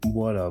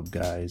What up,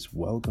 guys?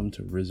 Welcome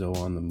to Rizzo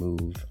on the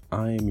Move.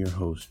 I am your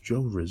host, Joe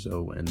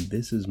Rizzo, and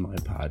this is my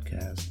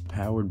podcast,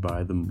 powered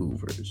by The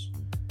Movers.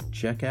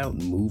 Check out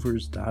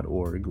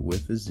movers.org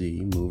with a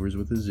Z, movers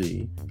with a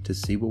Z, to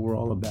see what we're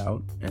all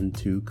about and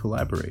to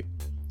collaborate.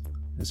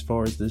 As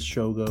far as this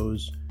show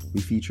goes,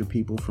 we feature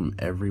people from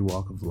every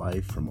walk of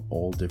life from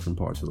all different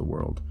parts of the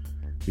world.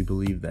 We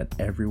believe that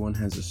everyone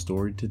has a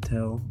story to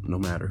tell, no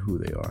matter who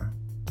they are.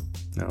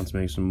 Now let's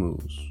make some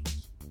moves.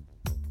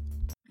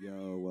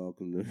 Yo,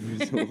 welcome to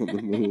Rizzo on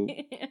the Move.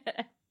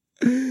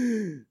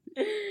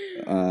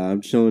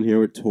 I'm chilling here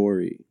with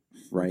Tori.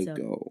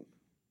 Franco.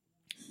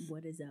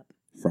 What is up?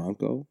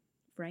 Franco?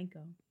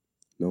 Franco.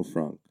 No,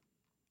 Frank.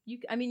 You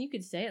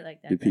could say it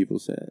like that. Do people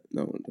say it?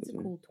 No one does. It's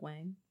a cool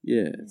twang.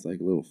 Yeah, it's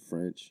like a little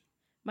French.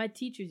 My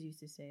teachers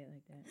used to say it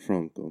like that.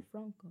 Franco.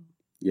 Franco.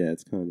 Yeah,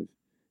 it's kind of...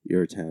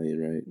 You're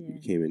Italian, right? Yeah.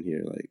 You came in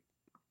here like...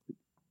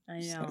 I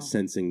know.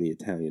 Sensing the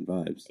Italian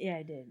vibes. Yeah,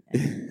 I did.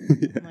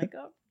 Yeah. I'm like,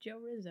 oh, Joe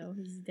Rizzo,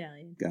 he's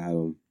Italian.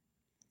 Got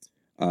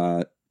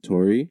him.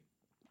 Tori,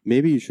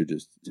 maybe you should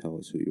just tell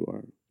us who you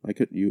are. I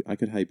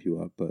could hype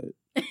you up, but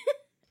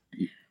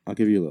I'll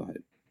give you a little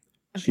hype.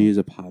 Okay. She is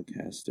a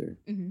podcaster.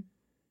 Mm-hmm.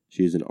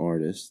 She is an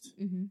artist.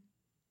 Mm-hmm.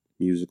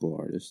 Musical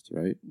artist,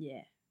 right?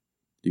 Yeah.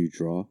 Do you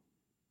draw?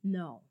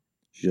 No.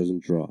 She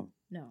doesn't draw.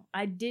 No.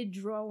 I did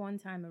draw one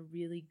time a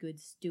really good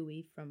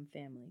Stewie from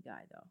Family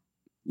Guy, though.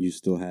 You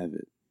still have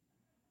it?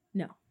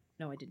 No.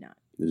 No, I did not.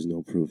 There's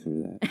no proof of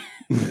that.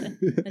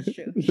 That's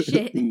true.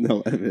 Shit.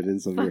 No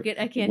evidence of Fuck it,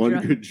 I can't one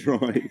draw. good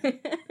drawing.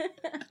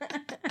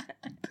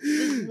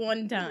 Just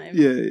one time.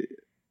 Yeah.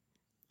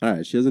 All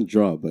right, she doesn't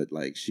draw, but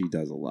like she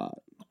does a lot.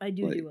 I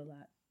do a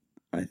lot.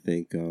 I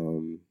think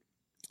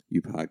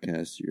you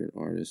podcast, you're an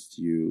artist.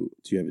 Do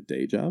you have a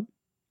day job?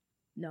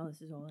 No,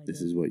 this is all I do.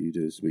 This is what you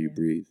do. This is what you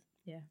breathe.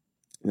 Yeah.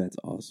 That's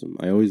awesome.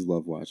 I always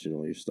love watching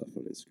all your stuff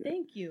on Instagram.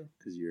 Thank you.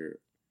 Because you're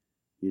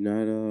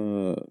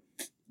not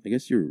I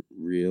guess you're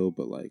real,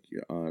 but like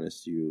you're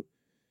honest. You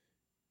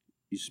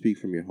speak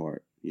from your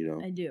heart. You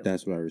know. I do.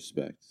 That's what I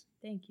respect.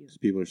 Thank you. Because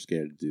people are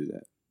scared to do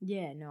that.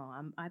 Yeah, no,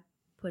 I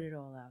put it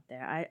all out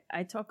there.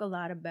 I talk a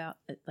lot about,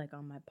 like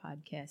on my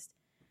podcast,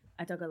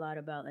 I talk a lot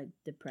about like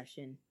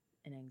depression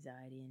and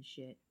anxiety and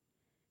shit.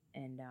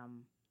 And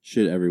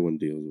shit everyone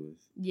deals with.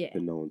 Yeah.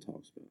 But no one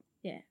talks about.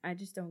 Yeah, I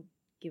just don't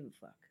give a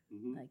fuck.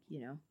 Mm-hmm. Like,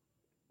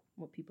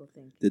 what people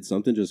think. Did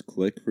something just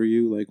click for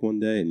you like one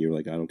day and you're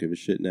like, I don't give a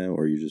shit now,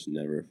 or you just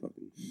never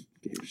fucking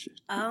gave a shit?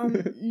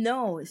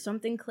 No,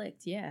 something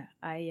clicked. Yeah.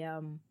 I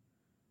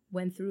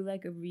went through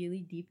like a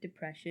really deep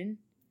depression.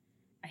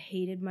 I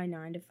hated my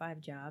 9-to-5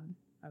 job.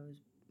 I was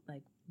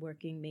like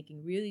working,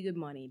 making really good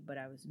money, but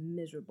I was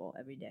miserable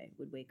every day.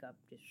 Would wake up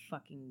just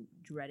fucking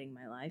dreading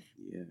my life.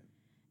 Yeah.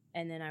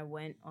 And then I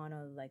went on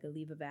a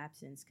leave of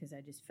absence because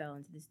I just fell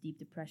into this deep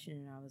depression,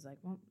 and I was like,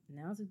 well,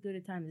 now's as good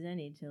a time as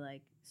any to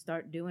like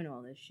start doing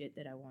all this shit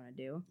that I want to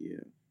do.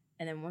 Yeah.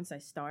 And then once I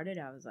started,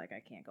 I was like,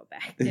 I can't go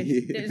back.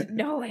 There's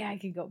no way I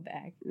can go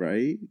back.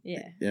 Right?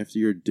 Yeah.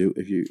 After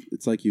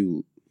it's like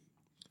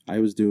I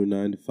was doing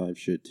 9-to-5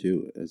 shit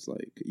too. It's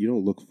like, you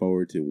don't look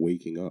forward to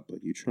waking up.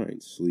 Like, you try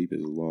and sleep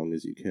as long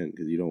as you can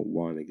because you don't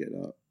want to get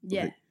up.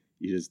 Yeah. Like,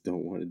 you just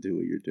don't want to do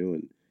what you're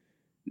doing.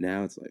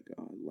 Now it's like,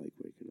 oh, I like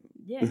waking up.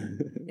 Yeah.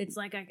 It's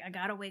like, I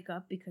got to wake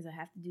up because I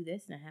have to do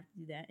this and I have to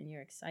do that. And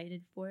you're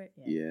excited for it.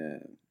 Yeah.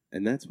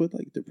 And that's what,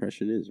 like,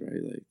 depression is,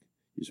 right? Like,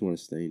 you just want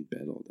to stay in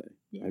bed all day.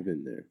 Yeah. I've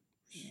been there.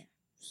 Yeah.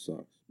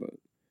 Sucks. But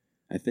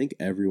I think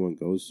everyone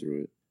goes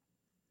through it.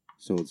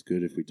 So it's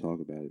good if we talk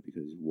about it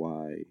because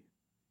why...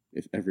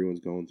 If everyone's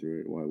going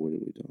through it, why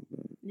wouldn't we talk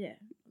about it? Yeah.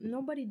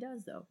 Nobody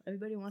does, though.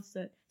 Everybody wants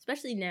to...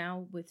 Especially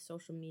now with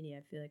social media,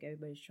 I feel like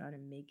everybody's trying to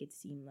make it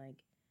seem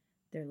like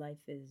their life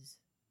is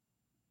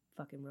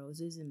fucking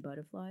roses and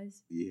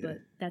butterflies. Yeah. But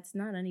that's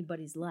not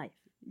anybody's life.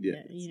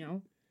 Yeah.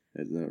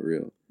 That's not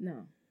real.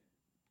 No.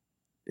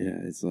 Yeah,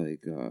 it's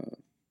like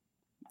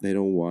they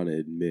don't want to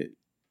admit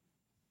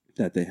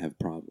that they have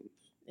problems.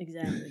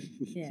 Exactly.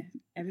 Yeah.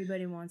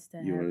 Everybody wants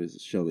to You want to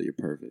show that you're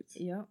perfect.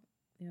 Yep.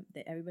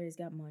 Yep. Everybody's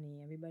got money.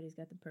 Everybody's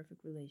got the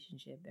perfect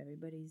relationship.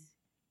 Everybody's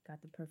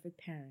got the perfect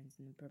parents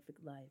and the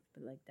perfect life.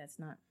 But, like, that's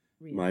not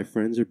real. My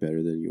friends are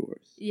better than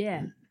yours.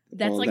 Yeah.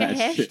 That's like a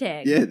hashtag.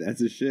 Shit. Yeah,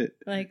 that's a shit.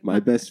 Like my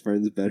best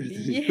friend's better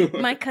than yours.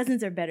 My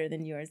cousins are better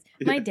than yours.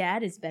 Yeah. My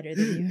dad is better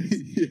than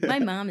yours. Yeah. My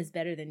mom is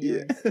better than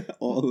yours. Yeah.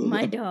 All of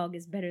my dog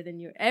is better than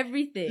yours.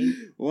 Everything.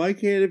 Why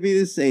can't it be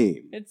the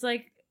same? It's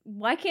like,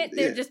 why can't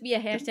there just be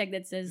a hashtag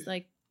that says,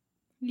 like,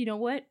 you know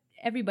what?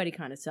 Everybody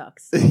kind of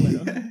sucks a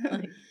little.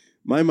 Like,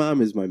 my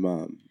mom is my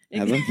mom.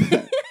 How about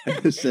that?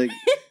 Hashtag,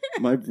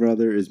 my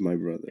brother is my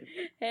brother.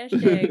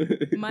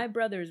 Hashtag, my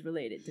brother is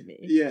related to me.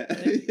 Yeah.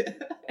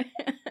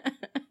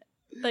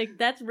 Like,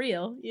 that's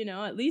real,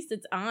 at least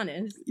it's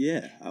honest.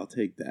 Yeah, I'll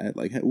take that.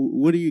 Like,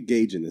 what are you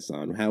gauging this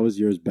on? How is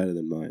yours better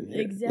than mine?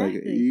 Here? Exactly.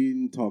 Like, you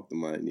didn't talk to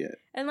mine yet.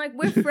 And, like,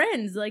 we're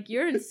friends. Like,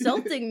 you're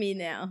insulting me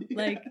now. Yeah.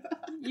 Like,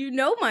 you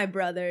know my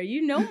brother.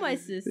 You know my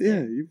sister.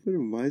 Yeah, you put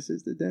my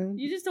sister down?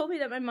 You just told me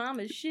that my mom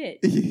is shit.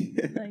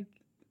 Yeah. Like,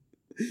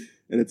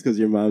 And it's because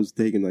your mom's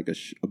taking like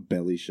a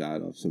belly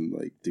shot off some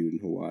like dude in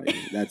Hawaii.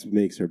 That's what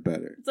makes her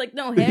better. It's like,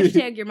 no,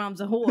 hashtag your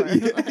mom's a whore.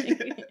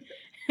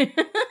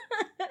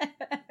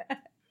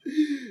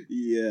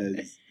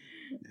 Yes.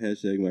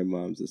 Hashtag my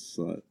mom's a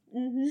slut.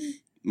 Mm-hmm.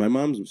 My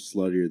mom's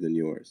sluttier than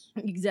yours.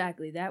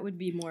 Exactly. That would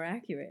be more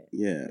accurate.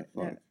 Yeah,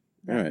 fuck.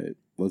 All right,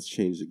 let's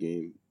change the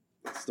game.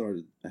 Let's start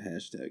a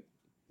hashtag.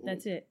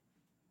 That's it.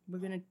 We're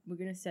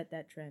gonna set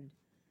that trend.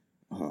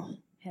 Oh.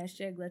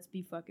 Hashtag let's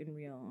be fucking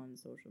real on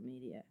social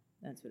media.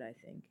 That's what I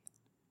think.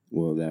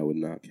 Well, that would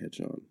not catch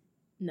on.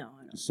 No,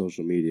 I don't.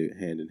 Social media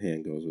hand in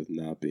hand goes with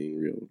not being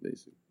real,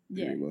 basically.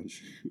 Yeah. Pretty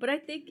much. But I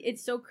think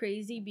it's so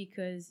crazy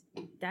because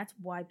that's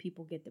why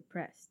people get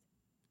depressed.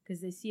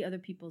 Because they see other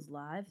people's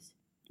lives.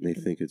 They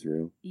think it's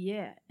real.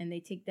 Yeah, and they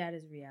take that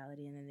as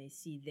reality, and then they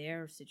see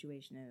their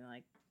situation, and they're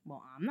like,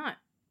 well, I'm not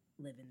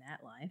living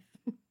that life.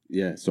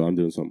 Yeah, so I'm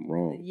doing something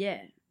wrong.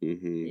 Yeah.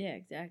 Mm-hmm. Yeah,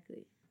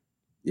 exactly.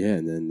 Yeah,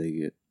 and then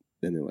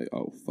they're like,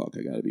 oh, fuck,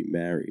 I gotta be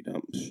married.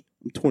 I'm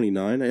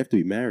 29, I have to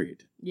be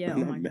married. Yeah, I'm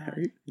oh not my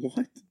married? God.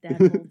 What? That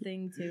whole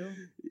thing, too.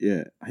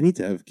 Yeah, I need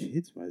to have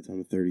kids by the time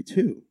I'm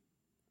 32,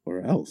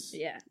 or else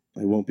Yeah.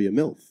 I won't be a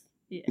MILF.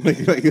 Yeah.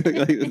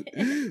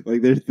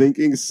 Like they're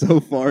thinking so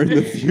far in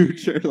the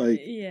future,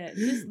 like yeah,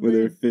 just when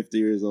they're live. 50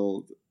 years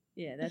old.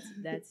 Yeah,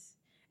 that's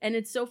and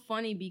it's so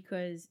funny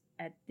because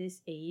at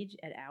this age,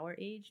 at our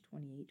age,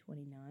 28,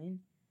 29,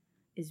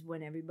 is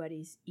when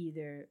everybody's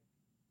either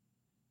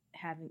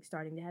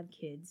starting to have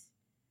kids.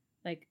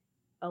 Like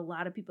a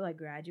lot of people I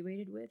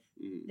graduated with,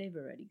 they've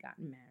already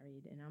gotten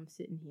married, and I'm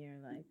sitting here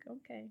like,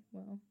 okay,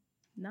 well,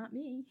 not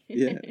me.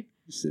 Yeah,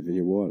 sipping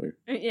your water.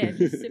 Yeah,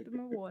 just sipping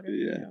my water.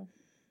 Yeah. You know?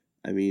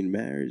 I mean,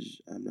 marriage,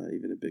 I'm not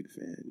even a big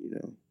fan, you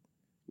know.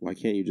 Why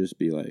can't you just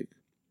be like,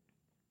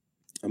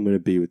 I'm going to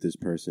be with this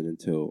person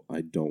until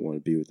I don't want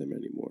to be with them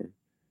anymore?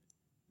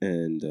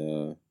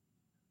 And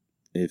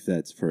if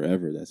that's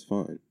forever, that's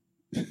fine.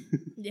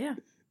 Yeah.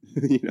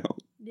 You know?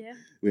 Yeah.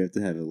 We have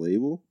to have a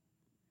label.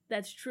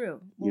 That's true.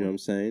 You know what I'm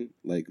saying?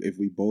 Like, if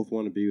we both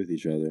want to be with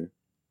each other,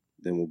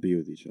 then we'll be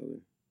with each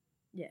other.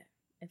 Yeah.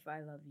 If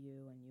I love you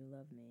and you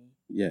love me.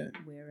 Yeah.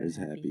 We're a as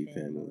happy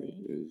family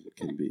as it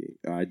can be.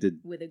 I did.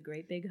 With a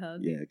great big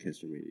hug. Yeah, kiss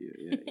from me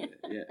to you.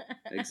 Yeah.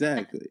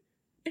 Exactly.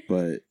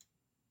 But,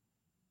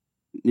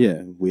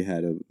 yeah, we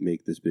had to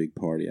make this big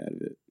party out of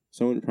it.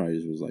 Someone probably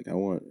just was like,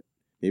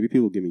 maybe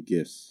people give me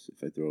gifts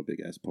if I throw a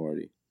big-ass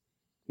party.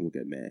 We'll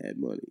get mad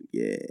money.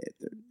 Yeah.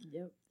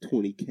 Yep.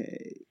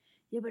 20K.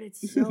 Yeah, but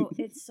it's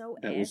so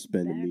that we'll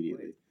spend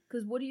immediately.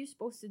 Because what are you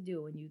supposed to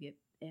do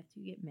after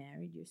you get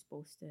married? You're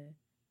supposed to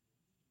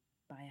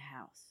buy a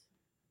house.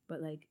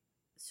 But like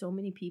so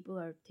many people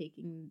are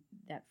taking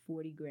that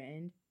 40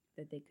 grand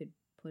that they could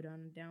put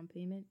on a down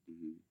payment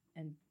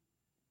and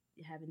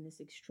having this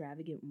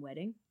extravagant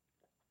wedding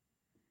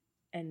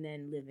and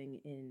then living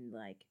in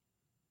like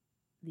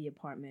the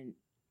apartment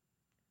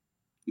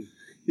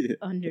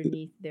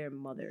underneath their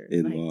mother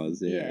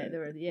in-laws. Like,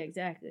 yeah,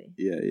 exactly.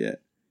 Yeah.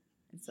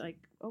 It's like,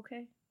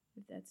 okay,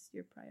 if that's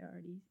your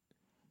priority.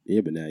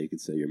 Yeah, but now you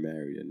could say you're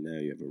married and now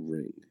you have a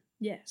ring.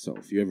 Yeah. So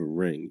if you have a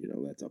ring, you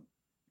know, that's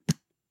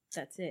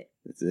it.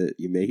 That's it.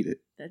 You made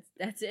it.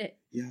 That's it.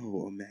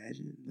 Yo,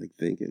 imagine like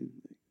thinking,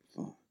 like,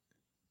 fuck.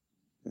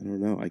 I don't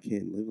know. I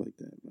can't live like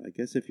that. But I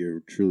guess if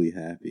you're truly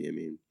happy, I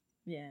mean,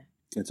 yeah,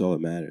 that's all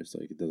that matters.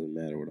 Like it doesn't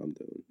matter what I'm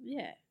doing.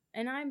 Yeah,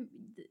 and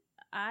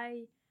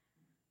I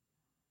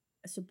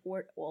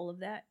support all of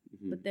that,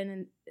 but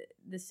then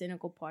the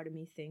cynical part of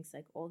me thinks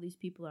like all these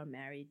people are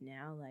married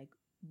now. Like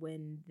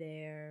when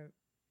they're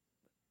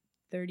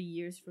 30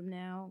 years from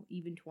now,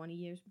 even 20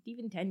 years,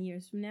 even 10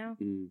 years from now,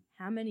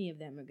 how many of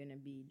them are going to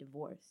be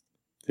divorced?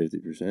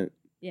 50%.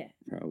 Yeah.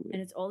 Probably.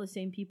 And it's all the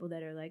same people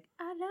that are like,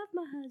 I love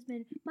my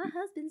husband. My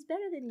husband's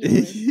better than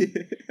yours. Yeah.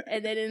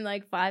 And then in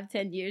like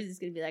 5-10 years, it's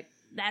going to be like,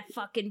 that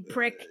fucking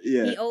prick.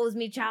 Yeah. He owes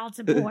me child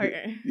support.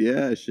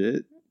 Yeah,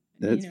 shit.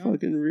 That's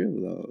fucking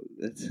real, though.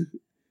 That's...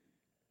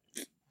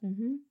 All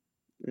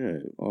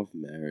right, off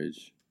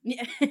marriage.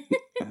 Yeah.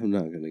 I'm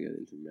not going to get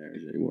into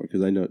marriage anymore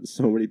because I know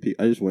so many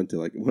people. I just went to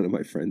like one of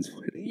my friends'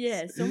 weddings.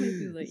 Yeah, so many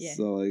people. Yeah.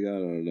 So like, I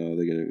don't know.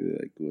 They're going to be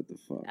like, what the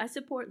fuck? I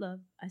support love.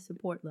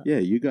 Yeah,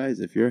 you guys,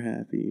 if you're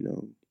happy, you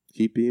know,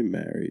 keep being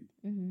married.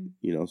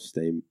 You know,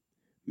 stay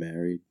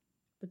married.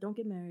 But don't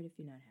get married if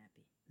you're not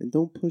happy. And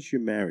don't push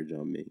your marriage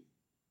on me.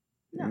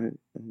 No. Right?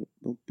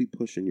 Don't be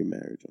pushing your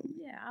marriage on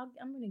me. Yeah,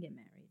 I'm going to get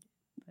married.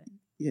 But...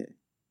 Yeah,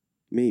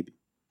 maybe.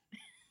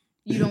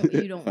 You don't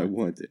if I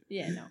want it.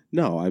 Yeah, no.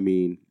 No, I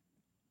mean,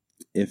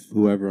 if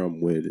whoever I'm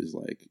with is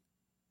like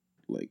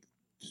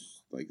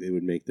they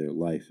would make their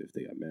life if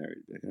they got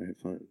married. Like, all right,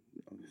 fine.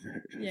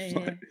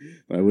 Yeah.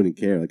 But I wouldn't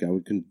care. Like, I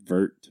would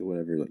convert to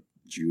whatever, like,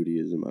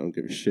 Judaism. I don't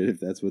give a shit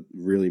if that's what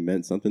really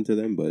meant something to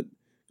them, but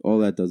all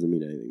that doesn't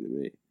mean anything to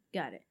me.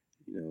 Got it.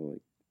 You know,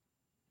 like,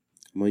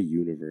 my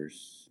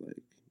universe,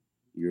 like,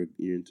 you're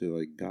into,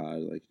 like,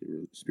 God, like,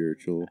 you're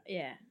spiritual.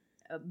 Yeah,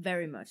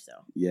 very much so.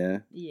 Yeah?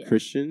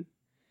 Christian?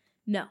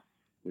 No.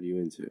 What are you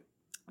into?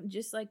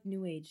 Just like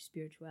new age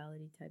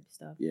spirituality type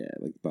stuff. Yeah,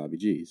 like Bobby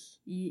G's.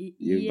 You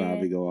and Yeah.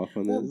 Bobby go off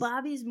on Well, this?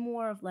 Bobby's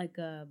more of like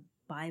a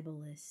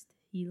Bibleist.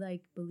 He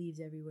like believes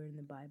everywhere in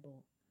the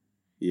Bible.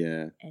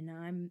 Yeah.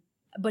 And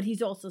but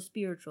he's also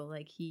spiritual.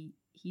 Like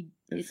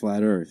and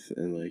flat Earth,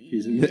 and like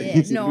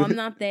he's no, I'm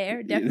not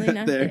there. Definitely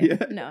not there.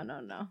 Yet.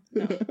 No.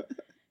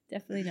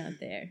 Definitely not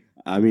there.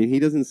 I mean, he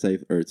doesn't say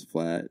Earth's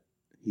flat.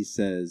 He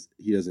says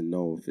he doesn't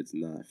know if it's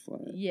not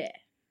flat. Yeah.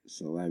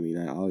 So I mean,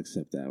 I'll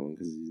accept that one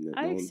because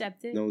I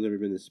accept it. No one's ever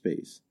been to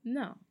space.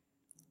 No,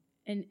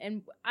 and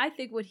I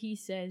think what he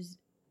says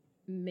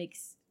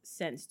makes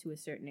sense to a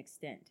certain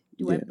extent.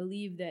 Do I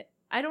believe that?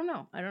 I don't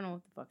know. I don't know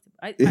what the fuck's.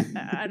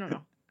 I don't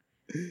know.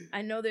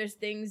 I know there's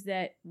things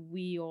that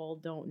we all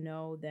don't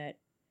know that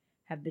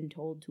have been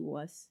told to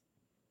us.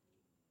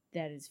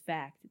 That is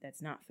fact.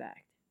 That's not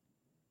fact.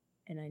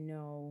 And I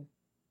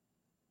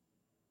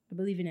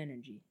believe in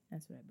energy.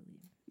 That's what I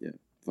believe. Yeah,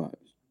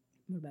 vibes.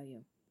 What about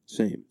you?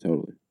 Same,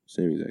 totally.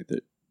 Same exact.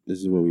 This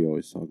is what we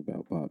always talk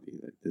about, Bobby.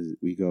 Like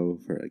we go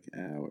for like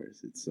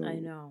hours. It's so. I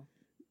know.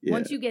 Yeah.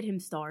 Once you get him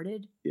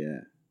started.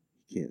 Yeah,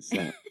 you can't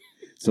stop.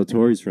 So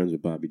Tori's friends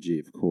with Bobby G,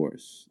 of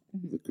course,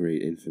 the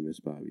great infamous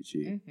Bobby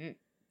G. Mm-hmm.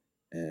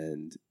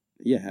 And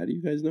yeah, how do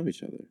you guys know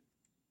each other?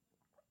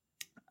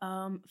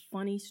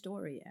 Funny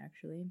story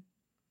actually.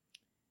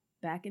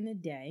 Back in the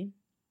day,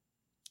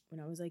 when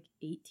I was like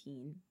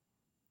 18,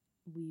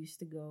 we used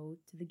to go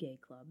to the gay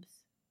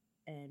clubs,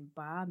 and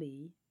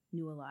Bobby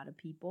knew a lot of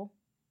people.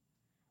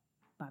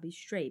 Bobby's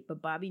straight,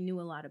 but Bobby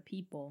knew a lot of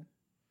people,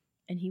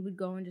 and he would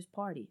go and just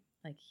party.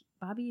 Like,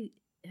 Bobby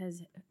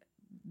has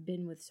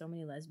been with so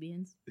many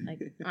lesbians.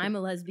 Like, I'm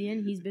a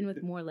lesbian. He's been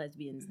with more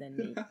lesbians than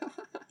me.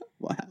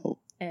 Wow.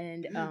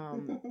 And,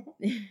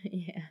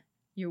 yeah.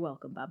 You're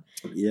welcome, Bob.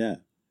 Yeah.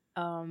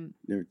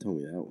 Never told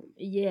me that one.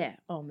 Yeah.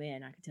 Oh,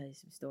 man, I could tell you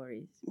some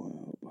stories.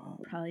 Wow, Bob.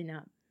 Probably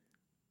not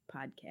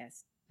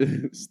podcast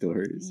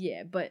stories.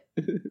 Yeah, but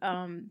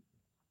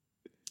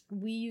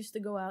we used to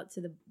go out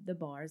to the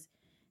bars,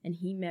 and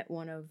he met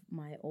one of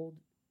my old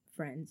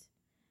friends,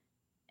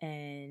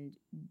 and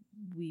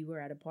we were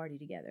at a party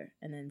together,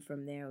 and then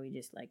from there we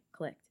just like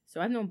clicked. So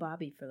I've known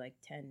Bobby for like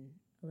 10,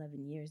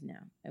 11 years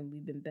now, and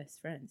we've been best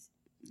friends.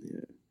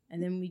 Yeah.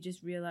 And then we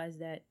just realized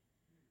that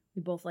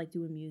we both like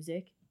doing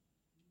music,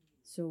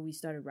 so we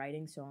started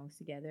writing songs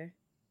together,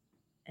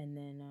 and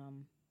then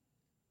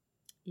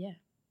yeah.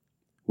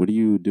 What do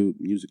you do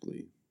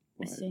musically?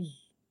 I sing.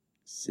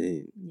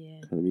 Sing? Yeah.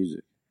 What kind of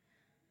music?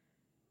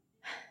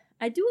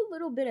 I do a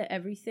little bit of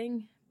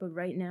everything, but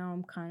right now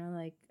I'm kind of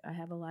like, I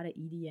have a lot of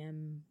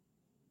EDM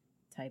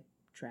type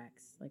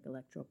tracks, like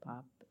electro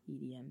pop,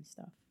 EDM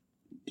stuff.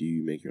 Do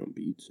you make your own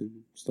beats and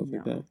stuff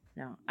like that?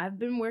 No. I've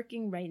been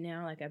working right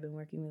now, like I've been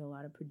working with a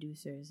lot of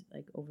producers,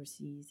 like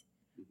overseas.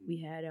 Mm-hmm.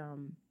 We had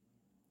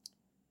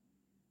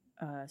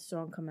a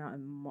song come out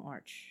in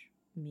March,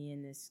 me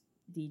and this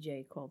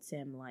DJ called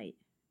Sam Light.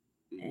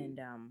 Mm-hmm. And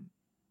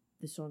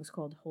the song's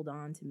called Hold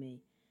On To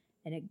Me.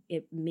 And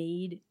it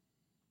made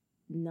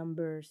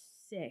number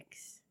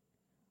 6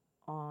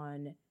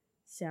 on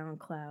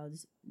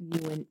SoundCloud's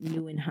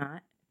new and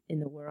hot in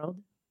the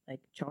world, like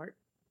chart.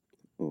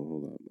 Oh,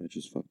 hold on. I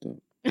just fucked up.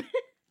 Did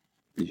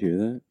you hear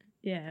that?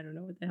 Yeah, I don't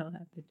know what the hell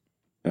happened.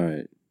 All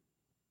right.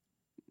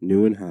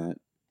 New and hot.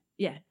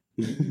 Yeah.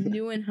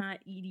 New and hot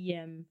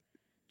EDM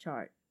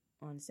chart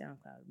on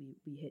SoundCloud.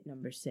 We hit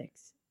number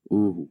 6.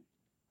 Ooh.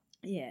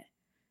 Yeah.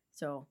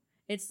 So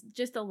it's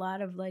just a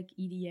lot of like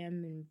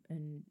EDM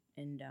and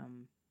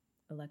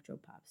electro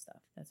pop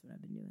stuff. That's what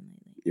I've been doing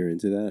lately. You're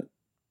into that?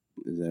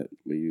 Is that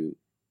what you?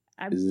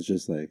 Is it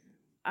just like?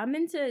 I'm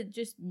into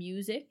just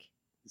music,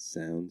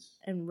 sounds,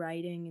 and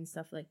writing and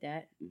stuff like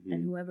that. Mm-hmm.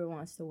 And whoever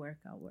wants to work,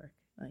 I'll work.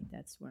 Like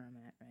that's where I'm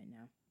at right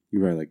now.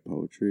 You write like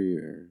poetry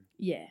or?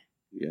 Yeah.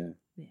 Yeah.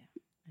 Yeah,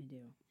 I do.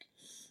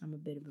 I'm a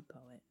bit of a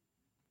poet.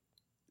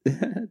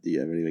 Do you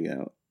have anything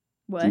out?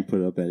 What? Do you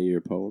put up any of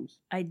your poems?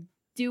 I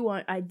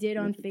did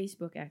on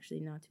Facebook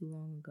actually not too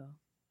long ago.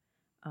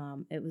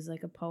 It was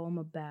like a poem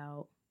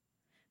about,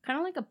 kind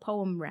of like a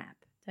poem rap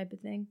type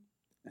of thing.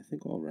 I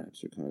think all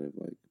raps are kind of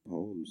like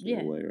poems in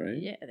a way, right?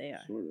 Yeah, they are.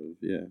 Sort of,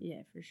 yeah.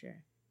 Yeah, for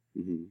sure.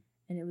 Mm-hmm.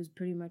 And it was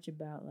pretty much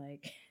about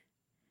like,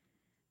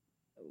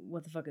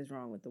 what the fuck is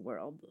wrong with the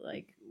world?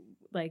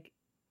 Like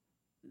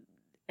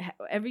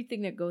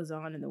everything that goes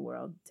on in the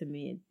world to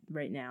me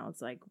right now,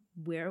 it's like,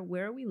 where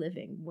are we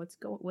living?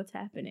 What's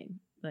happening?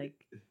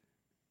 Like,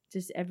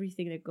 just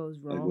everything that goes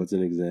wrong. Like, what's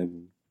an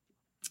example?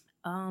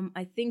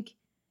 I think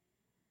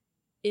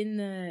in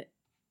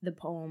the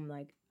poem,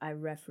 like I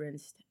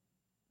referenced,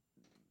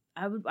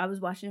 I was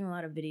watching a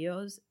lot of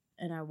videos,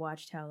 and I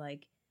watched how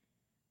like,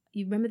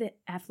 you remember the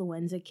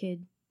affluenza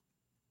kid?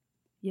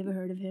 You ever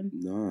heard of him?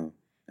 Nah,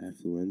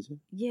 affluenza?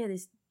 Yeah,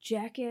 this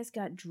jackass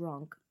got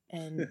drunk,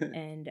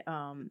 and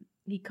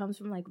he comes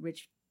from like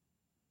rich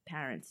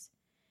parents,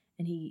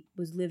 and he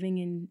was living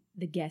in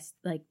the guest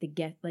like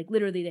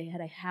literally they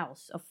had a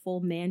house, a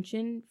full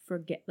mansion for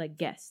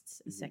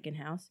guests, a second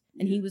house,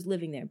 and he was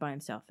living there by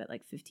himself at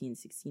like 15,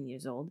 16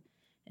 years old,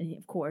 and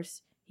of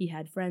course he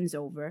had friends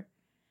over,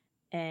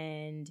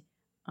 and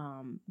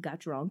got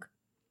drunk,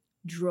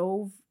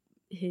 drove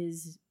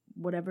his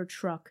whatever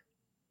truck.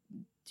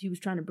 He was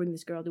trying to bring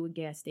this girl to a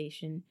gas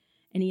station,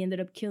 and he ended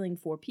up killing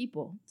 4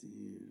 people. Damn.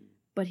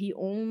 But he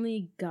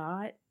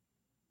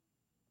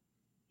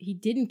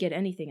didn't get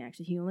anything,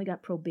 actually. He only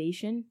got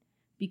probation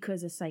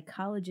because a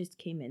psychologist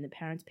came in. The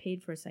parents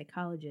paid for a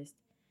psychologist,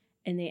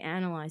 and they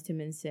analyzed him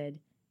and said,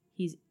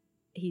 he's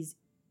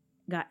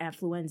got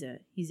affluenza.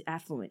 He's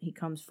affluent. He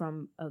comes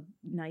from a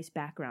nice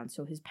background.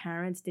 So his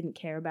parents didn't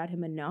care about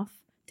him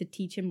enough to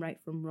teach him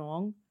right from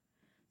wrong.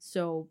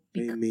 So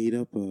they made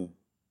up a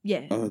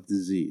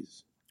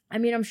disease. I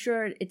mean, I'm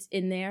sure it's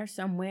in there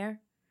somewhere,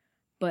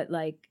 but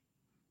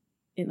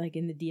in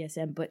the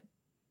DSM. But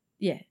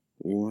yeah.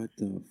 What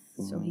the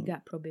fuck? So he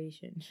got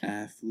probation.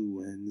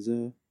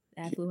 Affluenza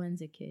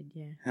kid.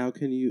 Yeah. How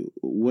can you?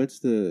 What's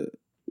the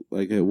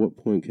like? At what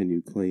point can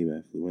you claim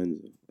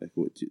affluenza? Like,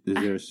 is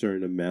there a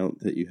certain amount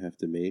that you have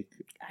to make?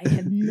 I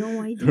have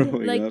no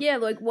idea.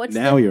 What's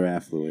now you're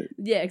affluent?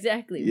 Yeah,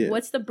 exactly. Yeah.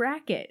 What's the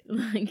bracket?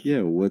 And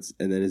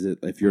then is it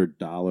if you're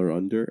 $1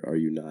 under, are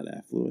you not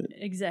affluent?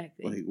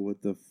 Exactly. Like,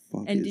 what the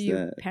fuck and is do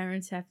your that?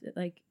 Parents have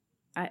to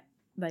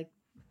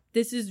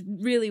this is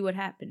really what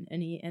happened,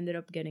 and he ended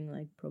up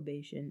getting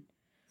probation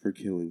for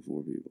killing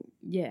 4 people.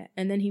 Yeah,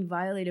 and then he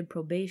violated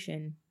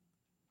probation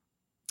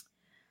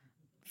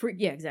for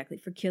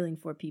killing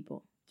 4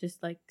 people.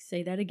 Just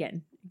say that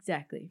again.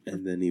 Exactly.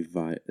 And then he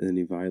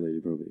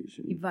violated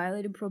probation. He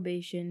violated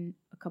probation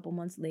a couple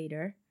months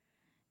later,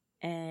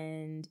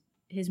 and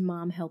his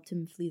mom helped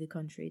him flee the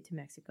country to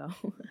Mexico.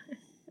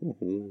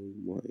 Oh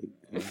my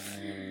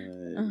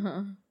god.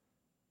 Uh-huh.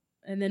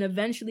 And then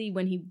eventually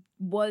when he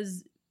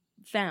was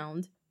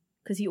found,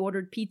 because he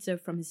ordered pizza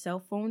from his cell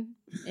phone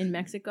in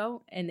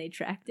Mexico, and they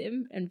tracked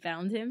him and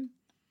found him,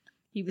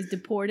 he was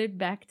deported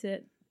back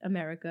to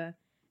America,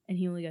 and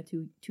he only got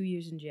 2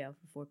 years in jail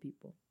for 4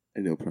 people.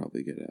 And he'll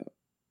probably get out.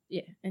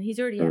 Yeah, and he's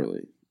already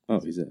early.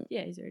 Out. Oh, he's out.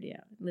 Yeah, he's already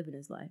out, living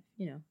his life.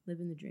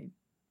 Living the dream.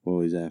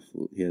 Well, he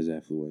has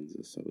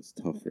affluenza, so it's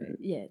tough for him.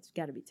 Yeah, it's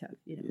got to be tough.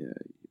 Yeah,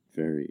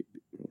 very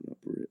grown up,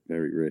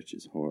 very rich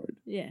is hard.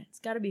 Yeah, it's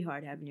got to be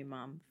hard having your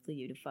mom flee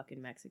you to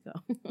fucking Mexico.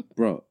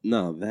 Bro,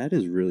 no, that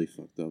is really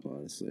fucked up,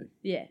 honestly.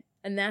 Yeah,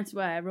 and that's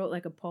why I wrote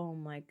a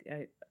poem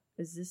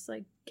is this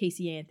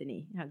Casey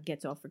Anthony, how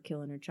gets off for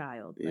killing her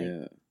child?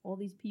 Yeah. All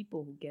these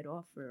people who get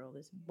off for all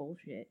this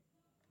bullshit.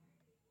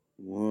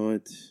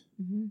 What?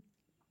 Mm-hmm.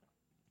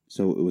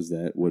 So it was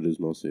that what it was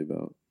mostly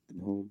about, the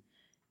poem?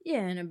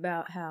 Yeah, and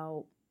about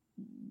how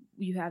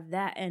you have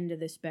that end of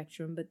the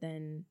spectrum, but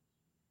then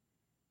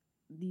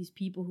these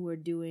people who are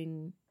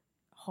doing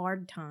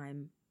hard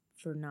time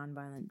for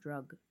nonviolent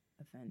drug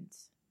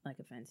offenses,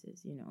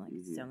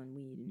 mm-hmm. selling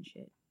weed and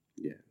shit.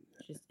 Yeah.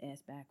 Just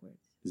ass backwards.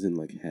 Isn't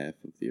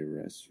half of the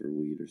arrests for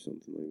weed or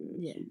something like that?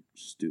 Yeah. Some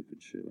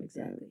stupid shit like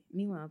that. Exactly.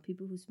 Meanwhile,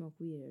 people who smoke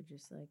weed are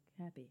just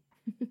happy.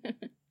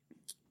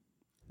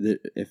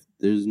 If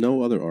there's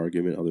no other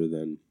argument other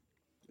than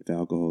if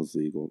alcohol is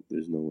legal,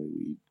 there's no way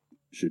weed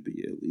should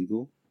be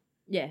illegal.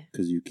 Yeah.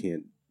 Because you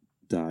can't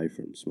die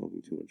from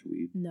smoking too much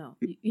weed. No.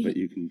 But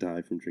you can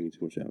die from drinking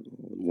too much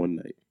alcohol in one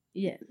night.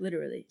 Yeah,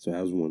 literally. So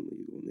how's one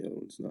legal and the other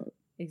one's not?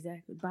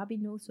 Exactly. Bobby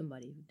knows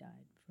somebody who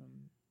died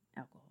from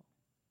alcohol.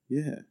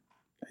 Yeah.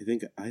 I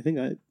think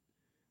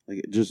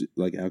just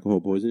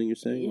alcohol poisoning, you're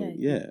saying?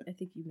 Yeah. I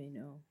think you may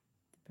know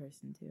the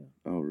person too.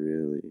 Oh,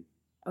 really?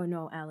 Oh,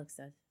 no, Alex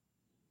does.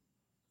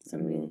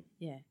 Somebody,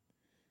 yeah.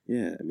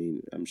 Yeah, I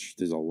mean, I'm sure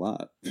there's a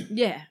lot.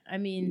 Yeah, I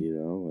mean...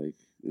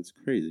 it's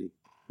crazy.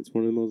 It's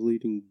one of the most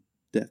leading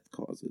death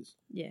causes.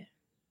 Yeah.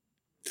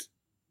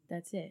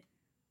 That's it.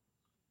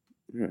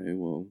 All right,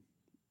 well,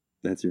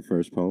 that's your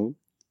first poem?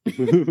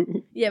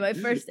 Yeah, my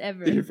first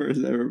ever. Your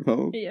first ever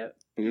poem? Yep.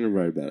 I'm going to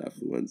write about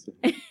affluenza.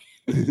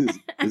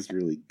 This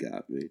really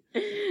got me.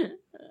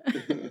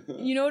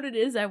 You know what it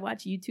is? I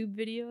watch YouTube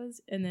videos,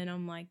 and then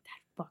I'm like,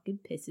 that fucking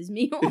pisses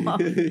me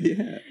off.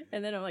 Yeah.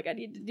 And then I'm like, I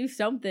need to do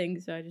something,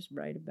 so I just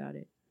write about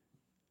it.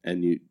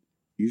 And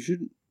you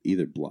should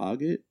either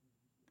blog it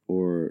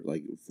or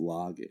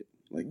vlog it.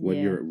 When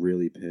you're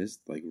really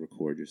pissed,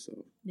 record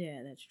yourself.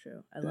 Yeah, that's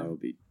true. That would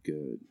be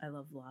good. I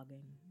love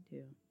vlogging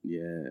too.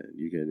 Yeah,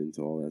 you get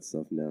into all that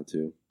stuff now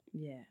too.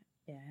 Yeah.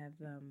 I have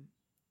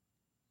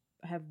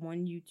I have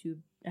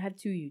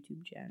 2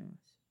 YouTube channels.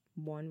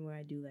 One where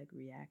I do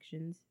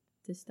reactions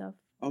to stuff.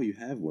 Oh, you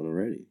have one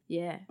already?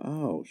 Yeah.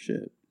 Oh,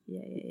 shit.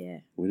 Yeah.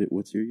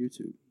 What's your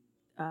YouTube?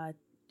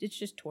 It's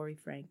just Tori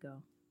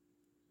Franco.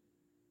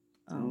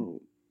 And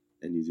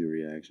you do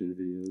reaction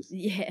videos?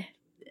 Yeah.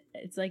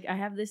 It's I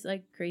have this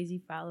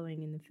crazy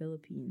following in the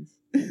Philippines.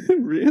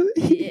 Really?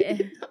 Yeah.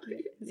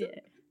 Yeah.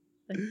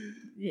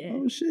 Yeah.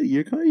 Oh shit,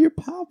 you're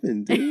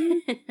popping,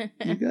 dude.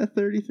 You got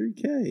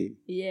 33K.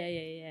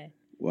 Yeah.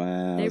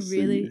 Wow. They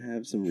really you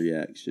have some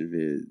reaction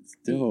vids.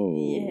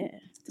 Dope. Yeah.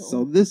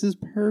 So this is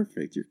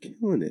perfect. You're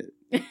killing it.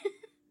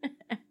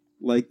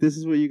 This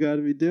is what you got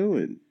to be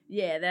doing.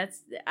 Yeah,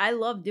 I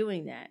love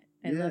doing that.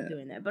 I love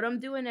doing that. But I'm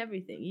doing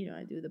everything.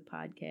 I do the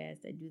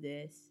podcast. I do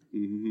this.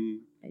 Mm-hmm.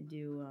 I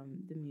do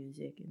the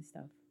music and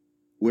stuff.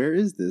 Where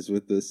is this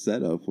with the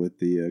setup with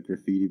the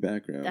graffiti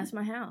background? That's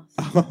my house.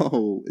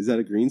 Oh, is that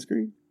a green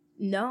screen?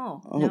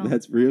 No. Oh,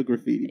 that's real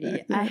graffiti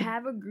back there. I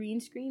have a green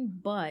screen,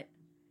 but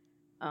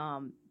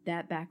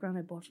that background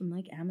I bought from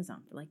like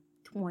Amazon for like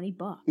 $20.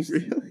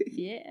 Really?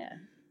 Yeah.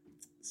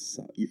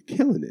 So, you're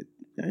killing it.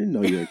 I didn't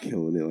know you were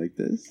killing it like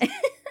this.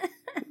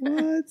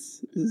 What?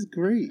 This is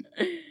great.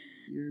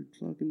 You're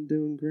fucking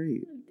doing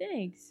great.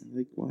 Thanks. I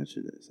like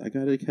watching this. I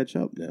gotta catch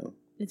up now.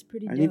 It's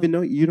pretty I dope. didn't even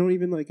know. You don't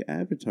even like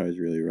advertise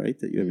really, right?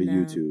 That you have a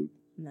YouTube.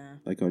 No.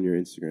 Like on your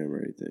Instagram or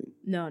anything.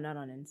 No, not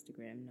on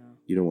Instagram, no.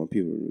 You don't want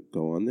people to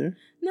go on there?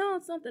 No,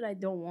 it's not that I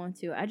don't want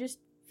to. I just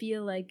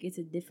feel like it's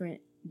a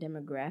different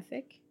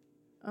demographic.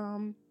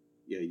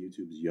 Yeah,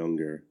 YouTube's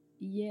younger.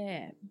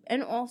 Yeah.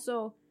 And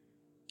also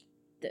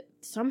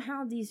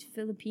somehow these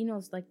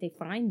Filipinos, like, they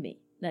find me.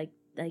 Like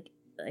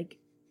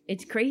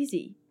it's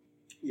crazy.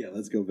 Yeah,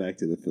 let's go back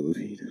to the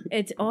Philippines.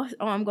 It's awesome.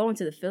 Oh, I'm going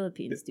to the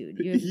Philippines, dude.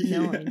 You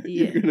have no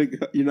idea.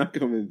 You're not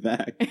coming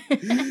back.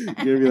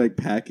 You're gonna be like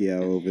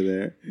Pacquiao over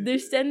there. They're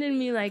sending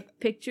me like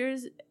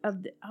pictures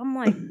of. I'm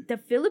like, the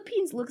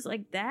Philippines looks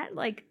like that.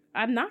 Like,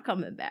 I'm not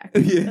coming back.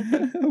 Yeah.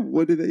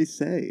 What do they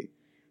say?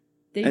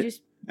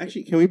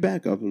 Actually, can we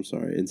back up? I'm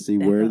sorry, and see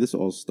where this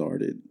all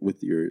started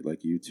with your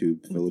like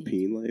YouTube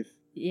Philippine life.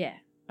 Yeah.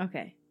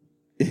 Okay.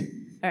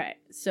 All right.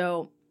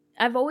 So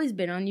I've always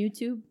been on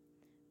YouTube,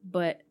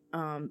 but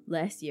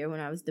last year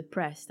when I was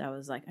depressed, I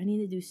was like, I need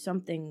to do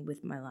something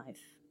with my life.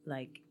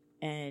 Like,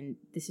 and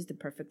this is the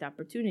perfect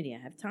opportunity. I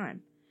have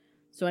time.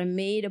 So I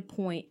made a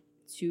point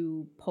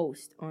to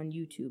post on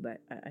YouTube.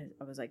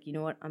 I was like, you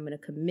know what? I'm going to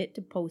commit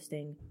to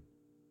posting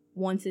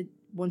once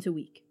a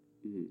week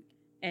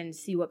and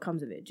see what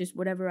comes of it. Just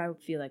whatever I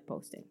feel like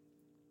posting.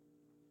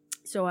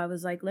 So I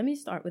was like, let me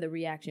start with a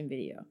reaction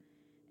video.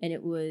 And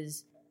it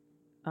was,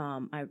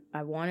 I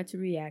wanted to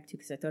react to,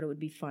 because I thought it would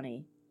be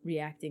funny,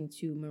 reacting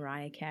to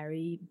Mariah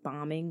Carey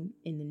bombing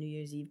in the New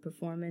Year's Eve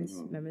performance.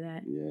 Remember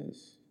that?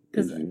 Yes.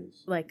 Because,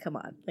 like, come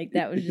on. Like,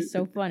 that was just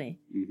so funny.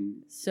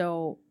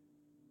 So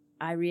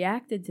I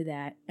reacted to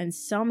that, and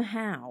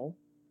somehow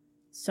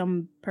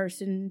some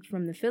person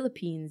from the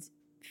Philippines,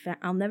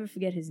 I'll never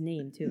forget his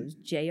name, too. It was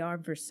J.R.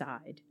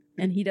 Versailles.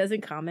 And he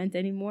doesn't comment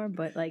anymore,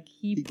 but, like,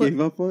 he gave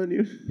up on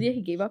you? Yeah,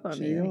 he gave up on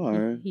me.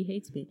 Like, he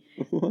hates me.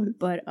 What?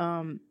 But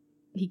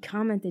he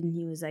commented, and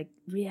he was like,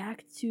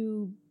 react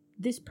to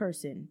this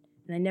person.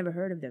 And I never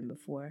heard of them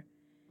before.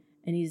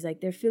 And he's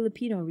like, they're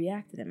Filipino,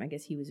 react to them. I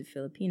guess he was a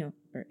Filipino,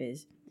 or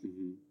is.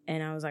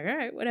 And I was like, all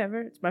right,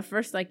 whatever. It's my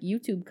first, like,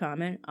 YouTube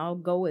comment. I'll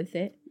go with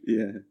it.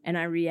 Yeah. And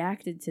I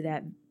reacted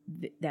to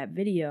that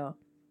video.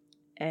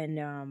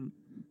 And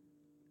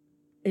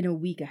in a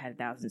week, I had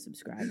 1,000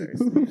 subscribers.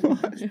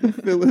 What? The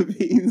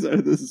Philippines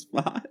are the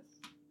spot?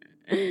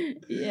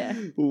 Yeah.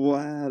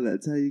 Wow,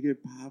 that's how you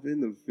get popping,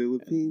 the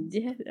Philippines?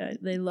 Yeah,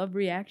 they love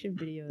reaction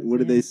videos. What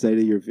did they say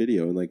to your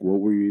video? And, like, what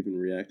were you even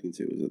reacting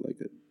to? Was it, like,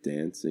 a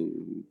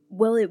dancing?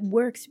 Well, it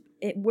works.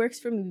 It works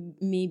for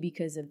me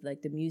because of,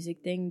 like, the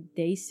music thing.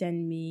 They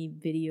send me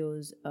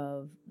videos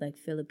of, like,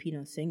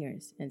 Filipino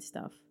singers and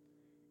stuff.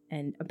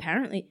 And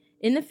apparently,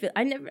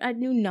 I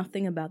knew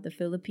nothing about the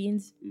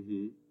Philippines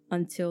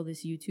until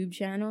this YouTube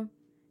channel.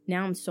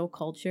 Now I'm so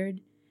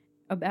cultured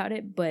about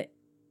it, but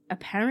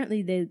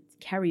apparently the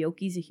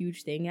karaoke's a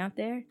huge thing out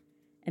there,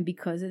 and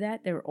because of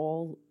that, they're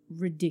all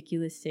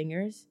ridiculous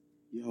singers.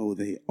 Yo,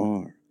 they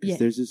are. Yeah.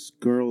 There's this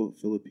girl,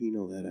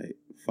 Filipino, that I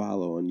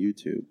follow on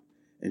YouTube,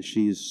 and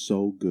she is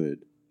so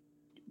good.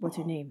 What's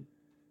her name?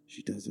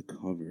 She does a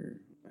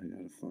cover. I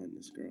gotta find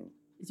this girl.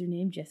 Is her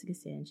name Jessica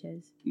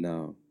Sanchez?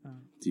 No. Oh.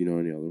 Do you know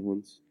any other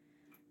ones?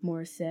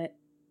 Morissette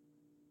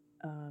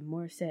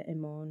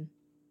and Mon.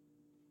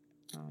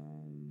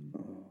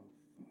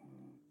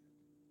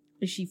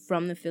 Is she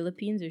from the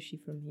Philippines or is she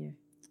from here?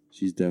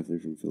 She's definitely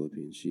from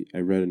Philippines. I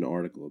read an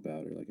article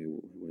about her. Like, I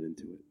went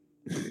into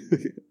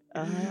it.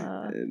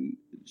 And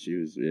she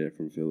was,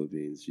 from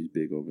Philippines. She's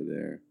big over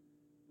there.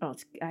 Oh,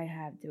 I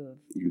have to have.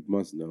 You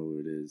must know who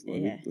it is.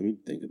 Let me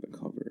think of the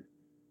cover.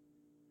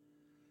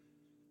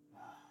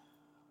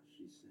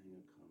 She sang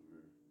a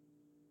cover.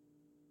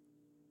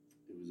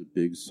 It was a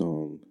big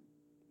song.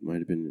 Might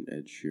have been an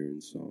Ed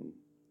Sheeran song.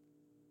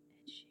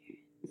 Ed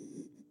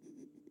Sheeran.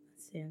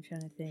 Let's see, I'm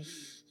trying to think.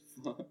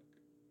 Fuck.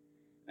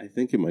 I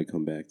think it might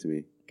come back to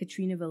me.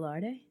 Katrina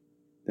Velarde?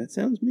 That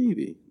sounds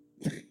maybe.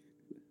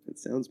 That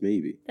sounds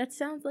maybe. That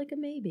sounds like a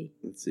maybe.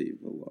 Let's see,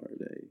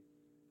 Velarde.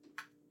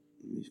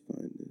 Let me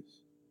find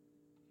this.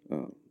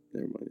 Oh,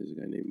 never mind. There's a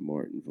guy named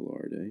Martin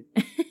Velarde.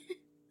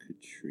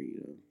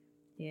 Katrina.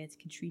 Yeah, it's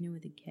Katrina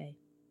with a K.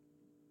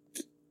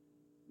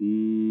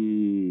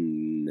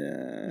 Nah.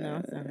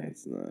 No, it's not her.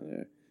 It's not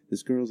her.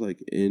 This girl's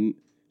like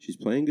she's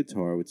playing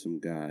guitar with some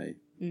guy.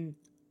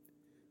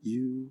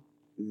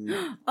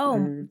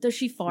 Oh, does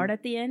she fart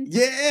at the end?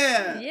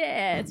 Yeah!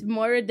 Yeah, it's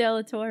Moira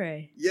Della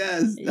Torre.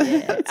 Yes!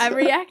 Yeah. I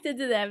reacted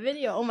to that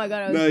video. Oh my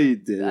god, No, you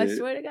didn't. I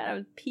swear to God, I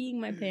was peeing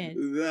my pants.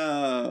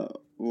 No.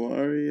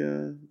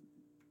 Moira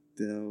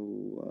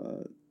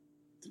Della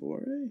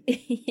Torre?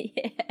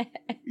 Yeah.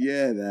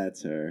 Yeah,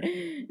 that's her.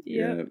 Yep.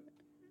 Yeah.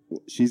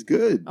 She's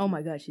good. Oh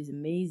my god, she's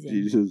amazing.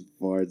 She just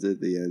farts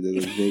at the end of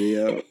the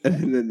video,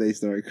 and then they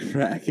start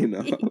cracking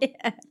up.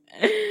 Yeah.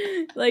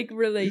 Like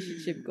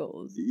relationship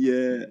goals.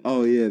 Yeah.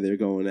 Oh yeah, they're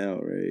going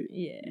out, right?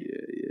 Yeah.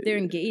 Yeah. They're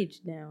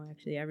engaged now.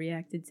 Actually, I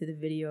reacted to the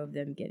video of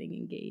them getting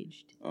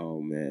engaged. Oh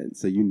man,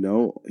 so you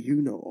know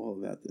all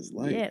about this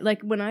life. Yeah,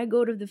 like when I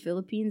go to the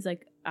Philippines,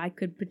 like I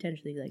could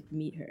potentially like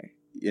meet her.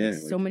 Yeah. Like,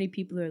 so many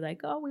people are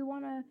like, "Oh, we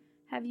want to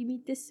have you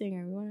meet this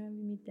singer. We want to have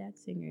you meet that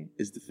singer."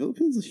 Is the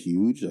Philippines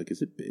huge? Like,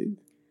 is it big?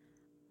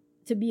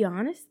 To be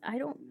honest, I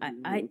don't.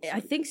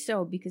 I think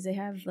so because they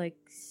have like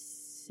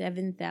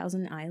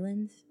 7,000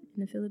 islands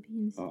in the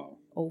Philippines. Oh,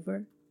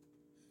 over.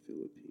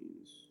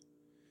 Philippines.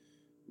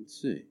 Let's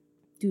see.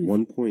 Dude,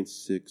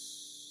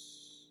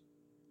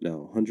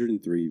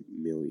 103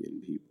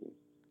 million people.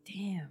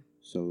 Damn.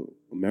 So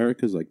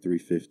America's like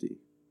 350.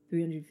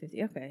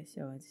 350. Okay,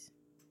 so it's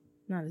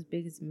not as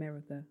big as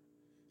America.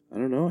 I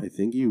don't know. I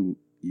think you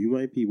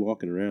might be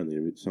walking around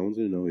there. Someone's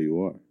gonna know who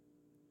you are.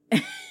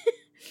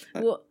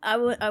 Well, I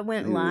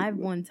went live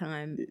one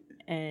time,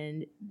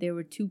 and there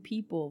were two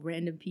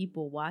random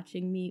people,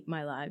 watching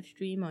my live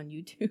stream on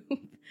YouTube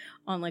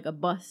on like a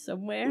bus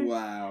somewhere.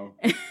 Wow.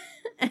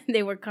 And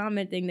they were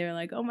commenting. They were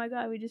like, "Oh my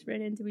god, we just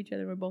ran into each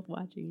other. We're both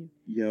watching you."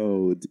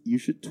 Yo, you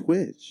should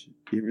Twitch.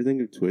 You ever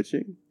think of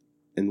twitching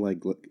and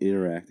like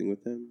interacting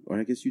with them? Or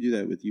I guess you do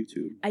that with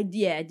YouTube. I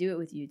do it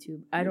with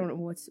YouTube. I don't know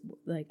what's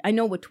like. I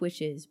know what Twitch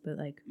is, but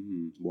like,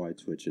 why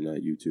Twitch and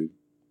not YouTube?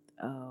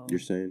 Oh, You're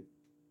saying?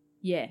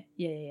 Yeah.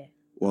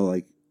 Well,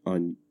 like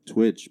on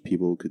Twitch,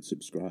 people could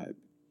subscribe.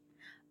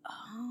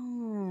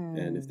 Oh.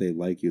 And if they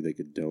like you, they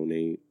could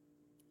donate.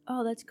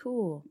 Oh, that's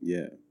cool.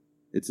 Yeah.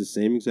 It's the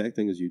same exact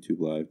thing as YouTube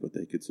Live, but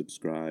they could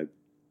subscribe.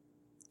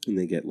 And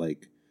they get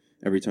like,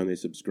 every time they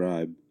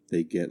subscribe,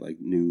 they get like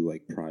new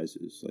like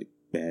prizes, like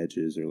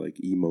badges or like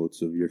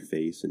emotes of your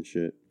face and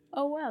shit.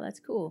 Oh, wow,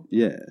 that's cool.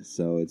 Yeah,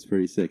 so it's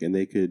pretty sick. And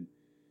they could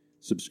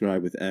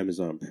subscribe with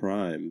Amazon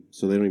Prime,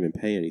 so they don't even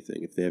pay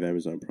anything. If they have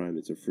Amazon Prime,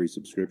 it's a free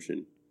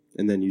subscription.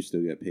 And then you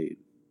still get paid.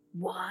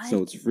 What?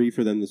 So it's free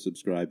for them to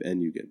subscribe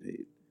and you get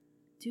paid.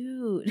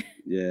 Dude.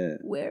 Yeah.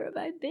 Where have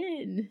I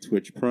been?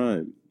 Twitch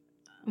Prime.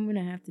 I'm going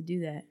to have to do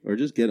that. Or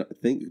just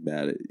think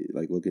about it.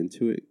 Like, look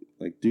into it.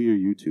 Like, do your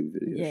YouTube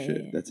video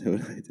shit. Yeah. That's what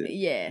I did.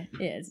 Yeah,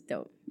 it's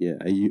dope. Yeah,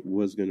 I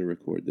was going to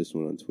record this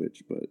one on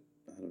Twitch, but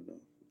I don't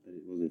know. I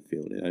wasn't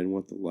feeling it. I didn't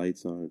want the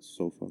lights on. It's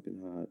so fucking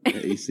hot.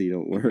 The AC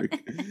don't work.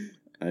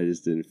 I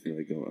just didn't feel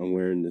like going. I'm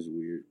wearing this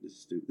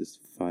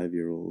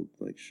 5-year-old,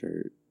 like,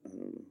 shirt. I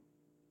don't know.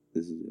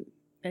 This is it.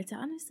 It's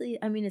honestly,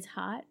 I mean, it's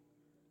hot,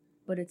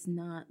 but it's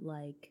not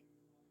like...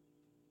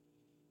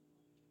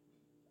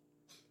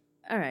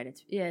 All right,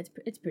 it's pretty hot. Yeah,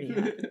 it's pretty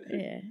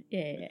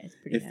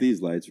hot. If these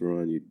lights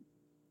were on, you'd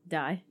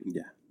die.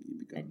 Yeah, you'd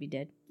be gone. I'd be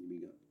dead. You'd be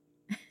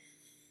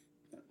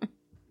gone.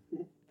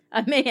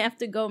 I may have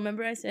to go.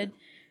 Remember, I said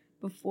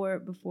before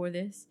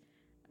this,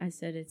 I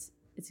said it's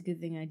a good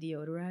thing I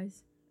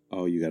deodorize.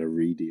 Oh, you got to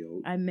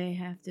re-deodorize. I may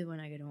have to when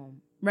I get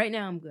home. Right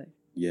now, I'm good.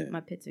 Yeah, my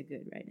pits are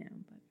good right now,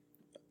 but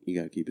you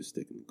got to keep a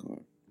stick in the car.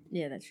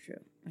 Yeah, that's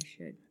true. I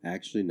should.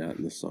 Actually, not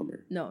in the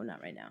summer. No,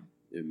 not right now.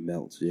 It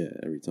melts. Yeah,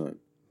 every time.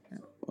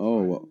 No.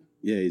 Oh well,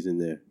 yeah, he's in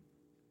there.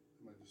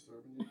 Am I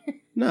disturbing you?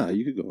 Nah,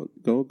 you could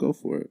go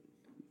for it.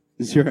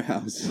 It's your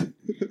house.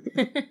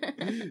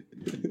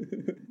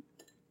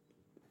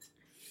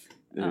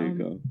 There you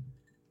go.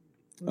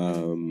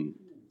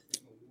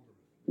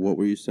 What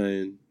were you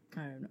saying?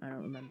 I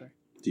don't remember.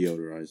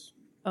 Deodorize.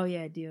 Oh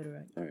yeah,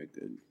 deodorize. All right,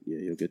 good. Yeah,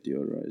 you'll get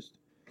deodorized.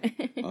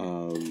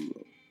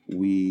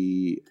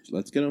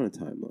 Let's get on a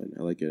timeline.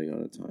 I like getting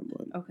on a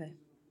timeline. Okay.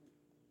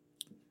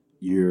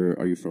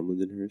 Are you from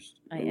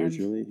Lindenhurst? I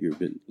originally? You've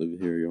been living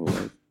here your whole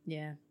life?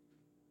 Yeah.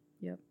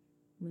 Yep.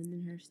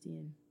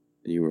 Lindenhurstian.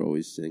 And you were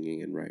always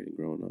singing and writing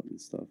growing up and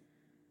stuff?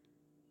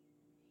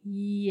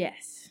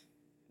 Yes.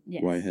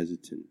 Why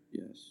hesitant?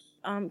 Yes.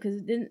 Because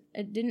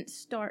it didn't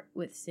start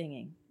with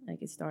singing.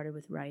 Like, it started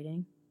with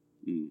writing.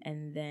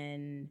 And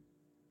then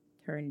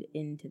turned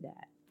into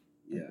that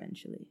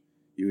eventually.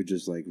 You would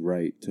just like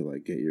write to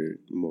like get your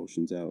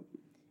emotions out?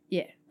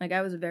 Yeah. Like,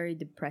 I was a very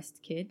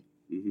depressed kid.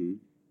 Mm-hmm.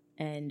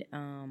 And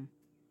I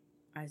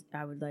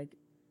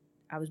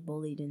was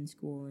bullied in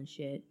school and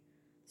shit.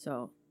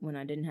 So when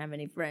I didn't have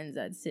any friends,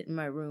 I'd sit in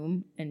my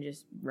room and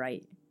just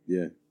write.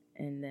 Yeah.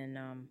 And then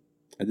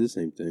I did the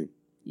same thing.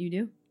 You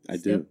do? I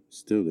do.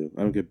 Still do.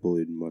 I don't get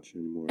bullied much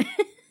anymore.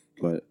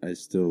 But I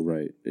still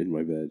write in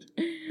my bed.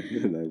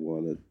 And I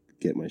want to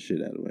get my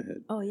shit out of my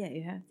head. Oh, yeah,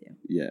 you have to.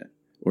 Yeah.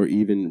 Or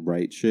even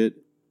write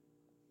shit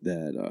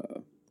that,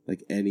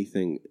 like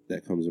anything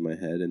that comes in my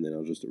head, and then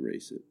I'll just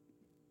erase it.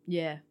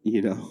 Yeah.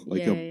 You know?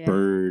 Like a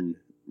burn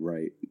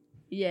write.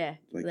 Yeah.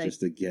 Like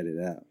just to get it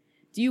out.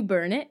 Do you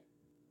burn it?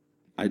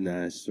 I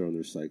just throw in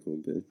the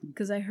recycling bin.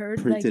 Because I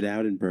heard print it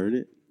out and burn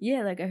it?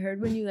 Yeah, like I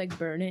heard when you like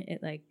burn it,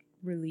 it like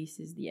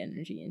releases the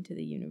energy into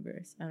the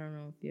universe. I don't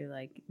know if you're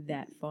like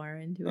that far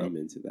into it. I'm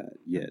into that.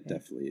 Yeah, okay.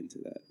 Definitely into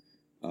that.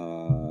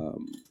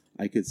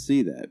 I could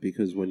see that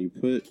because when you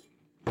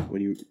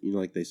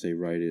like they say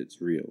write it,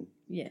 it's real.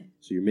 Yeah.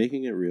 So you're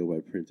making it real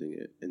by printing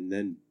it, and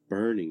then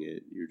burning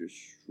it, you're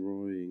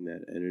destroying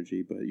that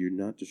energy, but you're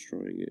not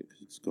destroying it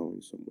because it's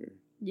going somewhere.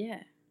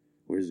 Yeah.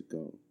 Where does it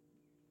go?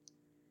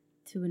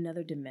 To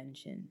another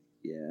dimension.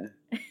 Yeah.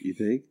 You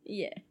think?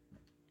 Yeah.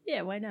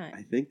 Yeah, why not?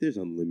 I think there's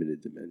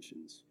unlimited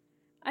dimensions.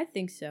 I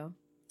think so.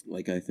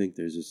 Like, I think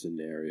there's a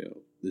scenario.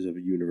 There's a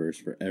universe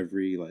for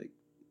every, like,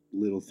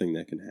 little thing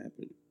that can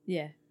happen.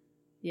 Yeah.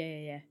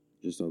 Yeah.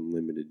 Just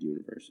unlimited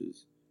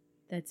universes.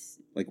 That's...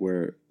 Like,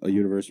 where a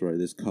universe where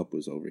this cup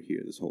was over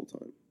here this whole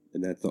time.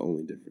 And that's the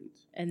only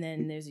difference. And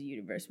then there's a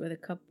universe where the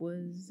cup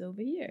was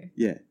over here.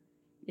 Yeah.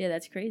 Yeah,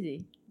 that's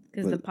crazy.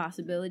 Because the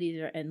possibilities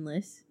are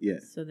endless. Yeah.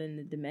 So then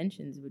the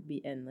dimensions would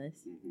be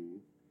endless. Mm-hmm.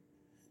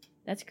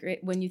 That's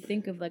great. When you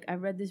think of, like, I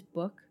read this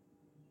book.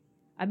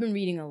 I've been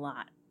reading a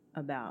lot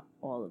about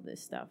all of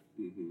this stuff.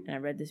 Mm-hmm. And I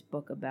read this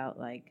book about,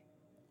 like,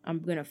 I'm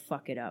going to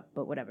fuck it up,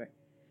 but whatever.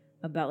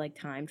 About, like,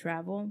 time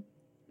travel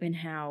and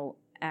how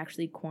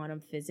actually quantum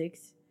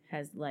physics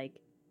has,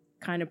 like,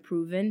 kind of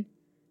proven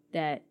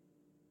that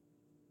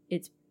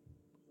it's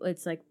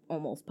like,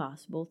 almost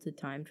possible to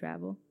time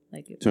travel.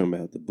 Like, Talking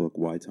about the book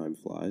Why Time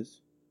Flies?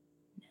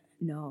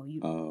 No,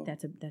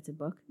 that's a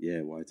book?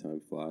 Yeah, Why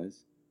Time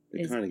Flies.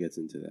 It kind of gets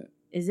into that.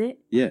 Is it?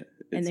 Yeah.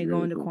 And they go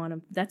really into cool.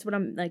 quantum. That's what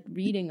I'm, like,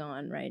 reading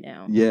on right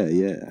now. Yeah.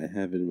 I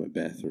have it in my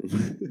bathroom.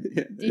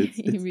 Yeah,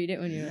 you read it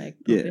when you're, like,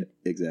 yeah, pooping?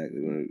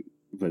 exactly.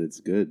 But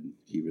it's good.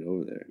 Keep it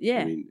over there.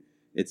 Yeah. I mean,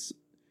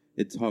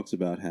 it talks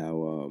about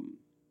how,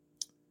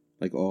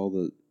 like,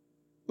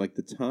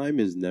 the time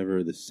is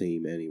never the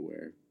same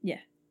anywhere.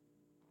 Yeah.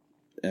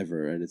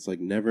 Ever. And it's, like,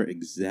 never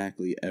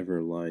exactly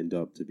ever lined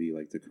up to be,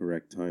 like, the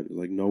correct time. There's,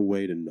 like, no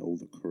way to know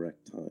the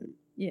correct time.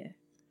 Yeah.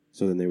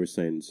 So then they were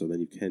saying, so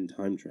then you can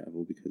time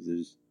travel because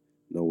there's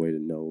no way to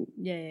know.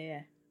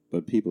 Yeah.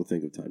 But people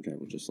think of time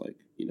travel just like,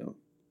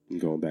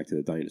 going back to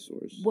the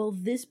dinosaurs. Well,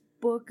 this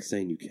book...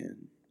 Saying you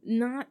can.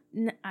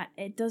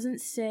 It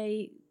doesn't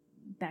say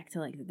back to,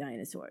 like, the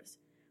dinosaurs.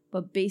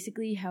 But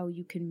basically how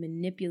you can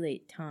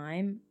manipulate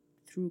time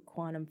through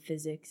quantum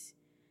physics.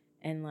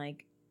 And,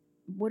 like,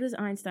 what does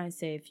Einstein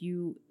say? If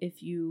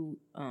you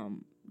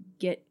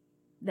get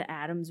the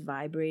atoms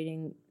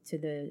vibrating to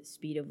the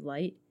speed of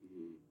light,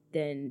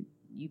 then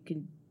you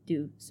can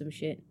do some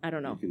shit. I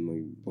don't know. You can,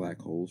 like,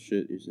 black hole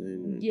shit, you're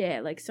saying? Right?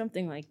 Yeah, like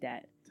something like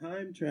that.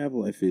 Time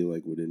travel, I feel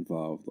like, would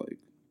involve, like,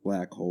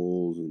 black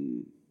holes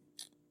and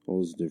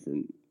all this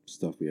different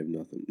stuff we have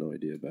no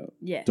idea about.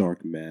 Yeah.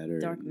 Dark matter.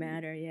 Dark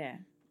matter, yeah.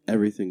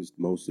 Everything's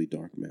mostly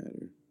dark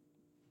matter.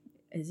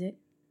 Is it?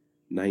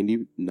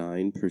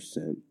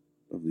 99%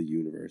 of the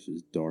universe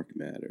is dark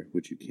matter,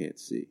 which you can't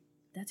see.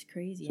 That's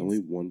crazy. It's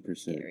only 1%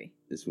 scary.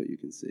 is what you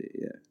can see,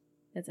 yeah.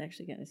 That's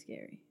actually kind of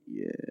scary.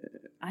 Yeah.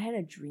 I had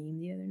a dream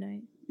the other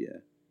night. Yeah.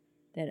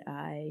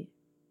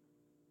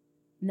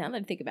 Now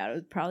that I think about it, it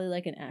was probably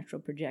like an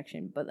astral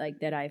projection, but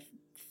like that I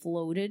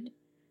floated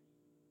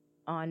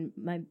on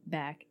my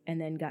back and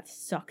then got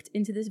sucked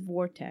into this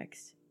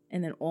vortex.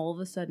 And then all of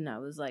a sudden I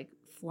was like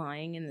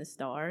flying in the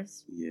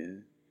stars.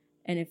 Yeah.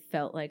 And it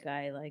felt like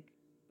I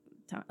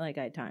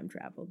time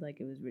traveled. Like,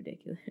 it was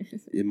ridiculous.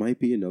 It might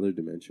be another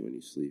dimension when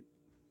you sleep.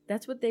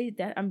 That's what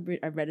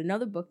I read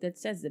another book that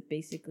says that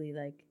basically,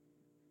 like,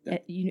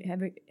 have you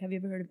ever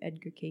heard of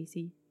Edgar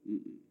Casey?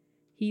 Mm-mm.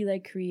 He,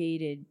 like,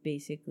 created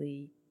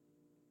basically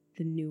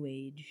the new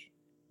age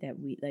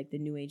the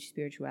new age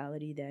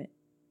spirituality that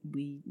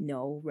we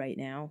know right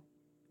now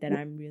that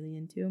I'm really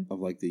into.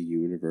 Of, like, the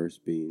universe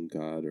being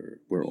God,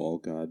 or we're all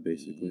God,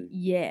 basically.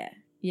 Yeah.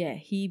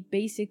 He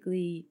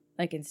basically,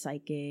 like, in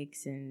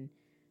psychics and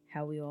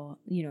how we all,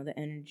 the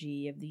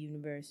energy of the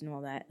universe and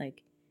all that,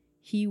 like,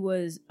 he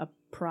was a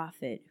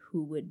prophet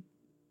who would,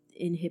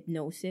 in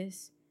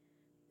hypnosis,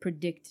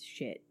 predict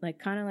shit. Like,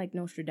 kind of like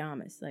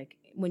Nostradamus. Like,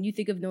 when you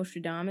think of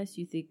Nostradamus,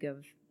 you think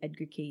of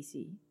Edgar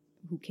Casey,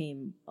 who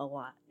came a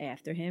lot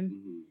after him.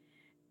 Mm-hmm.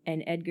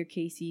 And Edgar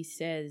Casey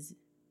says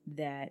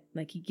that,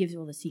 like, he gives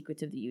all the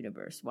secrets of the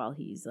universe while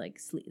he's, like,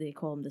 they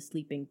call him the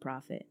sleeping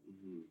prophet.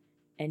 Mm-hmm.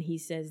 And he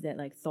says that,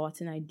 like,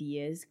 thoughts and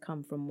ideas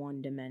come from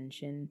one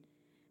dimension,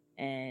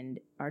 and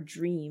our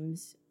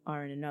dreams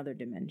are in another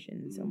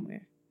dimension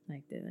somewhere.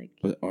 Like, they're like.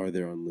 But are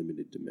there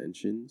unlimited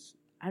dimensions?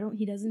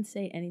 He doesn't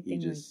say anything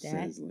like that. He just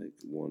says, like,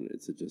 one.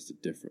 It's just a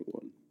different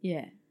one.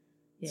 Yeah.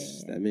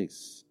 That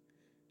makes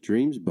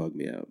dreams bug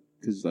me out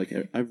because, like,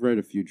 I've read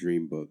a few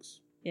dream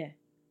books. Yeah.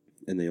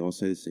 And they all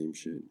say the same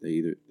shit.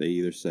 They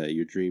either say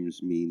your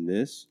dreams mean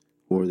this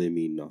or they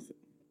mean nothing.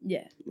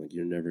 Yeah. Like,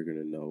 you're never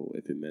gonna know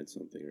if it meant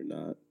something or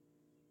not.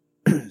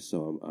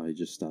 So I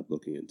just stopped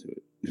looking into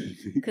it.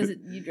 Because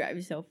you drive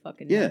yourself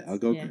fucking nuts. Yeah, I'll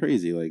go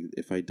crazy. Like,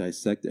 if I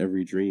dissect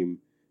every dream,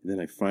 and then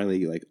I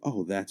finally, like,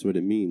 oh, that's what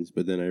it means.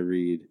 But then I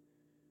read,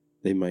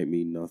 they might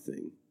mean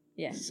nothing.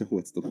 Yeah. So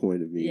what's the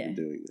point of me even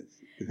doing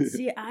this?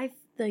 See,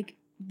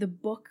 the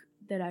book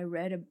that I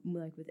read,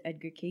 like, with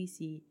Edgar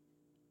Casey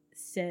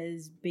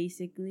says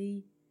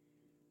basically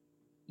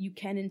you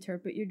can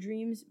interpret your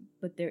dreams,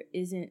 but there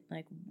isn't,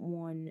 like,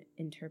 one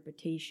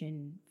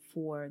interpretation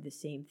for the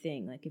same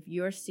thing. Like, if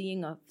you're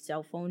seeing a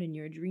cell phone in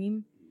your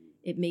dream,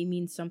 it may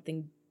mean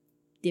something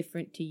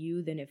different to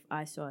you than if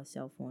I saw a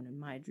cell phone in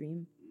my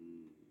dream.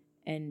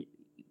 And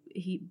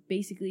he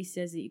basically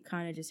says that you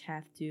kind of just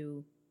have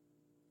to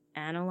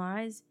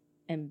analyze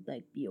and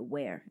like be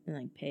aware and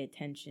like pay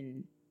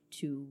attention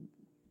to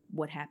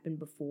what happened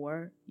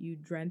before you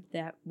dreamt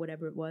that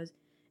whatever it was,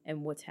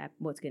 and what's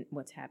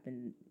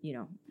happened, you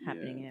know,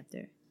 happening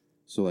after.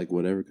 So like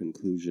whatever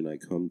conclusion I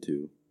come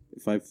to,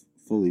 if I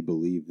fully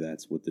believe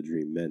that's what the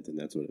dream meant, then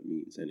that's what it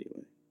means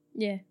anyway.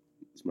 Yeah.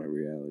 It's my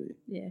reality.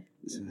 Yeah.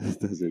 So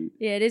it doesn't.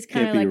 Yeah, it is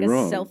kind of can't like be a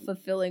wrong.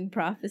 self-fulfilling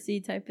prophecy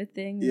type of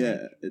thing. Yeah,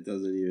 like, it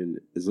doesn't even.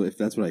 It's like, if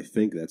that's what I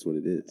think, that's what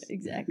it is.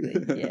 exactly.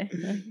 Yeah.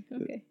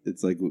 Okay.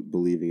 It's like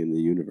believing in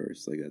the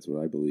universe. Like that's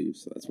what I believe,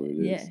 so that's what it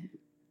is. Yeah.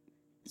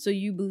 So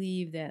you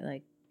believe that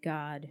like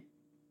God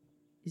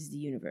is the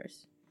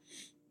universe?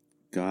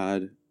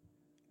 God,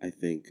 I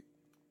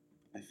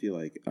feel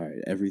like, all right,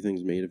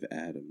 everything's made of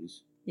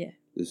atoms. Yeah.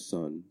 The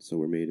sun, so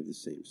we're made of the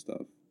same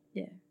stuff.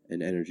 Yeah.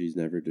 And energy's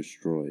never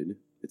destroyed.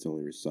 It's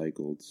only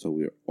recycled, so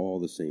we're all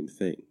the same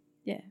thing.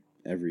 Yeah.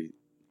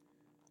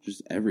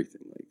 Just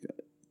everything.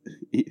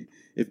 Like,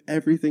 if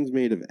everything's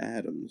made of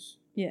atoms,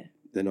 Yeah.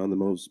 then on the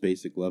most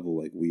basic level,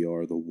 like, we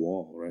are the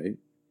wall, right?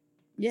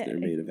 Yeah. They're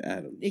made of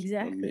atoms.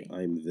 Exactly.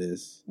 I'm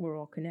this. We're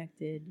all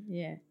connected.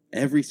 Yeah.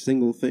 Every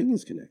single thing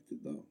is connected,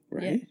 though,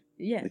 right?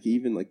 Yeah. Like,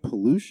 even, like,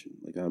 pollution.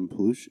 Like, I'm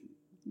pollution.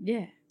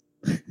 Yeah.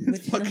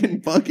 It's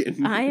fucking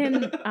bugging.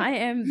 I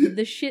am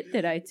the shit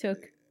that I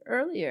took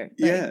earlier.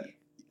 Like, Yeah.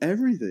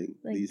 Everything.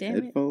 Like, These damn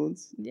it.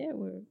 headphones. Yeah,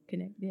 we're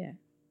connected. Yeah.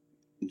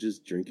 I'm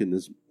just drinking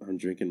this. I'm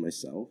drinking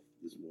myself.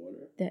 This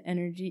water. The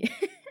energy.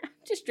 I'm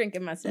just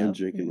drinking myself. I'm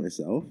drinking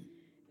myself.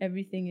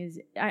 Everything is.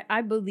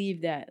 I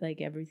believe that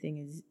like everything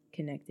is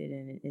connected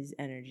and it is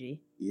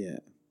energy. Yeah.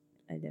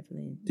 I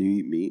definitely. Do you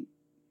eat meat?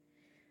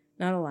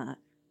 Not a lot.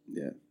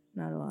 Yeah.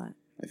 Not a lot.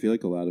 I feel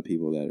like a lot of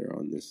people that are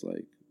on this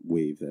like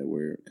wave that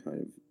we're kind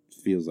of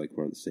feels like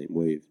we're on the same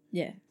wave.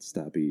 Yeah.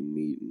 Stop eating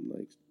meat and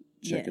like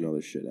checking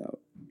other shit out.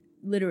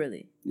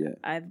 Literally. Yeah.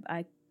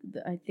 I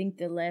think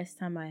the last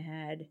time I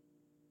had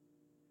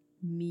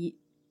meat,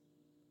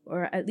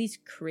 or at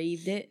least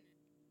craved it,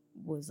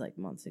 was like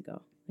months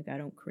ago. Like I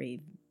don't crave.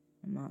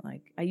 I'm not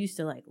like I used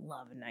to like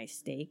love a nice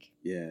steak.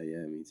 Yeah,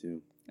 me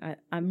too.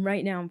 I'm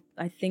right now.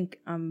 I think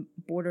I'm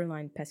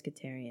borderline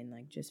pescatarian,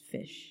 like just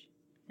fish.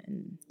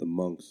 And The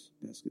monks,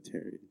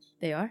 pescatarians.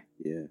 they are?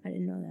 Yeah. I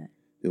didn't know that.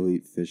 They'll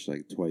eat fish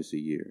like twice a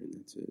year and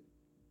that's it.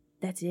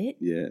 That's it?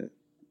 Yeah.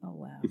 Oh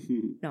wow.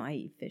 No, I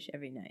eat fish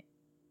every night.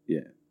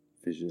 Yeah.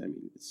 Fish is, I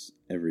mean, it's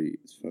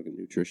fucking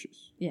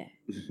nutritious. Yeah.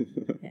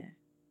 Yeah.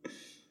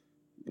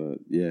 But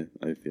yeah,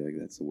 I feel like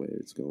that's the way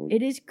it's going.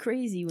 It is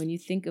crazy when you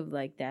think of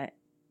like that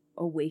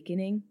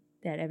awakening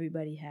that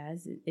everybody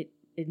has. It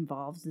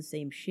involves the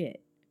same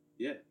shit.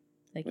 Yeah.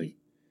 Like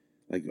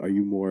are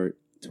you more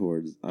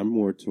towards? I'm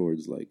more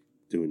towards like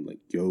doing like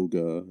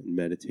yoga and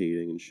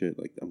meditating and shit.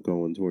 Like I'm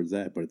going towards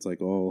that, but it's like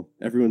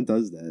everyone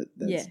does that.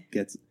 That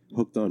gets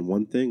hooked on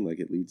one thing, like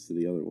it leads to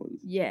the other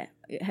ones. Yeah.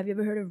 Have you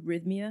ever heard of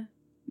Rhythmia?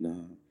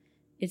 Nah.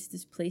 It's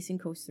this place in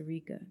Costa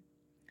Rica.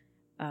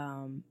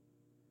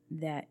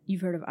 That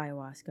you've heard of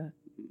ayahuasca.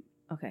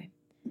 Okay.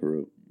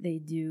 Peru. They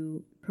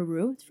do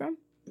Peru. It's from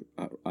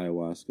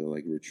ayahuasca,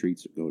 like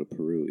retreats go to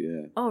Peru.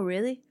 Yeah. Oh,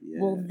 really? Yeah.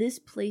 Well, this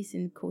place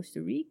in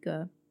Costa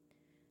Rica,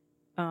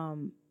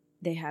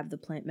 they have the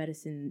plant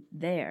medicine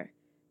there,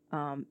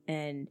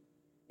 and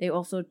they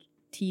also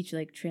teach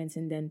like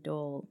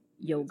transcendental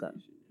yoga.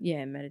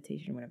 Yeah,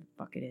 meditation, whatever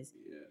the fuck it is.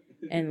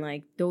 Yeah. And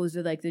like those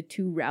are like the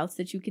two routes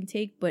that you can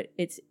take, but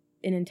it's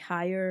an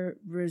entire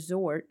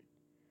resort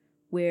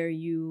where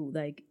you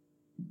like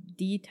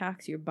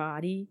detox your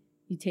body,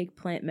 you take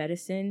plant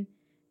medicine,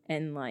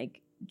 and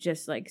like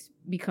just like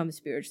become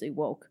spiritually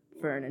woke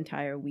for an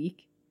entire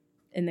week.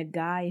 And the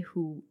guy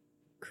who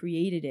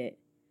created it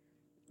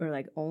or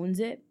like owns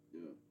it,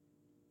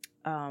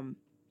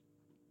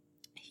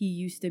 he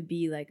used to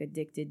be like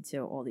addicted to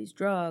all these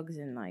drugs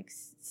and like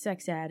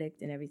sex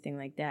addict and everything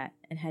like that,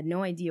 and had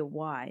no idea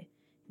why.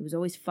 He was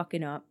always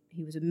fucking up.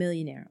 He was a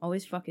millionaire,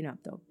 always fucking up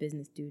though,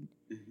 business dude.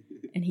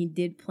 And he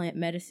did plant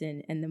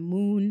medicine, and the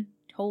moon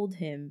told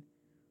him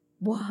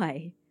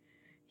why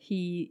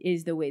he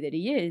is the way that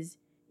he is.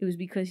 It was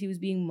because he was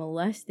being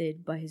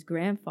molested by his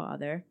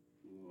grandfather,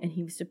 and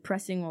he was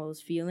suppressing all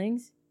those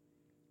feelings.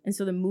 And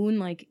so the moon,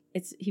 like,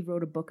 he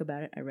wrote a book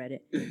about it. I read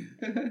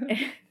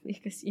it.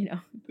 Because, you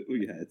know.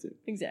 We had to.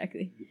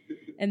 Exactly.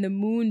 And the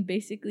moon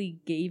basically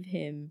gave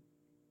him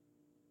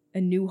a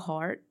new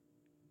heart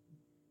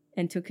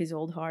and took his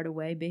old heart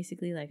away,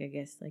 basically, like, I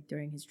guess, like,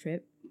 during his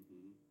trip.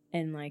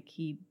 And, like,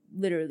 he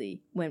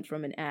literally went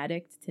from an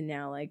addict to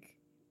now, like,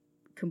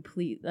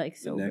 complete, like,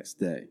 sober. The next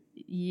day.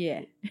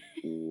 Yeah.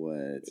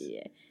 What?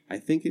 Yeah. I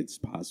think it's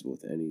possible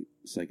with any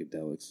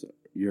psychedelics. Are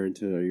you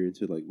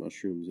into like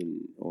mushrooms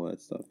and all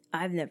that stuff?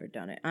 I've never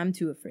done it. I'm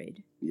too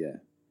afraid. Yeah.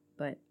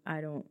 But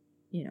I don't,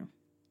 you know.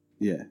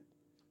 Yeah.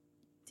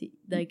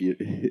 Like,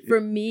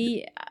 for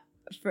me,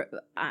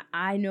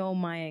 I know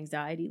my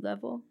anxiety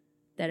level,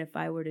 that if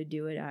I were to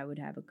do it, I would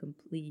have a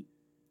complete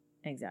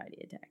anxiety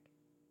attack.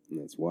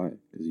 And that's why,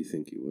 because you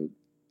think you would.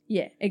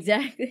 Yeah,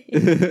 exactly.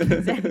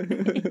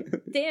 Exactly.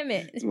 Damn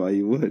it. That's why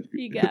you would.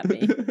 You got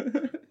me.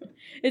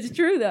 It's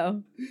true,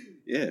 though.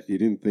 Yeah, if you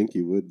didn't think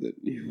you would, then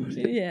you would.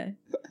 Yeah.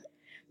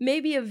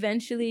 Maybe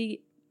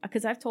eventually,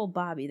 because I've told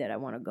Bobby that I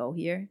want to go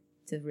here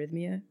to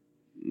Rhythmia.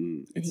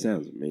 It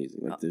sounds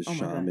amazing. Like there's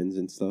shamans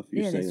and stuff.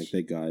 You're saying like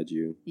they guide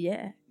you.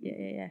 Yeah.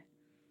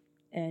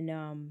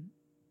 And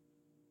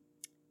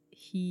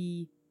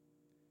he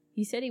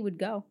said he would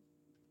go.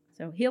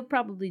 So he'll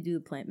probably do the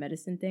plant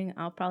medicine thing.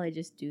 I'll probably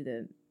just do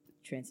the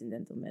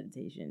transcendental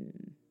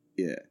meditation.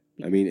 Yeah.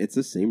 I mean, it's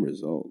the same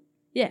result.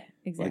 Yeah,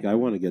 exactly. Like I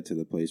want to get to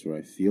the place where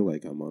I feel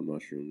like I'm on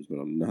mushrooms, but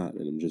I'm not,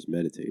 and I'm just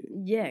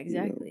meditating. Yeah,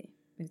 exactly.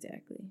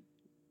 Exactly.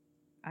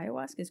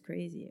 Ayahuasca's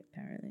crazy,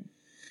 apparently.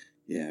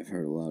 Yeah, I've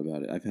heard a lot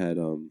about it. I've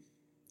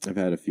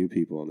had a few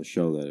people on the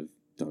show that have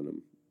done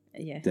them.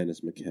 Yeah.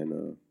 Dennis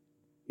McKenna.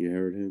 You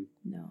heard him?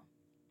 No.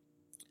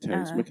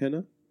 Terrence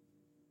McKenna?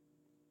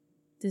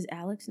 Does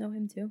Alex know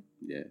him too?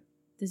 Yeah.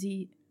 Does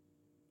he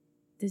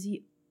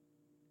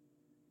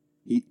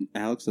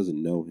Alex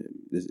doesn't know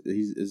him.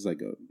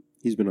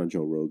 He's been on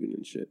Joe Rogan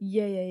and shit.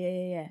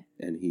 Yeah.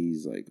 And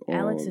he's like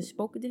Alex has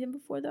spoken to him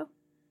before though?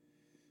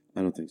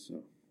 I don't think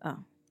so.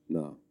 Oh.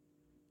 No.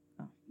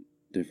 Oh.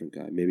 Different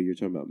guy. Maybe you're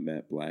talking about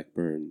Matt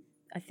Blackburn.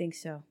 I think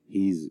so.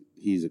 He's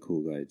a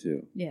cool guy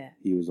too. Yeah.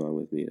 He was on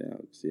with me and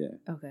Alex, yeah.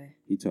 Okay.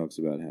 He talks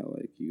about how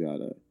like you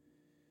gotta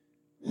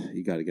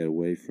get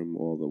away from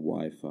all the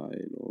Wi-Fi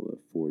and all the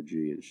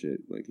 4G and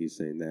shit. Like he's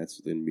saying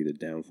that's gonna be the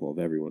downfall of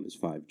everyone is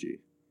 5G.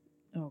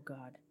 Oh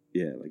God.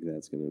 Yeah, like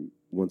that's gonna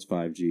once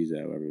 5G's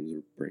out,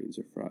 everyone's brains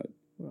are fried.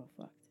 We're all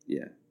fucked.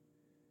 Yeah.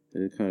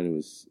 And it kind of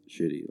was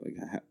shitty. Like,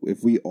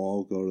 if we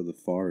all go to the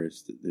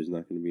forest, there's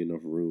not going to be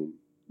enough room.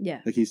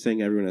 Yeah. Like, he's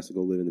saying everyone has to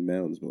go live in the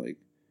mountains, but, like,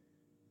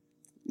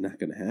 not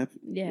going to happen.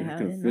 Yeah. You're not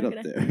going to fit up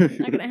there.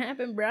 Not going to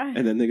happen, bro.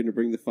 And then they're going to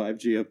bring the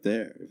 5G up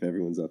there if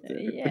everyone's up there.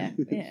 Yeah.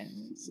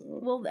 So.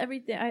 Well,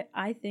 everything.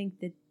 I think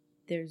that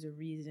there's a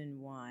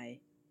reason why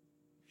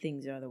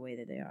things are the way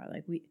that they are.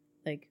 Like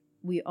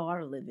we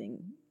are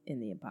living in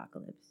the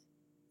apocalypse.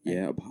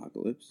 Yeah,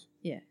 apocalypse?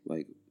 Yeah.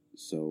 Like,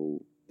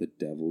 so... The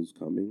devil's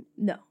coming?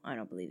 No, I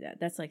don't believe that.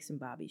 That's like some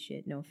Bobby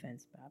shit. No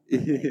offense, Bob.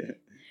 Yeah.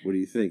 What do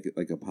you think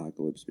like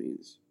apocalypse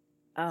means?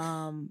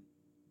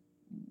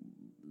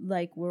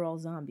 Like we're all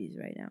zombies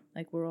right now.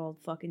 Like we're all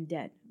fucking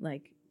dead.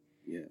 Like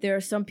there are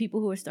some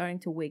people who are starting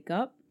to wake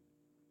up.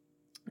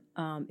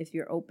 If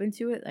you're open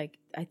to it, like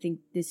I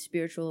think this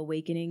spiritual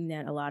awakening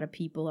that a lot of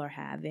people are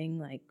having,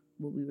 like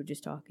what we were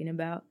just talking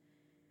about,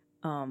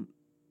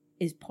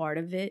 is part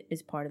of it,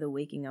 is part of the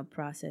waking up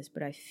process.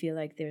 But I feel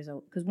like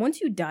because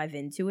once you dive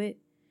into it,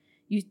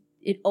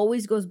 it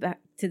always goes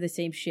back to the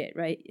same shit,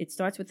 right? It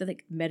starts with the,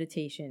 like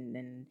meditation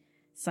and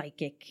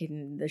psychic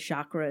and the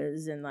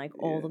chakras and like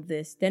all of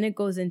this. Then it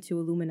goes into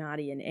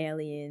Illuminati and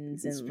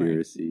aliens and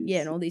conspiracies.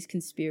 And all these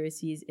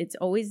conspiracies. It's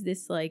always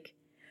this like,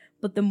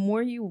 but the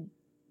more you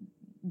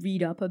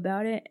read up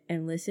about it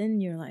and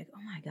listen, you're like,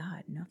 oh my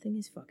God, nothing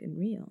is fucking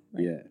real.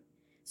 Like, yeah.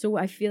 So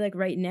I feel like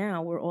right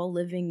now we're all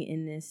living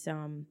in this.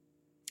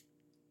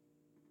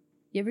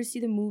 You ever see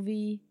the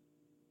movie?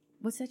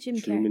 What's that Jim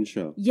Carrey? Truman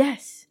Show.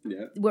 Yes.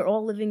 Yeah. We're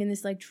all living in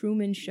this like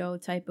Truman Show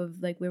type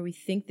of like where we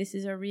think this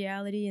is our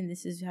reality and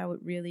this is how it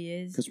really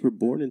is. Because we're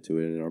born into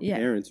it and our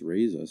parents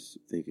raise us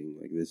thinking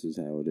like this is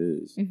how it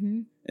is.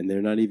 Mm-hmm. And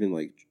they're not even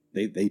like,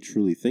 they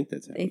truly think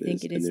that's how it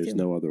is. And there's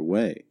no other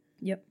way.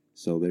 Yep.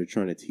 So they're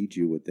trying to teach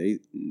you what they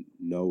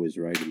know is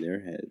right in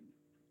their head.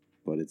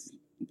 But it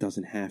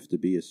doesn't have to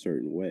be a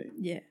certain way.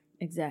 Yeah,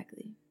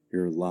 exactly.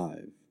 You're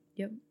alive.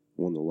 Yep.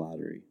 Won the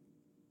lottery.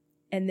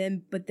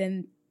 But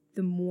then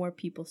the more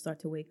people start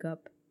to wake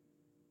up,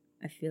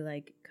 I feel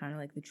like kind of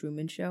like the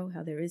Truman Show,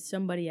 how there is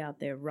somebody out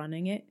there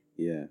running it.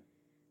 Yeah.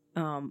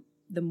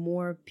 The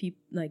more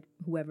people, like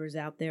whoever's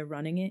out there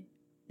running it,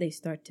 they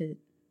start to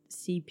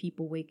see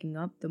people waking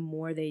up, the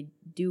more they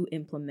do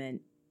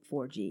implement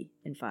 4G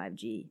and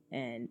 5G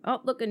and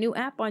look, a new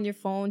app on your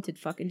phone to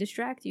fucking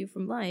distract you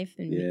from life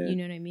and you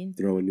know what I mean?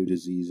 Throw a new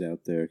disease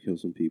out there, kill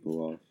some people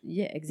off.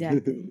 Yeah,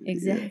 exactly.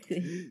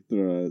 Exactly.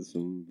 Throw out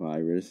some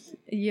virus.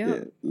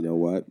 Yeah. You know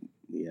what?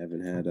 We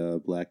haven't had a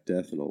Black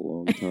Death in a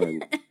long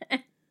time.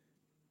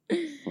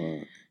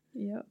 Fuck.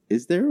 Yep.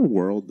 Is there a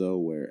world though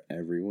where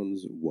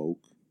everyone's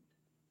woke?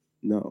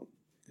 No.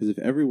 Because if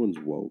everyone's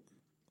woke,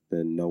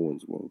 then no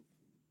one's woke.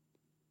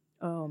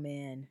 Oh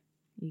man.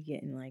 You're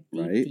getting like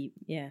deep,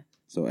 yeah.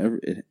 So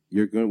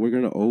we're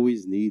gonna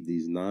always need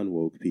these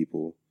non-woke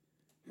people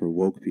for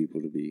woke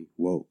people to be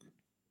woke.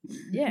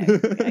 Yeah,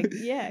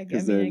 I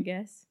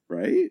guess.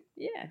 Right?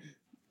 Yeah.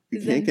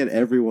 You can't get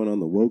everyone on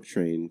the woke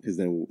train because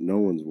then no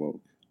one's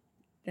woke.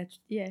 That's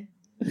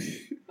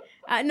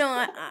I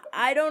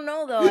don't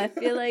know though. I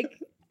feel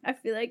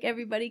like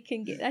everybody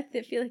can get. I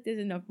feel like there's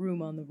enough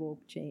room on the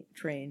woke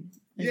train.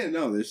 Yeah,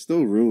 no, there's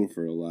still room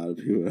for a lot of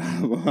people to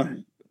have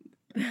on.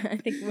 I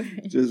think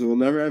we'll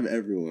never have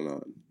everyone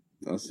on.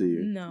 I'll see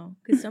you. No,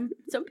 because some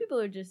people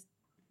are just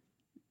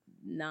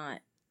not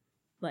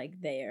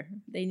like there.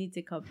 They need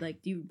to come.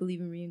 Like, do you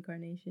believe in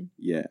reincarnation?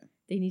 Yeah.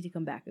 They need to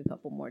come back a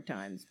couple more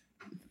times.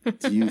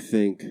 Do you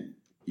think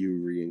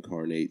you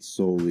reincarnate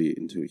solely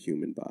into a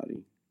human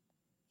body?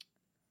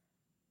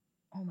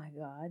 Oh my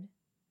God.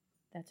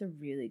 That's a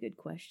really good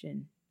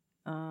question.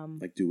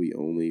 Like, do we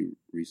only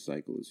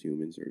recycle as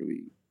humans, or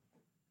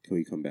can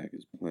we come back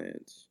as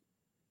plants?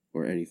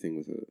 Or anything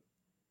with a...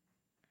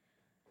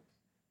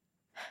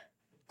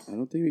 I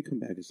don't think we come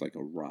back as like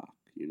a rock,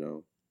 you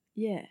know?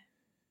 Yeah.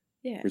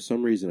 Yeah. For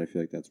some reason, I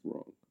feel like that's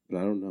wrong. But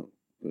I don't know.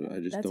 But I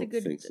just That's don't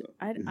think so.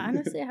 I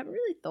honestly haven't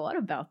really thought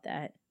about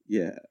that.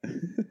 Yeah.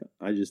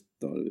 I just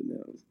thought of it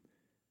now.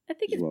 I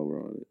think it's While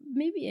we're on it.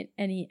 maybe in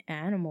any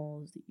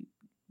animals,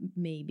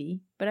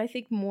 maybe. But I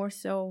think more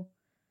so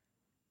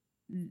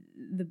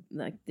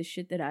the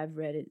shit that I've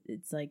read,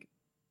 it's like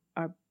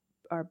our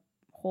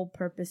whole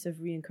purpose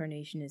of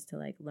reincarnation is to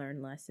like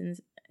learn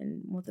lessons.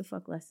 And what the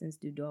fuck lessons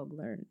do dogs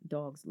learn?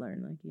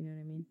 Like, you know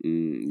what I mean?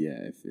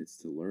 Yeah, if it's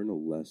to learn a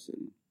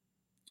lesson,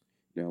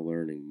 you're not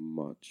learning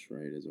much,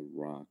 right? As a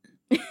rock.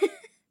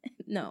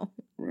 No.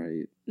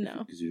 Right?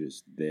 No. Because you're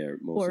just there.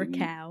 Or a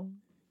cow.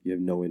 You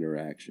have no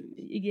interaction.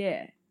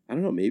 Yeah. I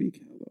don't know, maybe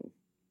cow, though.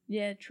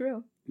 Yeah,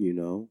 true. You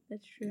know?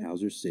 That's true.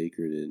 Cows are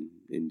sacred in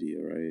India,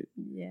 right?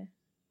 Yeah.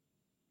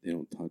 They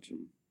don't touch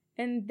them.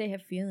 And they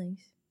have feelings.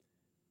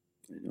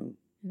 I know.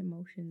 And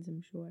emotions,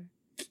 I'm sure.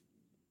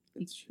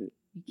 That's shit.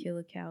 You kill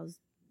a cow's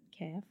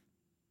calf.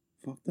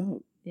 Fucked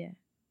up. Yeah.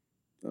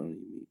 I don't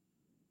eat meat.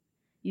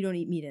 You don't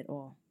eat meat at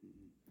all.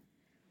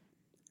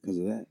 Because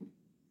of that.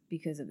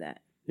 Because of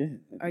that. Yeah.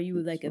 Are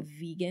you like a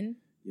vegan?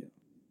 Yeah.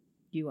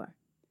 You are.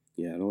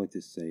 Yeah, I don't like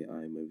to say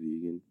I'm a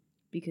vegan.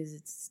 Because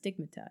it's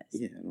stigmatized.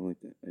 Yeah, I don't like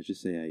that. I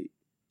just say I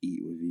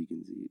eat what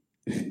vegans eat.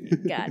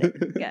 Got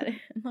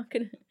it.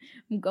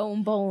 I'm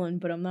going bowling,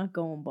 but I'm not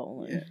going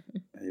bowling. Yeah.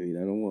 I mean,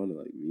 I don't want to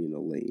like be in a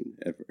lane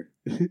ever.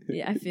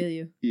 Yeah, I feel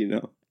you. You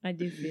know? I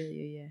do feel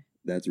you, yeah.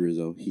 That's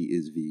Rizzo. He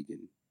is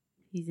vegan.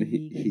 He's a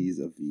vegan. He's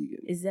a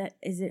vegan.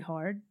 Is it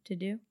hard to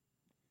do?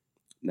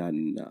 Not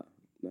now.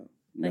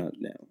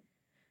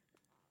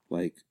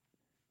 Like,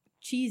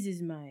 cheese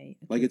is my...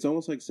 Like, it's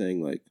almost like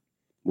saying, like,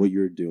 what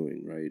you're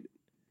doing, right?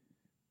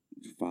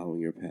 Following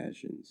your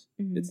passions.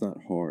 Mm-hmm. It's not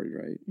hard,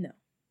 right? No.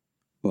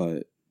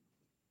 But,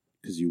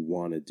 because you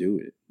want to do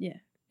it. Yeah.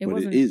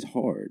 It is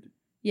hard.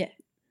 Yeah.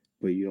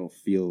 But you don't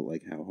feel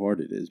like how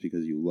hard it is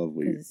because you love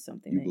what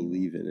you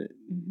believe in it.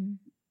 Mm-hmm.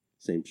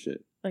 Same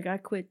shit. Like, I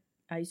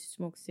used to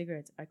smoke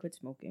cigarettes. I quit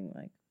smoking,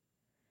 like,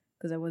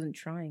 because I wasn't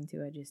trying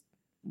to. I just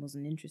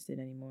wasn't interested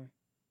anymore.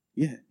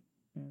 Yeah.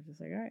 I was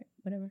just like, all right,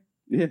 whatever.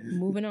 Yeah.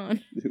 Moving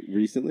on.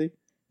 Recently?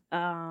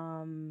 How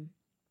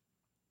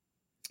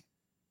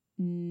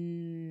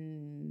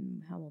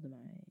old am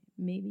I?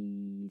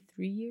 Maybe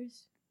 3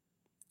 years.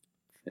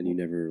 And you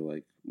never,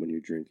 like, when you're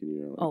drinking,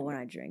 you're not like... when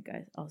I drink,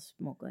 I'll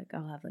smoke, like,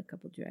 I'll have, like, a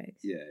couple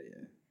drags. Yeah.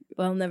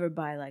 But I'll never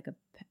buy, like,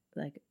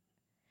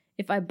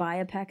 if I buy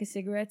a pack of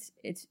cigarettes,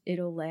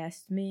 it'll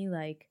last me,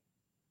 like,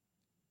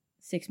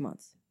 6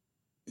 months.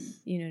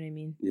 You know what I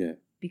mean? Yeah.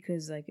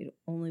 Because, like,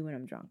 only when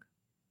I'm drunk.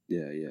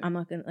 Yeah. I'm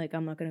not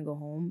gonna go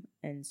home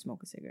and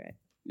smoke a cigarette.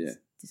 Yeah. It's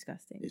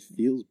disgusting. It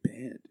feels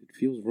bad. It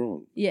feels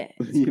wrong. Yeah.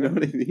 You know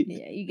what I mean?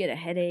 Yeah, you get a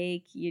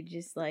headache. You're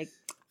just like...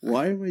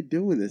 Why am I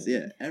doing this?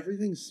 Yeah,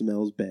 everything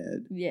smells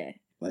bad. Yeah.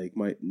 Like,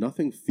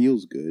 nothing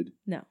feels good.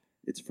 No.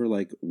 It's for,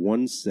 like,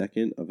 1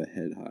 second of a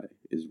head high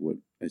is what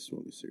I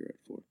smoke a cigarette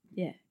for.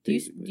 Yeah. Do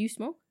you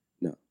smoke?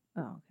 No.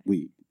 Oh, okay.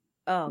 Weed.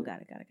 Oh, yeah.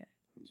 Got it. I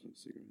don't smoke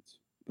cigarettes.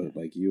 But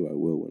like you, I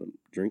will when I'm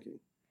drinking.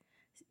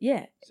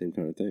 Yeah. Same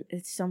kind of thing.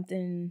 It's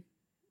something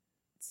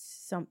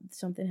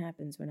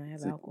happens when I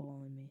have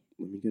alcohol in me.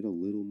 Let me get a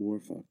little more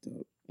fucked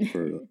up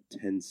for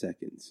 10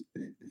 seconds.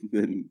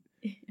 Then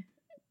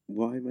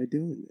why am I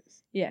doing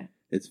this? Yeah.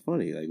 It's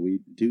funny. Like, we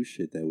do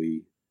shit that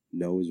we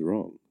know is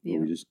wrong. But yeah.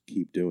 we just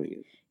keep doing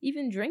it.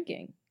 Even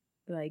drinking.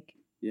 Like.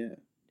 Yeah.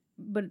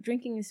 But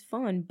drinking is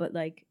fun, but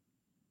like,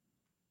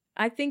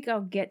 I think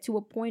I'll get to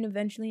a point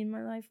eventually in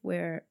my life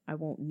where I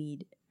won't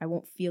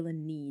feel a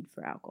need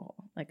for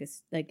alcohol. I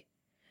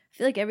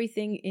feel like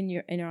everything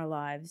in our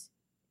lives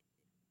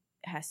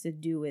has to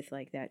do with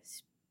like that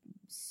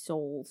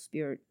soul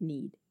spirit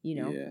need, you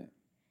know? Yeah.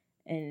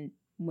 And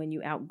when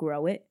you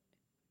outgrow it,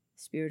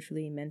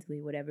 spiritually, mentally,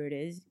 whatever it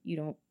is, you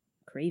don't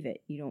crave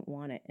it. You don't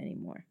want it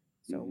anymore.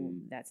 So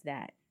that's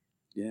that.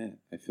 Yeah.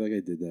 I feel like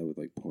I did that with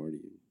like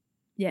partying.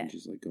 Yeah. And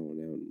just like going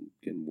out and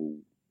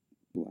getting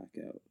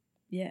blackout.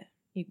 Yeah.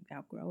 You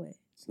outgrow it.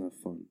 It's not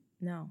fun.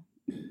 No.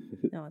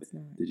 No, it's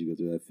not. Did you go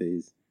through that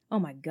phase? Oh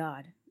my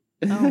God.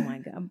 Oh my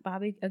God.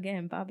 Bobby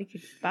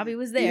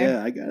was there.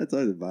 Yeah, I gotta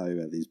talk to Bobby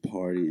about these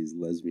parties,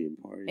 lesbian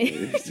parties.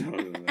 That he's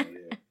talking about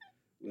here.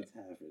 What's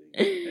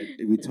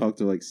happening? We talked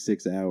to like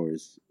 6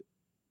 hours.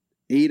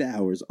 8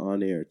 hours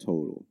on air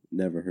total.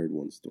 Never heard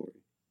one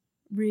story.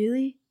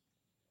 Really?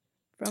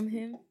 From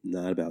him?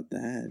 Not about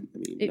that. I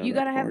mean, you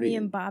gotta have me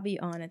and Bobby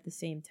on at the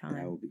same time.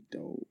 That would be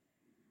dope.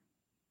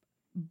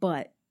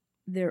 But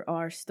there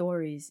are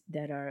stories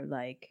that are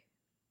like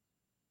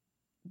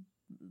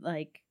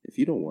if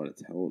you don't want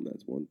to tell them,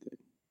 that's one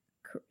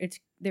thing.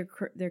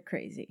 They're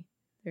crazy.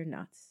 They're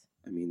nuts.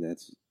 I mean,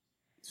 that's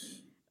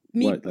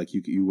What? Like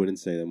you wouldn't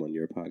say them on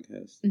your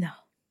podcast? No.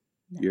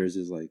 Yours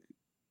is like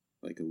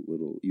a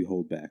little. You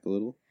hold back a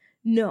little.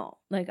 No,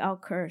 like I'll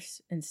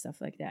curse and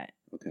stuff like that.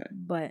 Okay.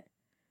 But,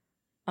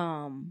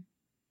 out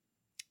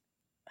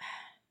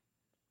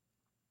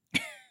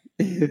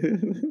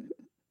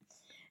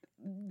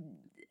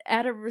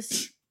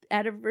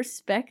of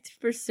respect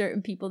for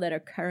certain people that are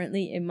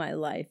currently in my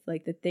life,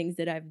 like the things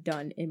that I've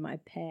done in my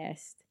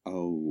past.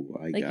 Oh,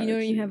 I like got you know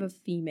when you you have a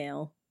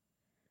female,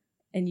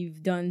 and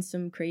you've done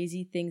some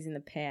crazy things in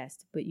the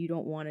past, but you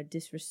don't want to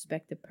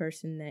disrespect the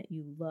person that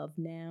you love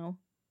now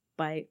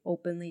by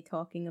openly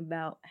talking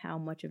about how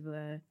much of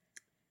a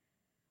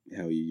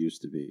how you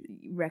used to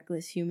be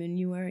reckless human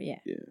you were. Yeah.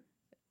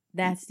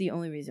 That's the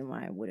only reason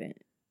why I wouldn't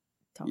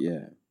talk.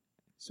 Yeah.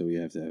 So we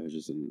have to have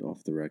just an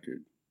off the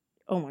record.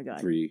 Oh my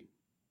God. Free.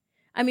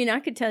 I mean,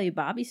 I could tell you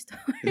Bobby's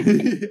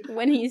story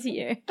when he's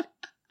here.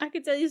 I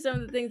could tell you some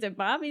of the things that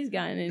Bobby's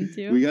gotten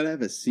into. We gotta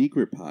have a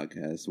secret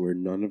podcast where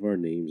none of our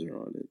names are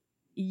on it.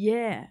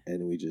 Yeah.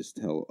 And we just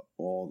tell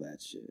all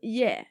that shit.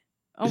 Yeah.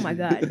 Oh my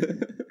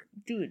God.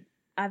 Dude,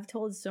 I've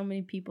told so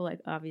many people,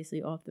 like,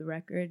 obviously off the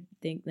record,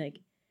 think,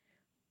 like,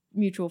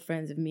 mutual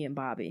friends of me and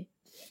Bobby.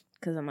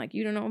 Because I'm like,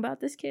 you don't know about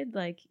this kid?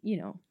 Like, you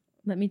know,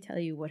 let me tell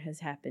you what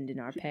has happened in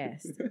our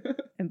past.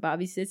 And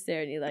Bobby sits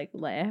there and he, like,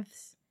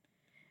 laughs.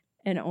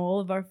 And all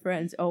of our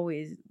friends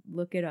always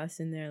look at us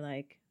and they're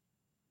like,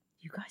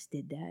 you guys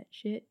did that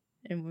shit?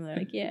 And we're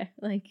like, yeah.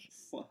 Like,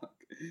 fuck.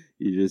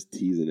 You're just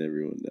teasing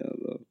everyone now,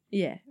 though.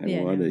 Yeah. I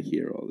want to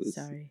hear all this.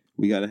 Sorry.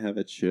 We gotta have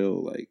a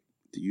chill. Like,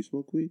 do you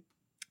smoke weed?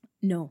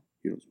 No.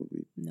 You don't smoke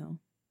weed? No.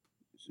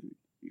 So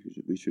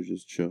we should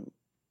just chill.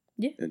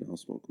 Yeah. And I'll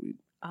smoke weed.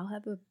 I'll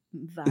have a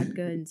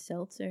vodka and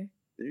seltzer.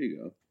 There you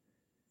go.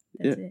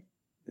 That's it.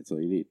 That's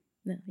all you need.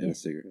 No, and a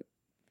cigarette.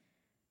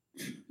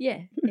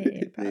 Yeah.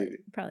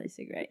 Probably a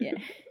cigarette, yeah.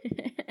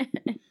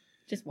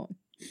 Just one.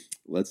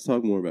 Let's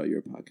talk more about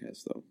your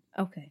podcast, though.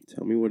 Okay.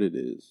 Tell me what it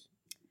is.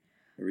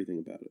 Everything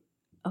about it.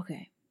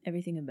 Okay.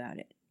 Everything about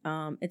it.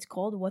 It's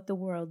called What the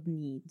World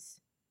Needs.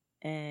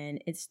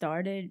 And it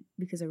started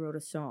because I wrote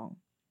a song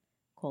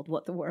called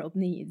What the World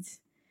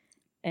Needs.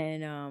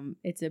 And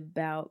it's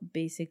about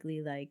basically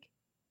like,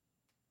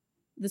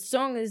 the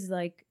song is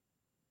like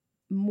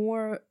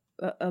more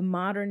a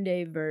modern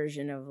day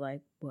version of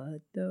like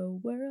what the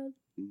world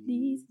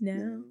needs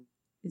now.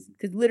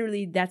 Because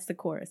literally that's the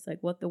chorus. Like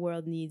what the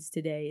world needs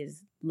today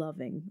is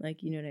loving.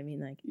 Like, you know what I mean?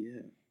 Like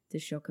to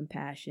show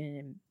compassion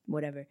and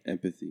whatever.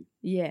 Empathy.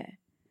 Yeah.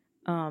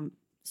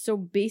 So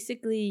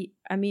basically,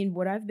 I mean,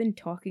 what I've been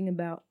talking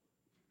about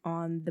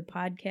on the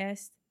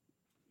podcast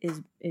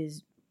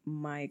is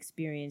my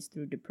experience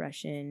through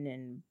depression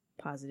and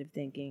positive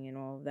thinking and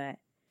all of that.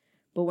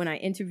 But when I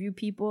interview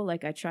people,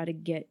 like I try to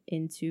get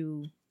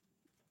into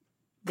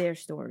their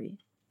story.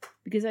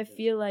 Because I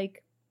feel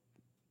like,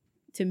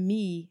 to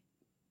me,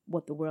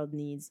 what the world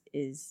needs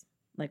is,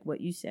 like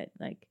what you said,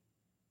 like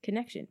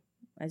connection.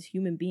 As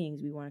human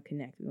beings, we want to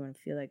connect. We want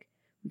to feel like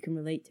we can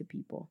relate to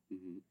people.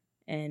 Mm-hmm.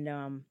 And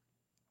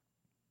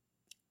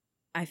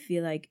I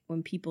feel like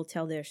when people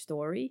tell their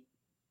story,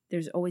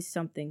 there's always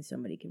something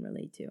somebody can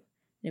relate to.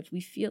 And if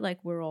we feel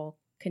like we're all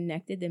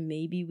connected, then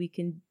maybe we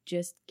can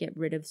just get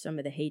rid of some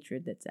of the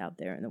hatred that's out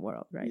there in the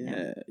world right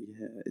now.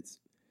 Yeah. It's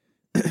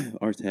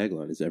our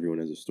tagline is everyone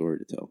has a story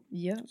to tell.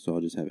 Yeah. So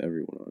I'll just have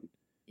everyone on.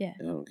 Yeah.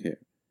 And I don't care.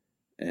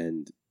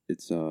 And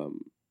it's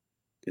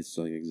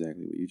like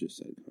exactly what you just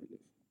said, kind of.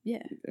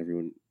 Yeah. Like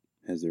everyone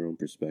has their own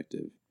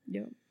perspective.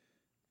 Yeah.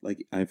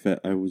 Like I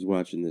was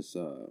watching this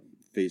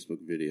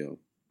Facebook video.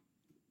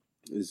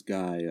 This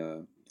guy,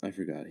 I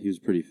forgot, he was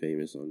pretty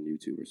famous on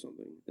YouTube or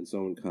something, and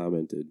someone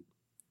commented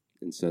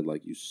and said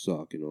like you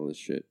suck and all this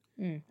shit,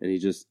 and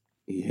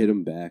he hit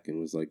him back and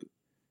was like,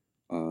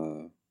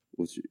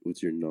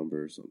 what's your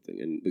number or something,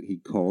 and he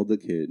called the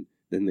kid.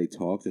 Then they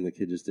talked, and the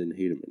kid just didn't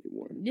hate him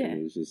anymore. Yeah, and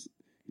it was just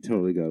he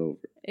totally got over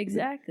it.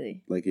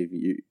 Exactly. Like if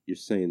you're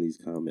saying these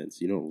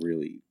comments, you don't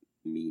really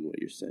mean what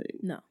you're saying.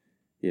 No.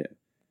 Yeah,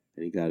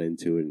 and he got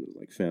into it and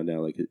like found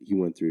out like he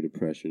went through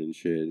depression and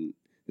shit, and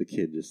the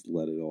kid just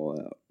let it all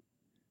out.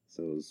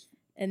 So it was.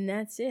 And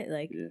that's it.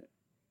 Like,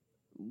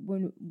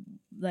 when,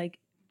 like,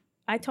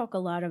 I talk a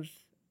lot of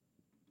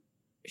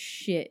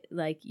shit,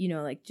 like, you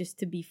know, like just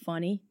to be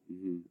funny.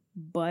 Mm-hmm.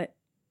 But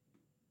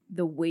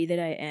the way that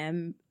I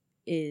am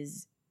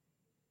is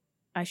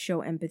I show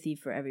empathy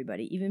for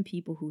everybody, even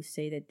people who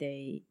say that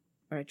they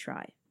are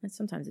try. And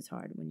sometimes it's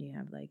hard when you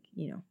have, like,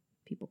 you know,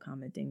 people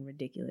commenting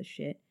ridiculous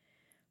shit.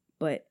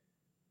 But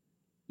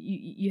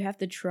you have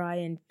to try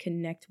and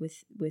connect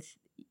with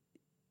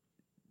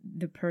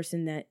the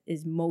person that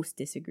is most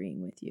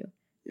disagreeing with you.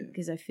 Yeah.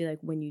 Because I feel like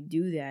when you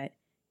do that,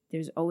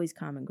 there's always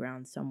common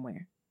ground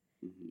somewhere.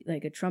 Mm-hmm.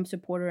 Like a Trump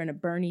supporter and a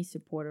Bernie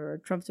supporter, or a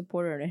Trump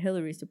supporter and a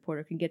Hillary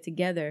supporter can get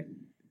together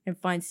and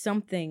find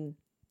something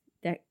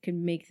that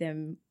can make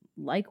them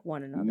like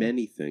one another.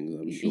 Many things,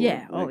 I'm sure.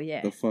 Yeah,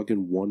 like the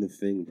fucking one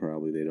thing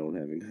probably they don't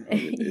have in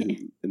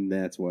common. And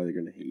that's why they're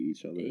going to hate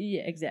each other.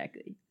 Yeah,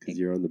 exactly. Because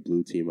you're on the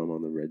blue team, I'm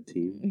on the red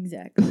team.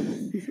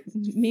 Exactly.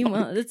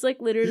 Meanwhile, it's like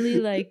literally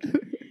like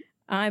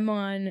I'm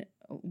on.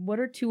 What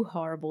are two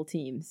horrible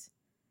teams?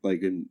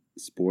 Like in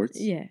sports?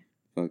 Yeah.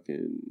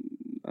 Fucking,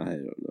 I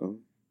don't know.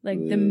 Like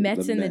the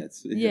Mets and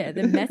Mets.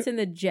 the Mets and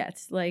the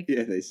Jets. Like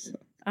Yeah, they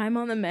suck. I'm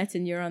on the Mets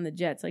and you're on the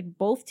Jets. Like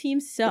both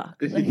teams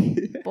suck.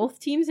 Like both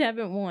teams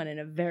haven't won in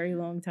a very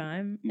long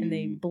time, and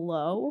they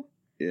blow.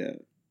 Yeah.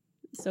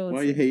 So why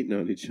are you hating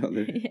on each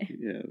other?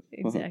 Yeah.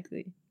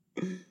 Exactly.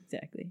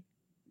 Exactly.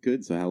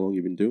 Good. So how long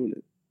you been doing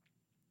it?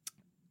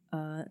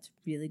 That's a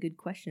really good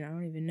question. I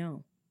don't even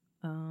know.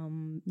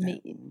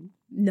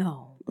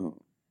 No. Oh.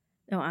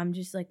 No, I'm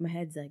just like my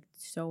head's like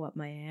so up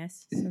my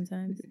ass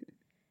sometimes.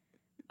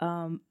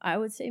 I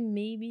would say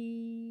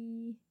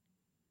maybe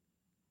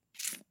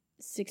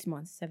 6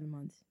 months, 7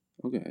 months.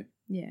 Okay.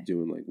 Yeah.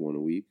 Doing like 1 a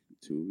week,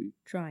 2 a week.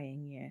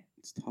 Trying, yeah.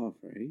 It's tough,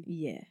 right?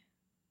 Yeah.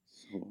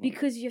 So hard.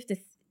 Because you have to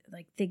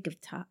think of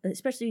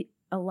especially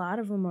a lot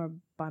of them are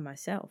by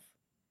myself.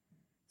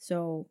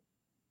 So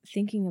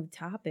thinking of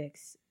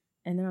topics,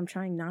 and then I'm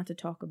trying not to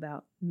talk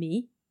about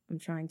me. I'm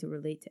trying to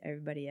relate to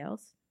everybody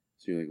else.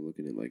 So you're like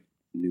looking at like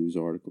news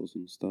articles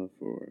and stuff,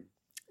 or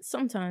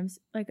sometimes,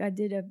 like I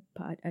did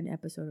an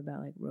episode about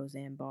like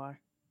Roseanne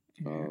Barr.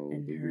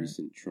 And the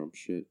recent Trump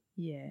shit.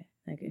 Yeah,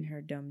 like in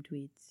her dumb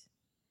tweets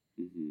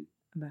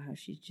about how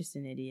she's just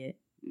an idiot.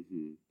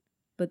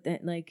 But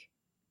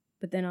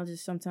then I'll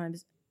just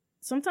sometimes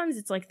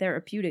it's like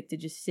therapeutic to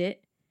just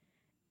sit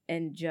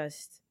and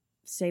just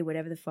say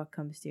whatever the fuck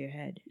comes to your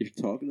head. You're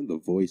talking to the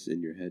voice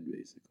in your head,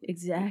 basically.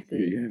 Exactly.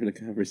 You're having a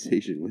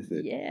conversation with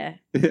it. Yeah.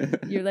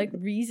 You're like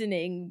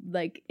reasoning,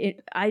 like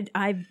it. I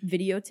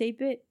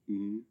videotape it,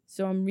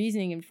 so I'm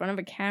reasoning in front of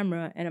a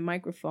camera and a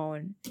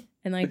microphone,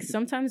 and like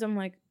sometimes I'm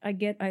like,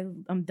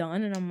 I'm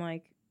done, and I'm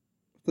like,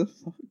 what the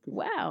fuck?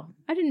 Wow,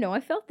 I didn't know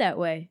I felt that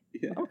way.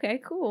 Yeah. Okay,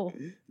 cool.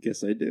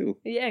 Guess I do.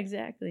 Yeah,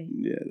 exactly.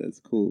 Yeah, that's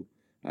cool.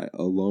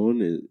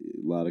 Alone is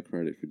a lot of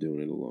credit for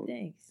doing it alone.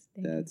 Thanks.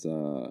 That's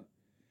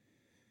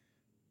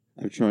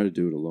I've tried to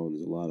do it alone.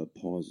 There's a lot of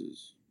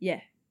pauses.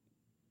 Yeah.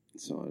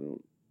 So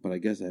but I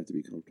guess I have to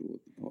be comfortable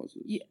with the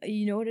pauses.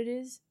 You know what it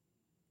is?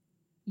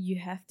 You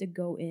have to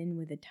go in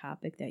with a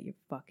topic that you're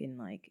fucking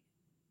like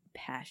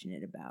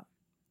passionate about.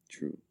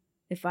 True.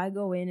 If I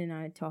go in and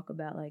I talk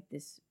about like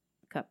this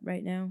cup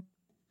right now,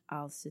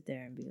 I'll sit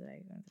there and be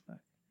like, what the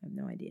fuck? I have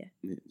no idea.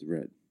 Yeah, it's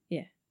red.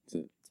 Yeah. That's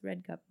it. It's a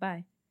red cup.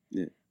 Bye.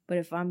 Yeah. But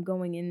if I'm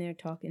going in there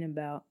talking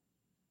about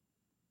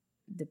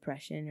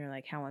depression or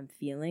like how I'm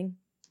feeling,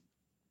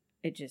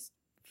 it just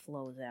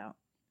flows out.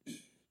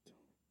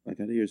 I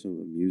gotta hear some of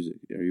the music.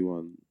 Are you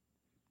on?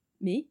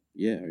 Me?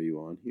 Yeah, are you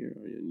on here?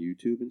 Are you on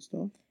YouTube and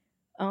stuff?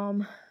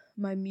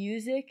 My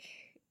music,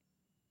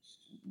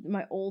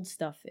 my old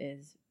stuff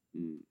is,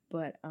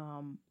 but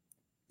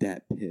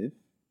Dat Piff.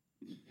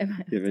 You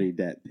have any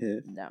Dat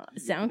Piff? No,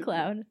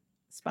 SoundCloud.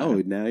 Spotify.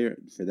 Oh, now you're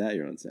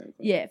on SoundCloud.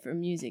 Yeah, for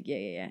music.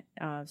 Yeah.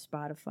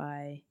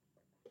 Spotify.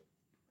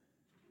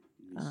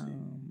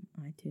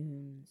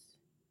 iTunes.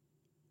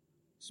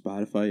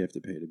 Spotify, you have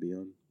to pay to be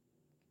on?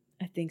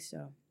 I think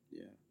so.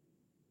 Yeah.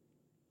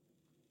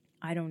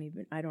 I don't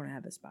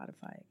have a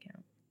Spotify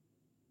account.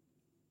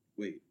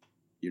 Wait,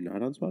 you're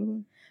not on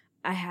Spotify?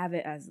 I have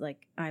it as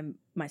like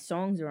my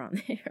songs are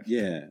on there.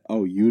 Yeah.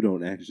 Oh, you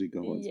don't actually go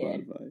on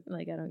Spotify.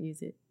 Like I don't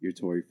use it. You're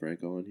Tori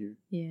Franco on here?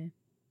 Yeah.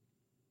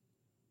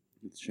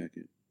 Let's check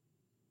it.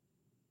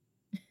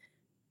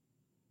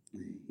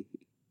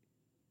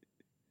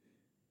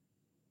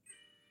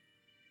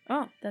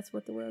 Oh, that's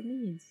what the world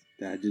needs.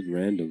 I did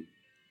random.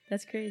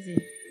 That's crazy.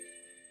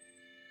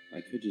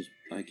 I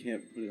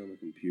can't put it on the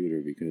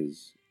computer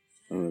because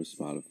I don't have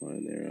Spotify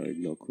in there. I have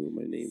no clue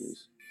what my name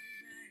is.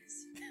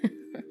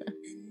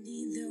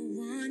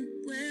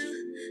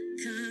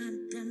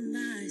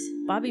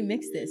 Bobby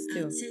mixed this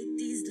too. Take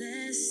these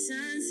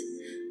lessons.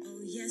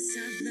 Oh yes,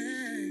 I've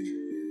learned.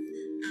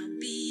 I'll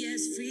be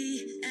as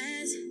free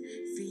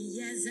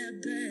as a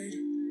bird,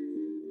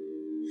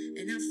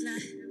 and I'll fly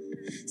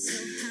so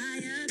high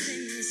up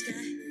in the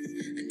sky.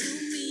 A new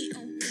me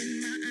opened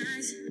my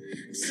eyes.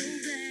 I'm so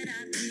glad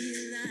I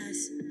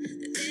realized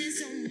that there's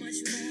so much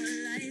more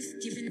life.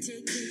 Give and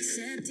take,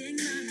 accepting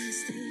my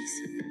mistakes.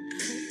 I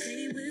hope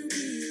they will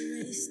be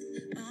erased.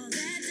 All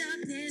that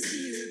darkness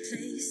be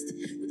replaced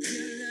with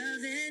your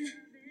loving.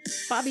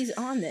 Bobby's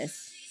on this.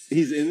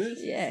 He's in this?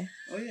 Yeah.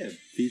 Oh yeah,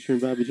 featuring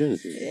Bobby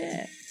Genesis.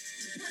 Yeah.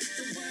 What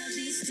the world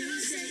needs to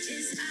say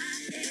is I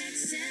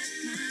accept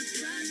my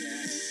brother.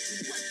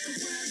 What the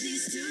world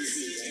needs to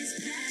see is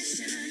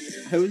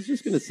passion. I was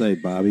just gonna say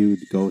Bobby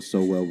would go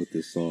so well with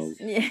this song.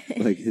 Yeah.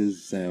 Like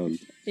his sound.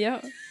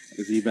 Yeah.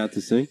 Is he about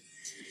to sing?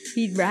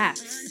 He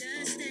raps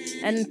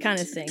and kind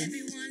of sings.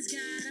 Everyone's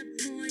got a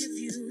point of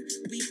view.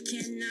 We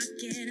cannot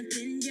get an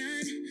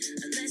opinion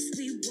unless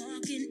we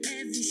walk in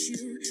every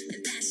shoe,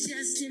 and that's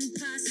just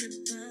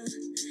impossible.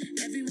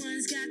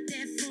 Everyone's got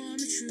their form of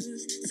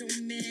truth. So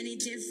many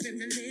different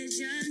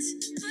religions,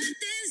 but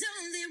there's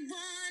only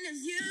one of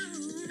you.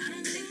 I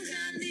don't think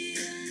I'm the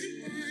only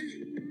one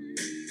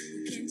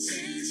who can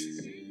change.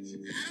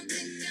 I don't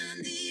think I'm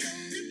the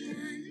only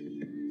one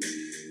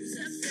who's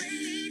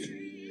afraid.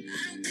 I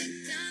don't think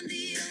I'm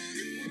the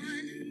only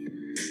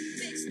one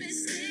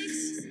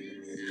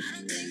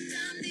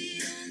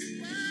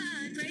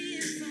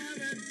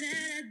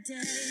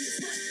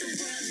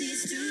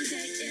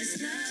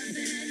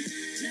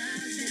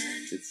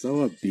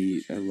so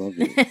upbeat. I love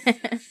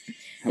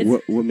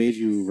it. What made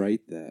you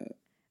write that?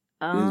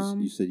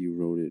 You said you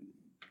wrote it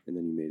and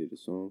then you made it a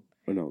song?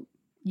 Or no?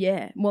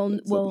 Yeah.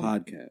 It's a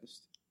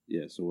podcast.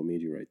 Yeah, so what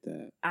made you write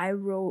that? I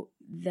wrote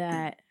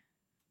that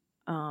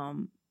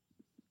when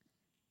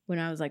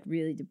I was like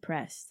really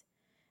depressed.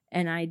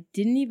 And I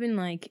didn't even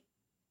like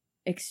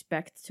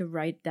expect to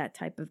write that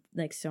type of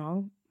like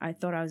song. I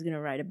thought I was going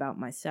to write about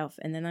myself.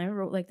 And then I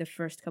wrote like the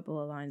first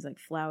couple of lines like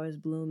flowers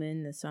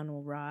blooming, the sun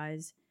will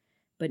rise,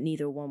 but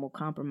neither one will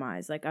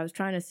compromise. Like I was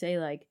trying to say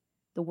like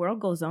the world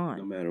goes on.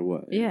 No matter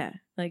what. Yeah.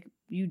 Like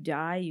you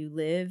die, you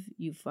live,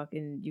 you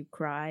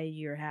cry,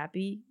 you're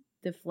happy.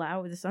 The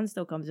sun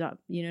still comes up.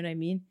 You know what I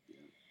mean?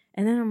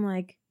 And then I'm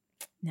like,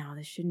 no,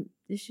 this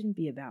shouldn't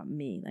be about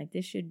me. Like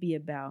this should be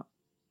about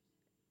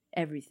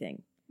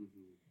everything.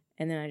 Mm-hmm.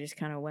 And then I just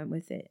kind of went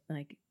with it.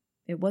 Like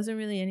it wasn't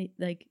really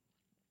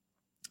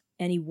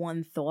any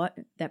one thought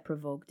that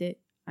provoked it.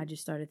 I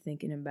just started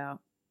thinking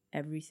about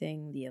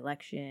everything, the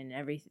election,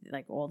 everything,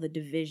 like all the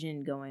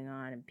division going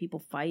on and people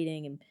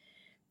fighting and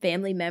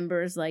family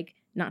members like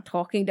not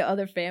talking to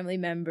other family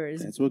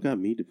members. That's what got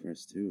me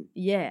depressed too.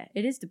 Yeah,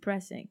 it is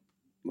depressing.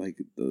 Like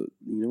you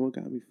know what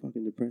got me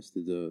fucking depressed?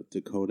 The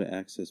Dakota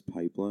Access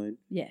Pipeline.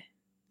 Yeah.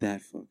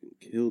 That fucking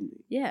killed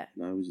me. Yeah.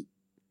 And I was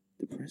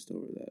depressed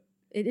over that.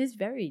 It is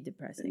very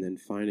depressing. And then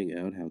finding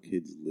out how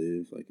kids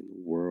live like in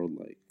the world,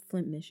 like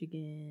Flint,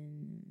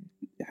 Michigan.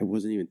 I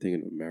wasn't even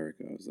thinking of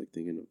America. I was like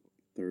thinking of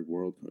third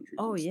world countries.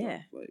 Oh and yeah.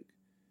 Stuff. Like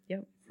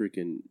yep.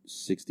 Freaking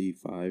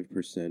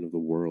 65% of the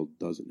world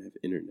doesn't have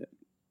internet.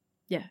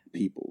 Yeah.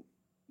 People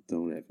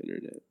don't have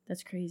internet.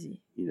 That's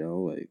crazy. You know,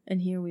 like. And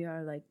here we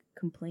are, like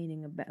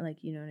complaining about,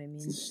 like, you know what I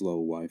mean? It's slow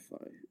Wi-Fi.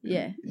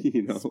 Yeah.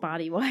 You know.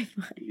 Spotty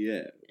Wi-Fi.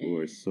 Yeah.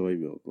 Or soy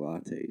milk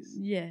lattes.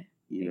 Yeah.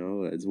 You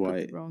know, that's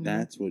why.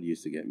 That's what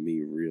used to get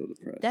me real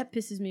depressed. That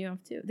pisses me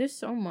off too. There's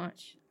so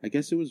much. I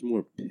guess it was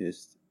more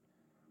pissed.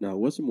 No, it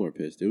wasn't more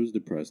pissed. It was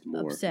depressed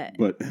more. Upset.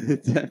 But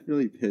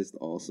definitely pissed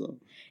also.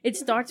 It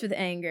starts with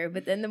anger,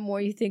 but then the more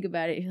you think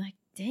about it, you're like,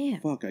 damn.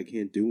 Fuck, I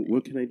can't do.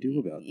 What can I do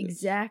about this?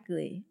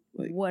 Exactly.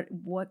 Like,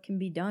 what can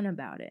be done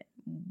about it?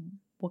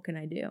 What can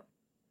I do?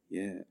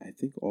 Yeah, I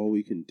think all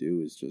we can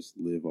do is just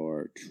live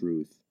our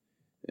truth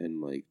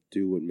and like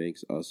do what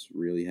makes us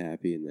really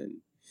happy and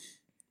then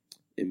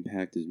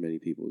impact as many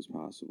people as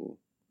possible.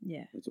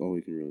 Yeah. That's all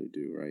we can really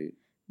do, right?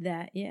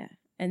 That, yeah.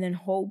 And then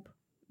hope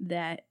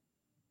that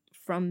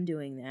from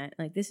doing that,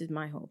 like this is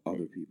my hope.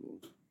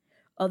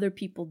 Other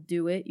people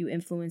do it. You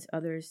influence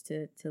others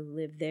to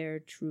live their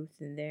truth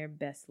and their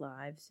best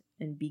lives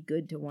and be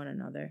good to one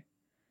another.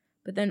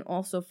 But then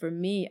also for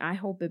me, I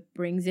hope it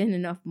brings in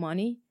enough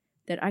money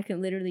that I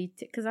can literally,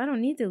 because I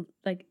don't need to,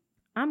 like,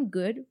 I'm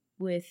good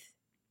with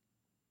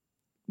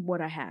what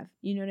I have.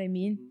 You know what I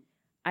mean? Mm-hmm.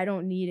 I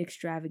don't need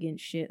extravagant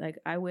shit. Like,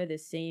 I wear the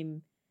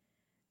same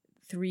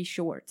 3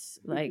 shorts,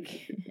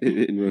 like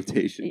in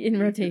rotation. You know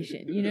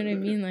what I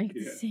mean? Like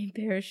the same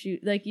pair of shoes.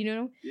 Like, you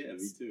know? Yeah,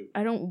 me too.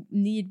 I don't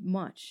need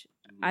much.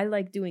 Mm-hmm. I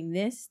like doing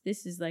this.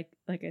 This is like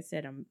I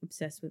said, I'm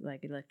obsessed with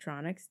like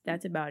electronics.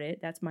 That's about it.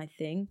 That's my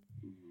thing.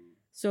 Mm-hmm.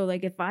 So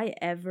like if I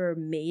ever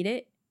made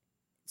it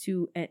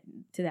to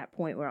that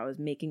point where I was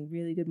making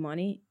really good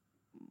money,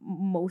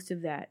 most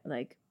of that,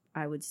 like,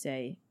 I would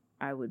say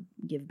I would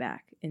give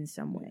back in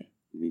some way.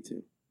 Me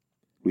too.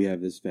 We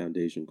have this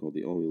foundation called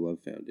the Only Love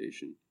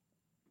Foundation.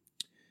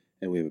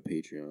 And we have a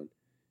Patreon.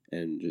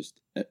 And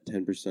just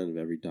 10% of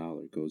every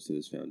dollar goes to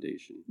this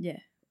foundation. Yeah.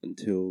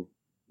 Until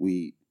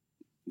we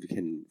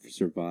can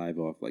survive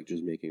off, like,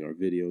 just making our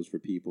videos for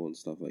people and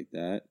stuff like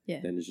that.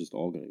 Yeah. Then it's just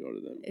all going to go to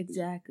them.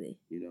 Exactly.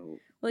 You know?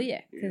 Well,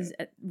 yeah. Because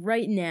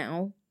right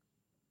now,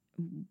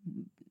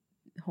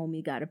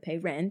 homie got to pay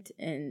rent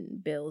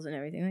and bills and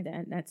everything like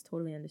that. That's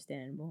totally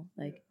understandable.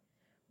 Like,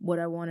 what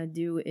I want to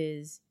do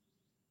is,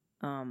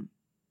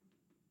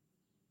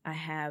 I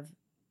have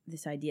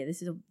this idea.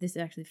 This is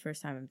actually the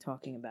first time I'm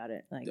talking about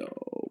it, like,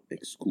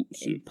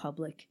 exclusive in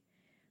public.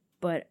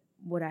 But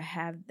what I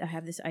have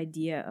this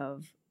idea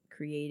of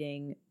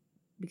creating,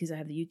 because I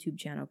have the YouTube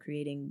channel,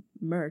 creating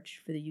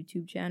merch for the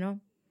YouTube channel.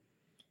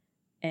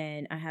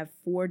 And I have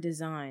 4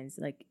 designs,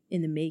 like,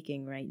 in the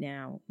making right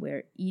now,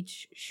 where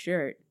each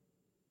shirt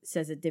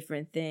says a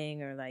different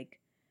thing or, like,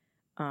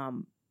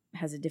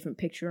 has a different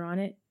picture on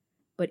it.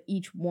 But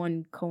each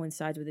one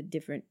coincides with a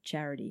different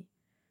charity,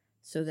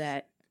 so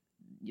that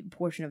a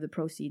portion of the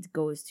proceeds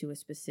goes to a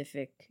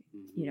specific,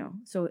 you know.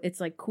 So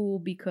it's like cool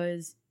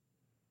because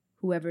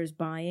whoever's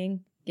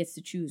buying gets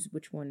to choose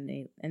which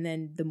one and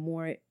then the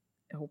more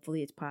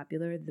hopefully it's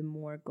popular, the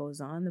more it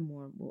goes on, the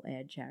more we'll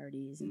add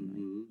charities and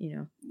like, you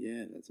know.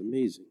 Yeah, that's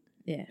amazing.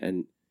 Yeah.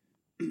 And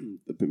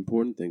the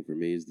important thing for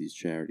me is these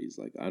charities.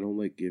 Like, I don't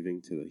like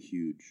giving to the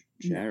huge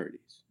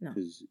charities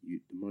because the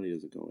money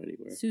doesn't go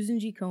anywhere. Susan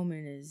G.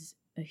 Komen is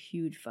a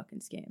huge fucking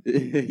scam.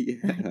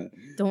 Yeah.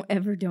 Don't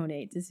ever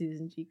donate to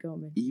Susan G.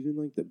 Komen. Even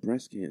like the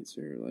breast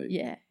cancer, like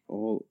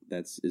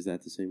is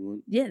that the same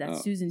one? Yeah,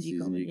 that's Susan G.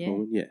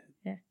 Komen.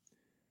 Yeah.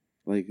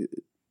 Like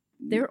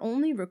they're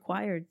only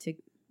required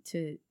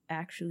to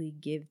actually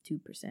give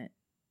 2%.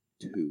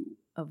 2.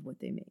 of what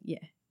they make. Yeah,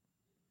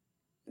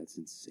 That's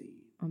insane.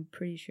 I'm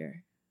pretty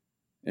sure.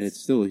 And it's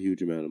still a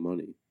huge amount of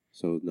money,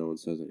 so no one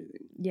says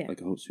anything. Yeah.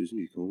 Like, oh, Susan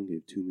G. Komen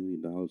gave $2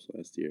 million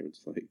last year.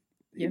 It's like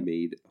they Yep.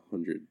 made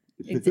 100.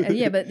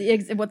 Yeah, but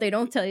what they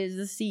don't tell you is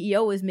the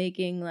CEO is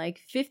making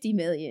like $50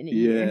 million a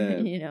year.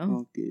 You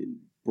know, fucking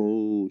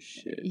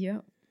bullshit. yeah,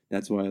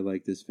 That's why I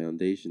like this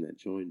foundation that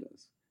joined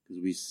us,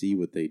 because we see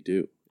what they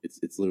do.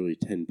 It's literally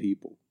 10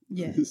 people.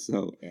 yeah,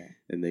 So yeah.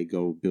 and they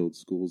go build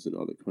schools in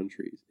other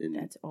countries, and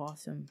That's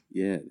awesome.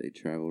 yeah, they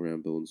travel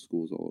around building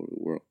schools all over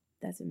the world.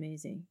 That's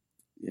amazing.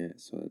 Yeah,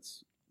 so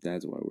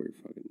that's why we're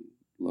fucking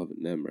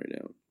loving them right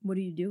now. What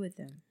do you do with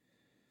them?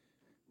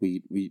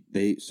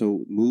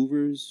 So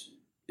Movers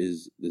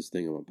is this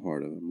thing I'm a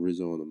part of. I'm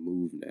Rizzo on the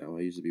Move now.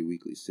 I used to be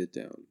Weekly Sit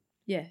Down.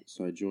 Yeah,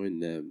 So I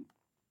joined them,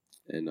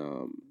 and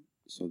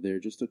so they're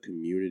just a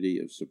community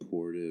of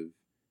supportive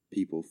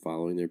people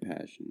following their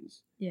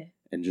passions. yeah,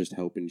 And just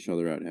helping each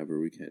other out however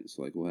we can.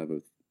 So like we'll have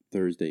a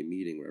Thursday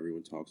meeting where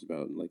everyone talks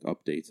about and like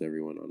updates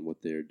everyone on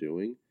what they're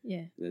doing.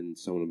 yeah. And then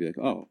someone will be like,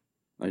 "Oh,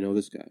 I know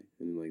this guy,"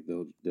 and then like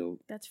they'll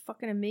That's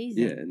fucking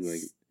amazing. yeah, and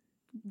like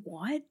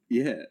what?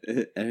 yeah,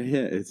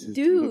 it's just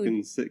Dude,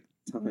 fucking sick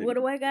time. What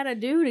do I gotta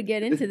do to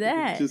get into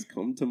that? Just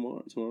come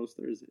tomorrow. Tomorrow's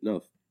Thursday.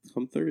 No,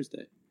 come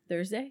Thursday.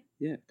 Thursday?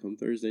 Yeah, come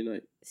Thursday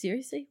night.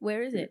 Seriously?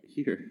 Where is it?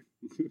 Here.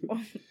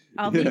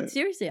 I'll Yeah. be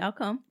seriously. I'll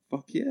come.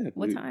 Fuck yeah.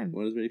 What time?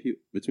 Want as many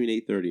people between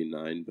 8:30 and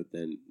 9, but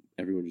then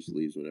everyone just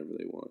leaves whenever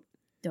they want.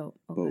 Dope.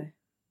 But Okay.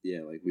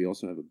 yeah, like we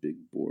also have a big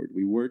board.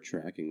 We were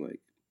tracking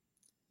like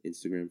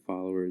Instagram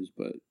followers,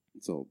 but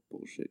it's all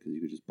bullshit because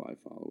you could just buy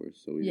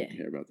followers, so we Yeah. don't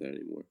care about that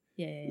anymore.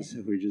 Yeah.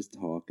 So we just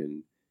talk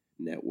and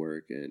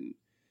network, and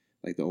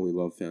like the Only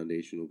Love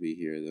Foundation will be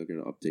here. They're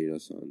gonna update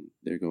us on.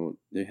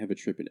 They have a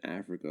trip in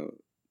Africa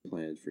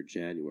planned for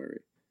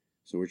January,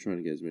 so we're trying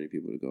to get as many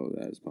people to go to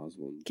that as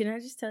possible and Can I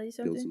just tell you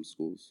build something? some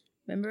schools.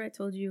 Remember I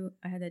told you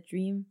I had that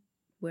dream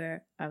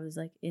where I was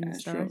like in the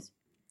Astro. stars?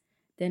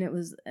 Then it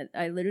was,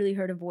 I literally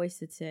heard a voice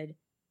that said,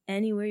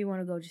 anywhere you want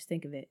to go, just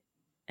think of it.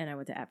 And I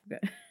went to Africa.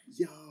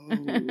 Yo,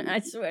 I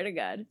swear to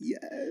God.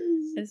 yes,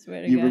 I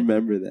swear to you God.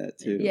 remember that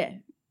too. Yeah.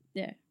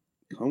 Yeah.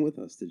 Come with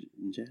us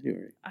in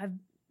January.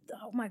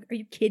 Oh my, are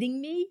you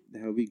kidding me?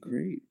 That would be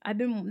great.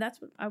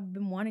 That's what I've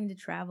been wanting to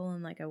travel,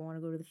 and like I want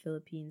to go to the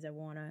Philippines.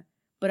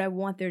 But I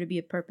want there to be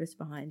a purpose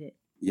behind it.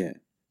 Yeah.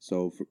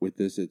 So with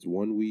this, it's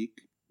 1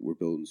 week. We're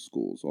building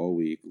schools all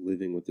week,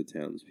 living with the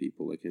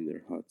townspeople, like in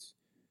their huts,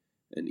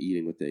 and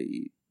eating what they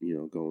eat. You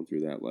know, going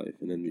through that life.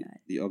 And then God.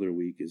 the other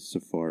week is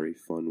Safari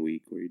Fun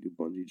Week, where you do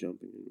bungee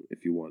jumping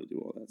if you want to do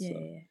all that stuff.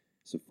 Yeah.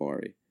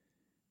 Safari.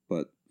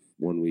 But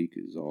 1 week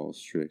is all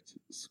strict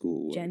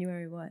school work.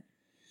 January what?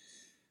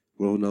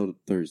 We'll know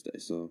Thursday.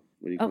 So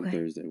when you come Okay.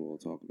 Thursday, we'll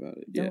talk about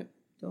it. Dope, Yeah.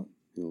 dope.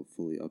 He'll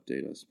fully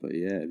update us. But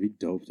yeah, it'd be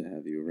dope to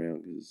have you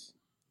around because,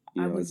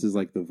 you I know, would- this is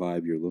like the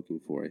vibe you're looking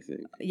for, I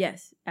think.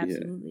 Yes,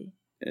 absolutely.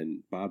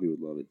 And Bobby would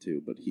love it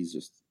too, but he's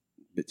just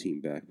the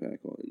team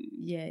backpack on.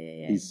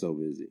 Yeah. He's so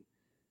busy.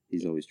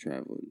 He's always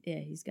traveling. Yeah,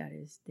 he's got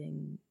his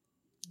thing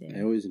there.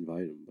 I always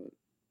invite him, but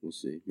we'll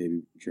see.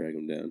 Maybe drag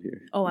him down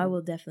here. Oh, I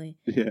will definitely.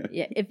 Yeah.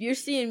 Yeah, if you're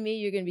seeing me,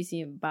 you're going to be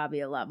seeing Bobby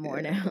a lot more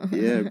now.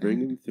 Yeah, bring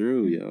him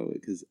through,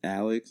 because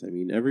Alex, I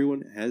mean,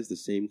 everyone has the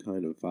same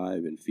kind of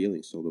vibe and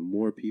feeling. So the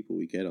more people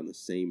we get on the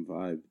same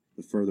vibe,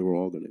 the further we're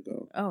all going to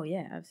go. Oh,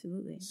 yeah,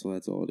 absolutely. So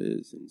that's all it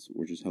is. And so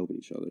we're just helping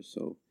each other.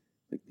 So,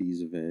 like,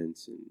 these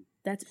events and,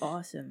 That's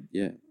awesome.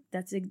 yeah.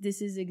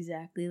 This is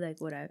exactly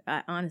like what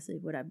I honestly,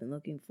 what I've been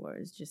looking for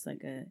is just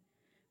like a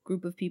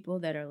group of people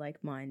that are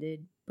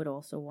like-minded, but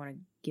also want to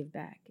give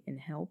back and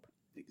help.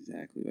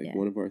 Exactly. Like, Yeah.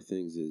 one of our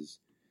things is,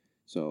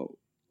 so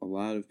a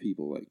lot of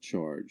people, like,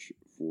 charge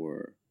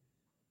for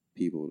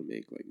people to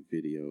make, like,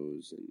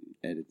 videos and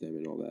edit them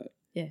and all that.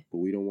 Yeah. But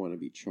we don't want to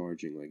be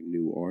charging, like,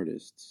 new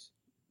artists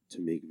to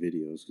make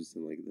videos because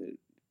then, like,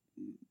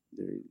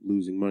 they're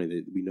losing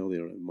money. We know they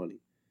don't have money.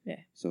 Yeah.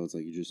 So it's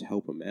like you just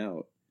help them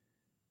out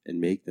and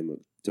make them a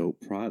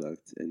dope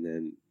product, and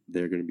then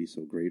they're going to be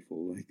so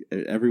grateful. Like,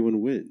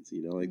 everyone wins,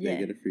 like, Yeah. they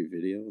get a free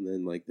video, and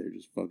then, like, they're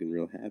just fucking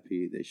real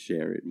happy. They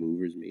share it.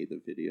 Movers made the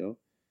video.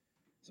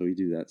 So we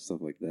do that, stuff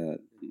like that.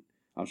 And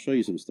I'll show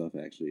you some stuff,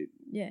 actually,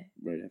 Yeah.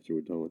 right after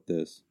we're done with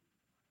this.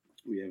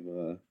 We have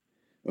a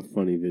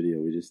funny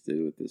video we just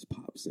did with this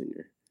pop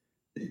singer,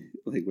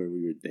 like, where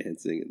we were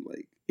dancing in,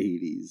 like,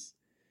 80s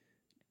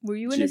Were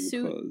you in a gym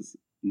suit? clothes.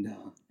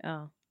 No,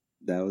 Oh.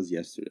 that was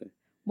yesterday.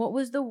 What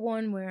was the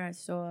one where I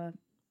saw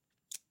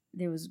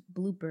there was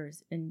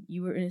bloopers and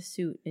you were in a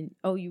suit and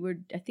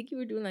I think you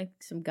were doing like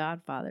some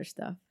Godfather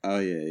stuff. Oh,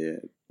 yeah.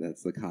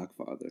 That's the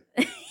Cockfather.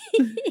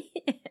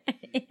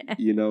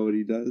 You know what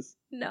he does?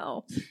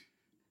 No.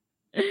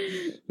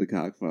 The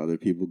Cockfather.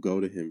 People go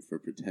to him for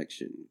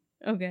protection,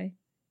 Okay.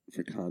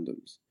 for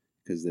condoms.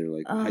 Because they're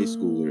like high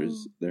schoolers.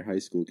 Oh. They're high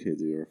school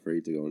kids who are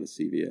afraid to go into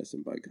CVS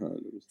and buy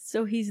condoms.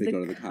 So he's They the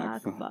go to the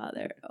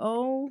Cockfather.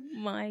 Oh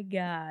my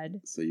God.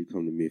 So you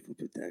come to me for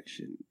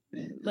protection.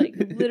 Like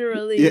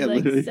literally Yeah, like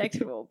literally.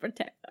 sexual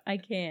protect. I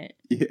can't.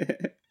 Yeah.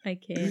 I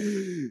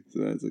can't. So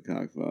that's a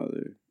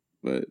Cockfather.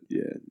 But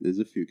yeah, there's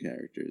a few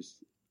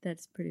characters.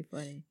 That's pretty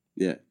funny.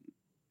 Yeah,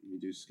 we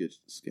do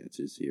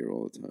sketches here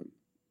all the time.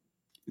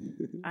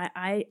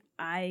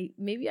 I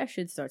maybe I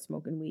should start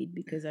smoking weed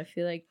because I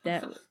feel like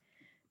that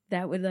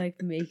would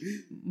like make,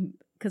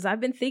 because I've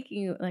been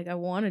thinking like I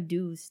want to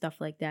do stuff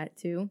like that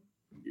too.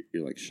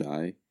 You're like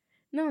shy.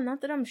 No,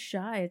 not that I'm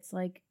shy. It's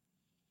like,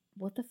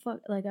 what the fuck?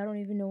 Like I don't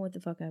even know what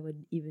the fuck I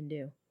would even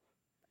do.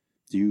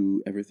 Do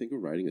you ever think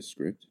of writing a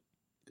script?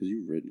 Because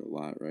you've written a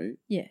lot, right?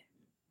 Yeah.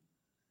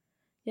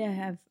 Yeah, I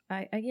have.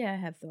 I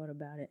have thought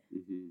about it.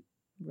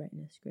 Mm-hmm.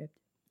 Writing a script.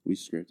 We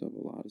script up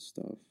a lot of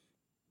stuff.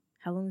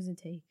 How long does it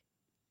take?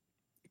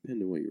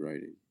 Depending on what you're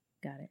writing.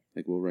 Got it.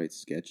 Like we'll write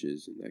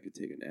sketches, and that could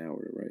take an hour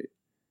to write.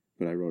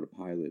 But I wrote a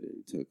pilot, and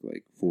it took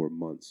like 4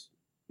 months,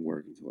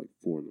 working till like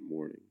 4 in the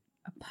morning,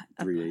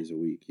 3 days a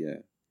week. Yeah.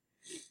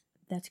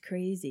 That's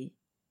crazy.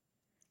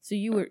 So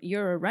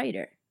you're a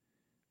writer,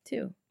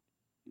 too.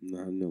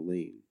 Not in the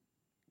lane.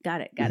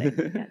 Got it.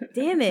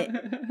 Damn it.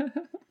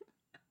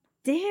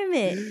 Damn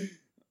it.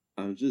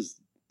 I'm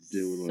just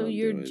doing what I'm doing. So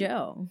you're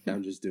Joe.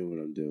 I'm just doing what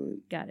I'm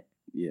doing. Got it.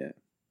 Yeah.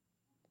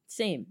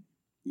 Same.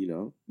 You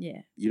know?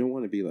 Yeah. You don't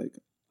want to be like,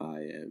 I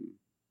am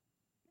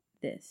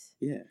This.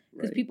 Yeah.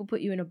 Because Right. people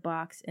put you in a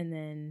box and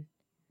then...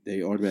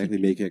 They automatically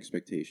make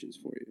expectations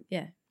for you.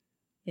 Yeah.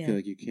 I feel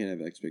like you can't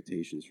have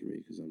expectations for me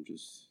because I'm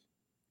just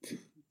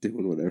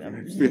doing whatever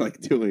I feel like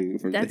doing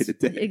from day to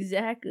day.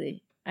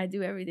 Exactly. I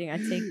do everything. I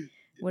take...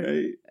 What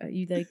Right.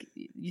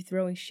 you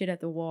throwing shit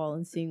at the wall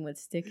and seeing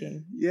what's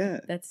sticking.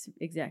 Yeah. That's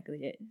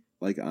exactly it.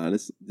 Like,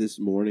 honest, this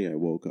morning I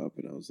woke up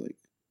and I was like,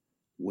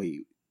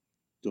 wait,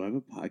 do I have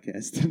a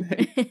podcast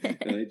tonight?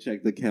 And I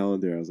checked the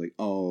calendar. I was like,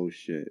 oh,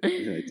 shit.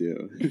 Yeah, I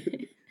do.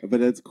 But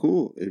that's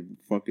cool.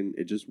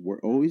 It just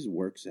always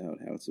works out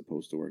how it's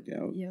supposed to work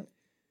out. Yep.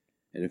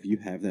 And if you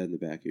have that in the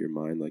back of your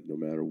mind, like, no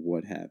matter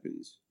what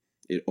happens,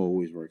 it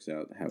always works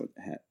out how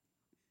it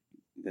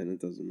then it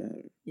doesn't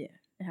matter. Yeah.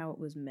 How it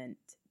was meant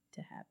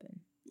to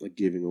happen. Like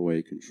giving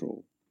away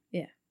control.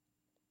 Yeah.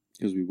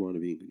 Because we want to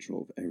be in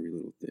control of every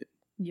little thing.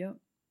 Yep.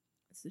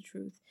 That's the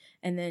truth.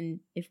 And then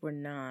if we're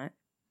not,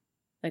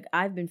 like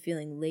I've been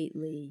feeling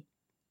lately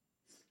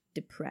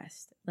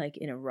depressed, like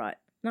in a rut.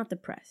 Not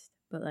depressed,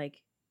 but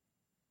like,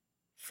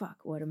 fuck,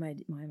 why am I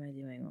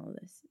doing all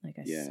this? Like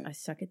I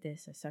suck at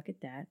this, I suck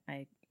at that,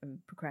 I'm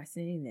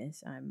procrastinating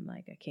this, I'm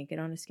like, I can't get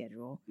on a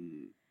schedule.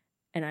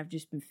 And I've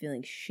just been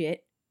feeling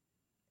shit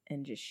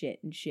and just shit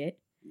and shit.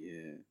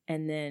 Yeah.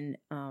 And then,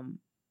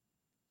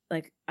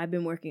 like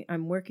I'm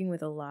working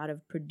with a lot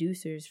of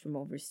producers from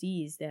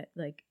overseas that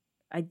like,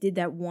 I did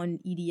that one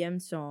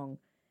EDM song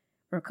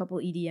or a couple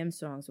EDM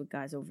songs with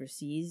guys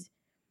overseas.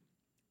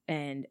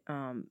 And,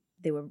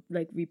 they were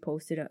like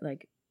reposted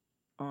like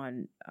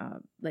on,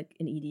 like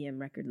an EDM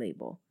record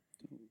label.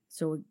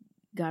 So it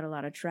got a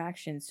lot of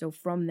traction. So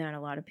from that,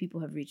 a lot of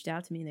people have reached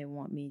out to me and they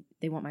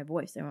want my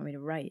voice. They want me to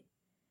write,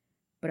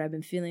 but I've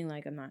been feeling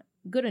like I'm not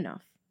good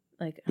enough.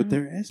 Like, but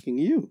they're asking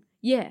you.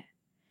 Yeah.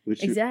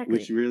 Exactly.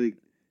 Which really,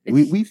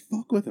 we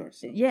fuck with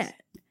ourselves. Yeah.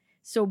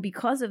 So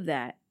because of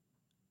that,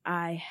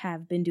 I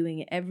have been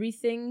doing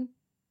everything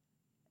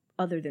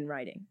other than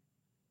writing.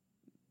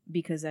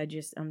 Because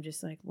I'm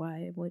just like,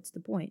 why? What's the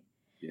point?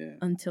 Yeah.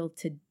 Until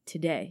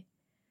today.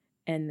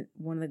 And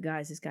one of the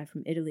guys, this guy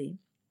from Italy,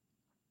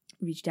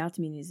 reached out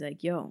to me and he's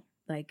like, yo,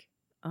 like,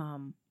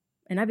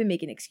 and I've been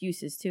making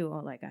excuses too.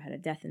 Or like I had a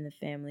death in the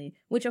family,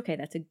 which, okay,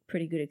 that's a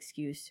pretty good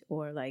excuse.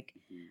 Or like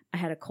I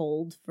had a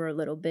cold for a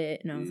little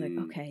bit and I was like,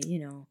 okay, you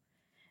know.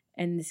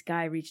 And this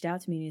guy reached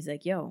out to me and he's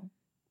like, yo,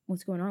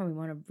 what's going on? We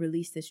want to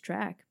release this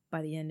track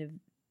by the end of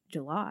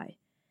July.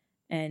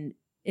 And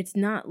it's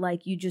not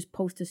like you just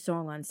post a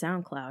song on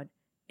SoundCloud.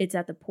 It's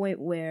at the point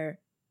where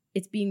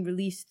it's being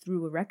released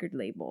through a record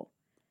label.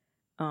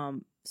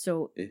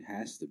 So it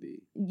has to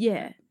be.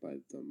 Yeah.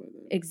 Done by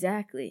them.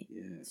 Exactly.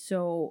 Yeah.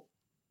 So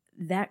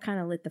that kind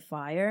of lit the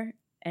fire.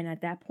 And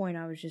at that point,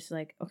 I was just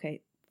like,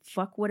 okay,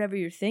 fuck whatever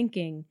you're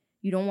thinking.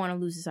 You don't want to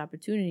lose this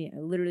opportunity. I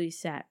literally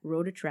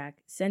wrote a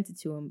track, sent it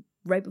to him.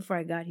 Right before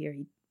I got here,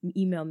 he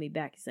emailed me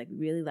back. He's like,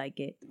 really like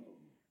it.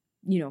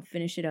 You know,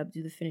 finish it up,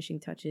 do the finishing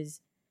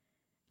touches.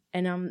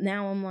 And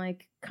I'm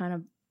like, kind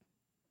of...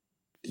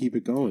 Keep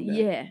it going now.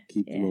 Yeah.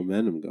 Keep the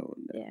momentum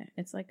going now. Yeah,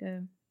 it's like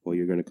a... Well,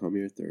 you're going to come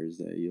here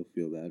Thursday. You'll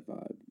feel that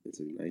vibe.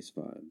 It's a nice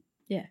vibe.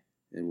 Yeah.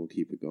 And we'll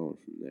keep it going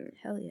from there.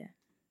 Hell yeah.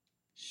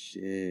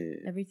 Shit.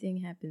 Everything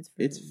happens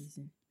for a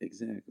reason.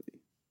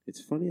 Exactly.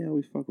 It's funny how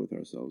we fuck with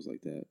ourselves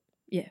like that.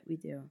 Yeah, we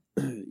do.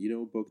 You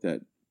know a book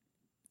that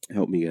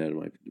helped me get out of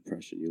my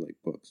depression? You like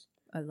books.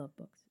 I love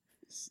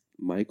books.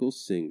 Michael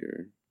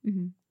Singer,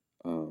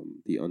 Mm-hmm.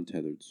 The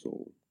Untethered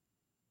Soul.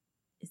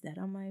 Is that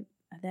on my...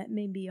 That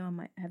may be on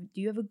my...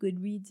 Do you have a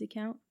Goodreads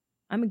account?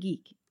 I'm a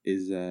geek.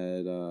 Is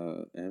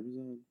that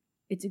Amazon?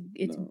 It's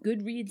No,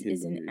 Goodreads Kindle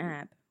is an reading.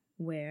 app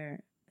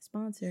where...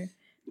 Sponsor.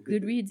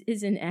 Goodreads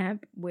is an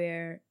app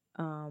where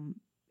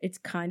it's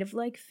kind of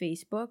like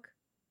Facebook,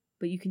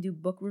 but you can do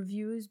book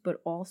reviews, but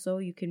also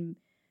you can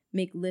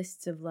make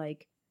lists of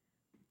like,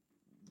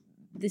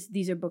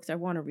 these are books I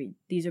want to read.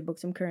 These are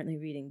books I'm currently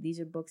reading. These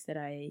are books that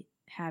I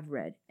have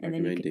read. And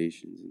then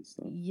recommendations and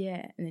stuff.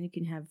 Yeah, and then you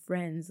can have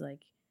friends,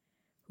 like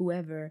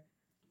whoever,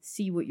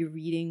 see what you're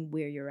reading,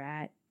 where you're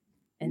at,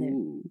 and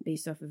then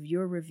based off of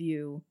your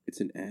review.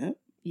 It's an app?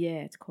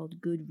 Yeah, it's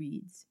called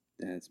Goodreads.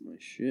 That's my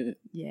shit.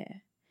 Yeah.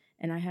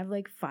 And I have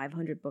like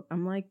 500 books.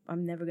 I'm like,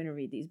 I'm never going to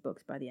read these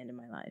books by the end of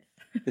my life.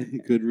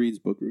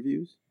 Goodreads book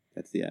reviews?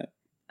 That's the app.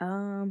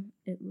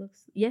 It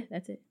looks, yeah,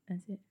 that's it.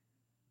 I'm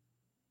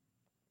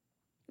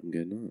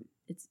getting on.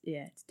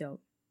 It's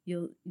dope.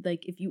 You'll,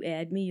 like, if you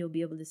add me, you'll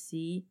be able to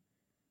see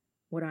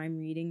what I'm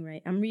reading,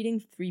 right? I'm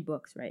reading 3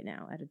 books right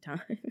now at a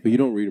time. But you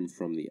don't read them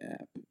from the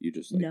app. You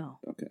just like, no.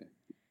 Okay.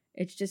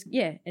 It's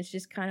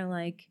just kind of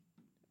like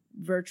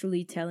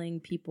virtually telling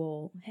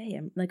people, hey,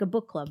 I'm like a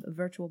book club, a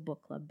virtual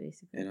book club,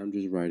 basically. And I'm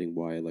just writing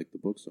why I like the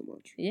book so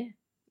much. Yeah.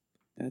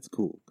 That's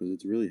cool, because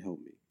it's really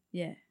helped me.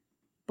 Yeah.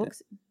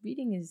 Books,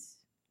 reading is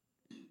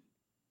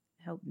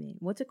helped me.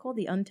 What's it called?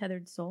 The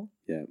Untethered Soul?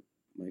 Yeah,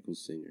 Michael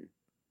Singer.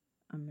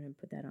 I'm going to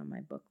put that on my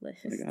book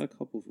list. I got a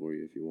couple for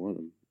you if you want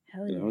them.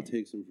 Hell and yeah. I'll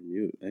take some from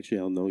you. Actually,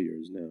 I'll know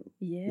yours now.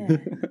 Yeah.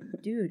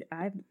 Dude,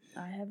 I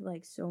have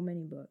like so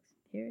many books.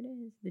 Here it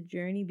is. The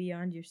Journey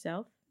Beyond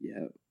Yourself.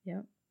 Yeah.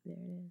 Yep. There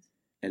it is.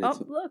 And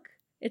look.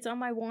 It's on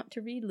my want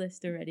to read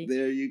list already.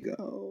 There you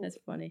go. That's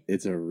funny.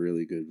 It's a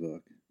really good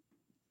book.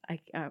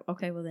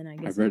 Okay, well then I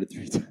guess I've read it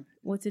 3 times.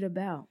 What's it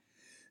about?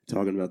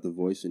 Talking about the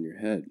voice in your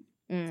head.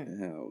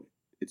 How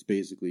it's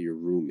basically your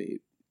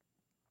roommate.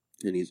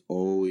 And he's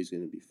always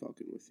going to be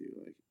fucking with you.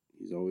 Like,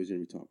 he's always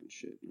going to be talking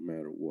shit, no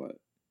matter what.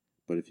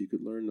 But if you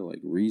could learn to, like,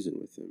 reason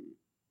with him,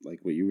 like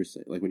what you were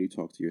saying, like when you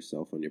talk to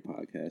yourself on your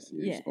podcast and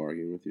you're just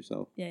arguing with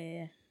yourself.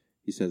 Yeah.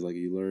 He says, like,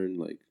 you learn,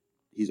 like,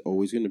 he's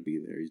always going to be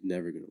there. He's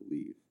never going to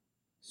leave.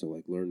 So,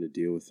 like, learn to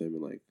deal with him.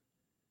 And, like,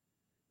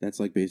 that's,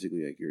 like,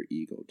 basically, like, your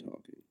ego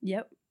talking.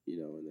 Yep.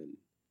 You know, and then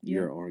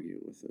you're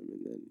arguing with him.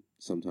 And then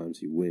sometimes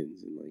he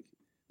wins. And, like,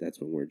 that's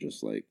when we're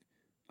just, like,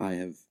 I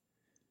have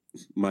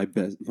my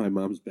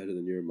mom's better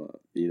than your mom.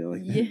 You know,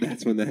 like,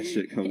 that's when that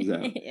shit comes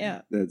out.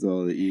 Yeah. That's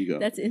all the ego.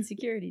 That's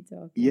insecurity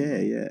talk.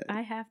 Yeah.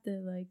 I have to,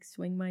 like,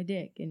 swing my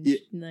dick and,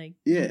 like,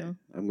 yeah. You know.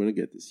 I'm going to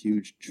get this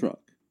huge truck.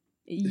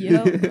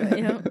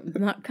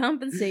 Not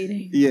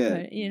compensating. Yeah,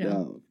 but, you know.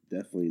 No,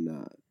 definitely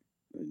not.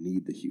 I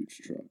need the huge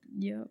truck.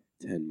 Yep.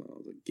 10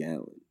 miles a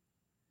gallon.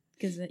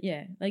 Because,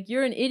 like,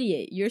 you're an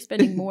idiot. You're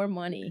spending more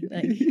money.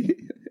 Like,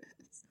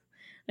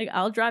 like,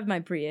 I'll drive my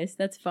Prius.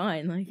 That's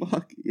fine. Like,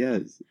 fuck,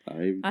 yes.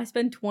 I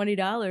spend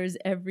 $20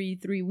 every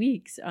 3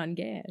 weeks on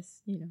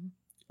gas, you know.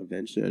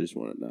 Eventually, I just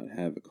want to not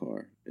have a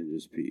car and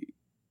just be,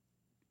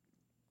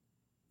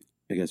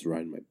 I guess,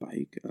 riding my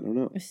bike. I don't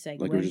know. A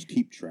Segway. Like, or just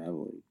keep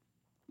traveling.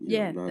 You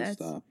know,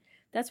 nonstop.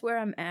 That's where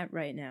I'm at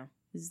right now.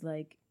 Is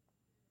like,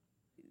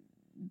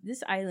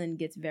 this island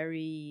gets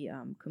very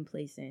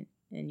complacent,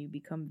 and you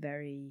become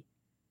very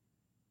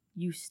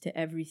used to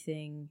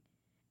everything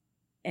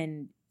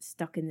and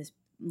stuck in this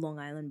Long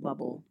Island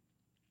bubble.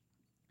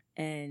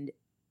 And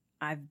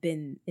I've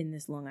been in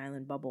this Long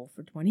Island bubble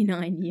for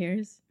 29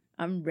 years.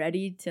 I'm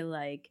ready to,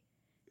 like,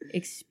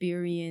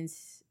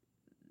 experience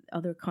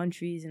other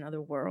countries and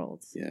other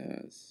worlds.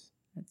 Yes.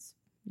 That's,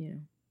 you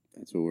know.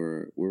 That's what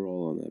we're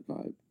all on that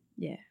vibe.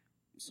 Yeah.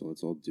 So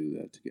let's all do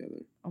that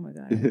together. Oh my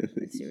God.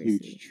 Seriously.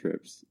 Huge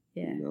trips.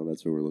 Yeah. You know,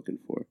 that's what we're looking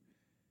for.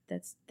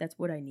 That's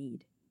what I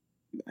need.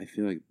 I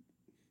feel like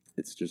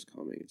it's just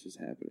coming. It's just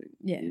happening.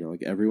 Yeah. You know,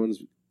 like everyone's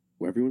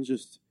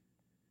just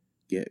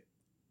like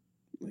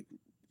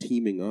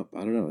teaming up.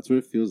 I don't know. That's what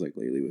it feels like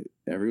lately.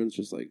 Everyone's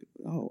just like,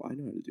 oh, I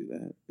know how to do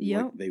that.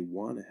 Yeah. Like, they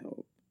want to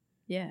help.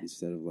 Yeah.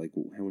 Instead of like,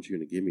 well, how much are you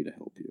going to give me to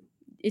help you?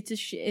 It's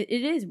it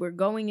is. We're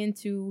going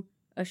into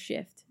a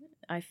shift.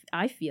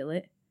 I feel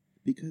it.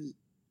 Because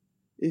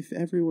if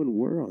everyone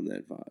were on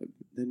that vibe,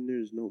 then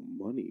there's no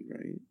money,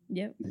 right?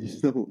 Yep.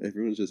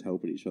 Everyone's just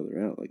helping each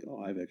other out. Like,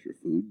 oh, I have extra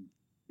food.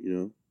 You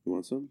know, you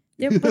want some?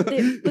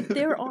 But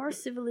there are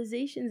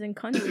civilizations and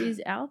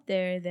countries out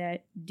there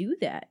that do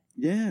that.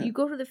 Yeah. You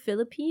go to the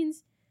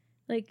Philippines,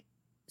 like,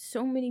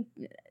 so many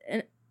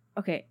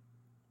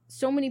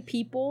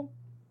people,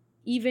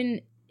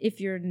 even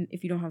if you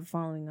don't have a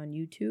following on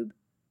YouTube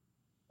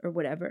or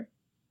whatever,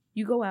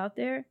 you go out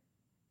there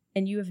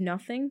and you have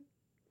nothing.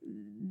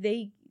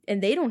 They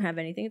don't have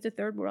anything. It's a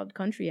third world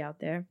country out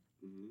there.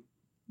 Mm-hmm.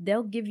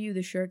 They'll give you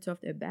the shirts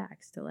off their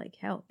backs to, like,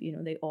 help. You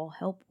know, they all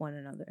help one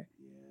another.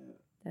 Yeah.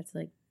 That's,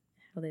 like,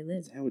 how they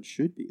live. That's how it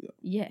should be, though.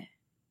 Yeah.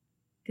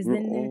 Because we're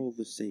all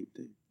the same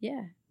thing.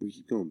 Yeah. We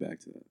keep going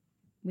back to that.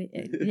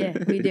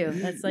 We do.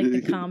 That's, like,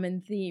 the common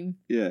theme.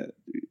 Yeah.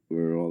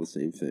 We're all the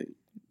same thing.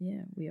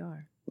 Yeah, we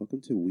are. Welcome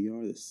to We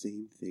Are the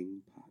Same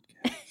Thing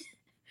podcast.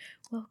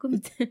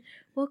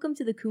 Welcome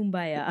to the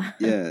Kumbaya.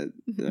 Yeah,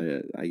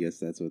 I guess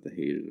that's what the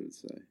haters would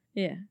say.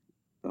 Yeah.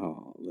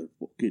 Oh, the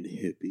fucking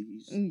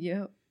hippies.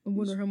 Yeah. I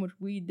wonder how much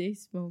weed they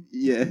smoke.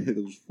 Yeah,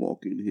 those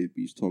fucking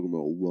hippies talking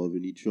about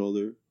loving each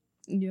other.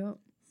 Yeah.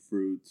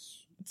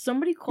 Fruits.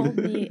 Somebody called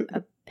me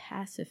a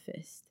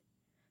pacifist.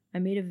 I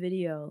made a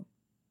video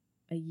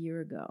a year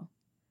ago.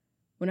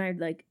 When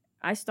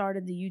I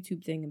started the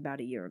YouTube thing about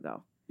a year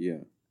ago.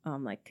 Yeah.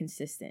 Like,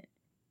 consistent.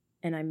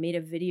 and I made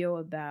a video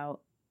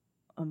about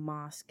a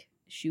mosque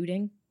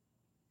shooting.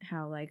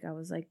 How, like, I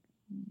was like,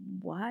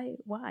 why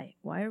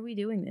are we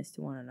doing this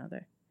to one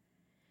another?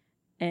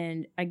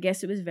 And I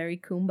guess it was very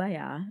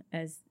kumbaya,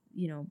 as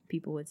you know,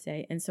 people would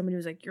say. And somebody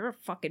was like, "You're a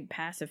fucking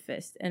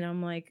pacifist," and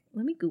I'm like,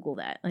 let me Google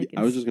that. Like,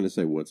 I was just gonna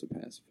say, what's a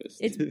pacifist?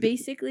 It's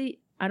basically,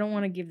 I don't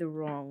want to give the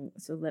wrong,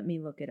 so let me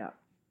look it up.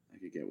 I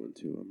could get one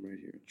too. I'm right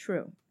here.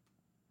 True.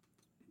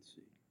 Let's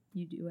see.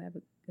 You do have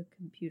a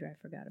computer.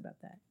 I forgot about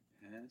that.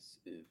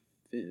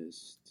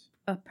 Pacifist.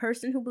 A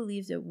person who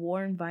believes that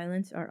war and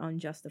violence are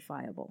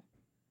unjustifiable.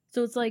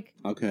 So it's like,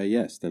 Okay,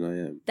 yes, then I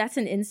am. that's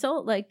an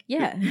insult? Like,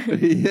 yeah.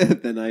 Yeah,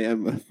 then I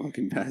am a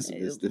fucking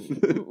pacifist.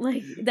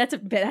 Like, that's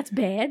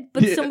bad.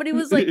 But somebody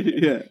was like,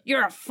 yeah.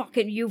 you're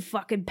you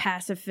fucking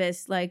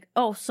pacifist. Like,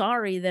 oh,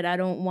 sorry that I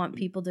don't want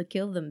people to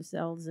kill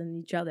themselves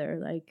and each other.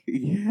 Like,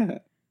 Yeah.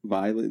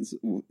 Violence.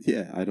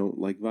 Yeah, I don't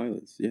like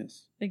violence.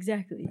 Yes.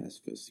 Exactly.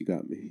 Pacifist, you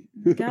got me.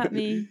 Got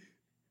me.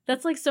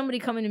 That's like somebody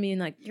coming to me and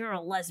like, you're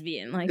a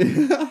lesbian. Like,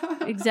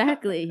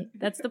 exactly.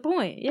 That's the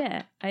point.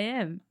 Yeah, I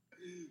am.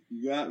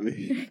 You got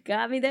me.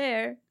 Got me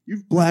there.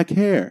 You've black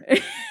hair,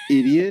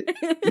 idiot.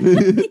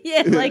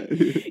 Yeah, like,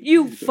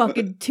 you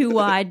fucking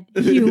two-eyed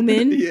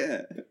human.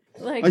 Yeah.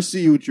 Like, I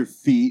see you with your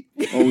feet,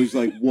 always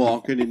like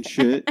walking and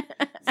shit.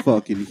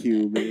 Fucking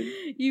human.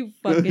 You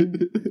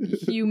fucking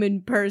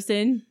human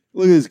person.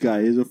 Look at this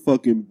guy. He has a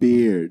fucking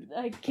beard.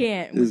 I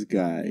can't. This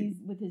guy.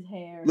 With his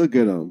hair. Look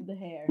at him. The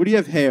hair. What do you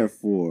have hair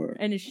for?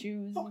 And his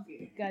shoes.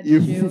 Got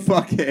You shoe.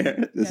 fuck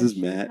hair. This Got is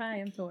shoe. Matt.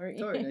 Hi, I'm Tori.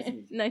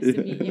 Tori, nice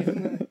to meet you. Nice to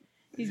meet you.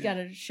 He's got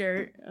a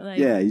shirt. Like,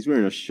 Yeah, he's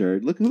wearing a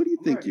shirt. Look, who do you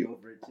think you?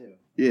 over it too.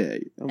 Yeah,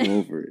 I'm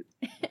over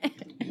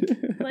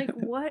it. Like,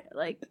 what?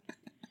 Like,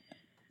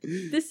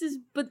 this is,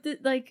 but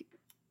like,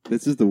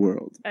 This is the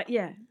world.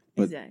 yeah,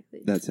 But exactly.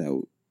 That's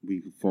how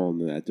we fall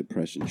into that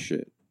depression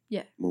shit.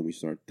 Yeah. When we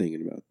start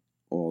thinking about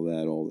all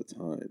that all the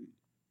time.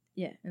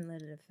 Yeah, and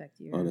let it affect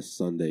you. On a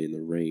Sunday in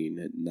the rain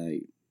at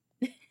night.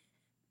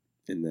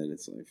 And then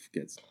it's like,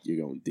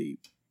 you're going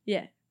deep.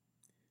 Yeah.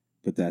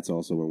 But that's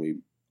also when we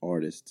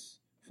artists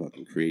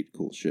fucking create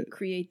cool shit.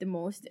 Create the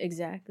most,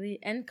 exactly.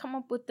 And come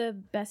up with the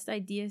best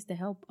ideas to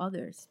help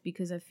others.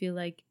 Because I feel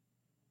like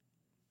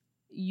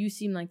you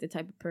seem like the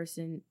type of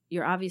person,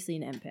 you're obviously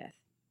an empath,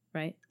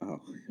 right?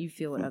 Oh. You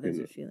feel what others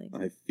are feeling.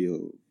 I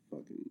feel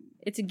fucking...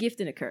 It's a gift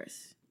and a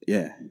curse.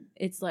 Yeah.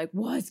 It's like,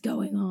 what's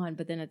going on?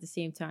 But then at the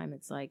same time,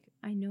 it's like,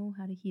 I know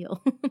how to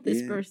heal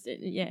this person.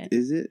 Yeah.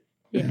 Is it?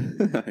 Yeah.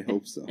 I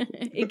hope so.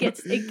 It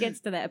gets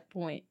to that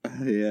point.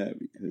 Yeah,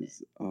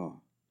 because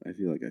I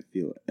feel like I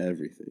feel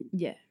everything.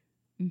 Yeah.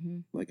 Mm-hmm.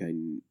 Like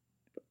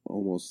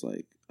almost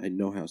like I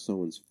know how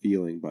someone's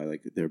feeling by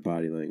like their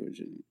body language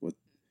and what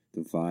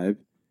the vibe,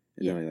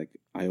 and then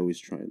I always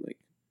try and like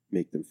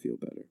make them feel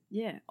better.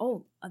 Yeah.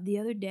 Oh, the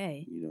other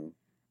day, You know.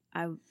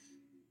 I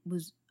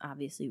was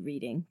obviously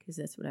reading, because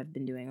that's what I've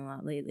been doing a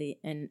lot lately,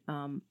 and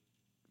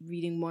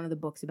reading one of the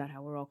books about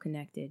how we're all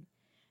connected.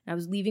 I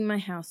was leaving my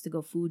house to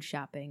go food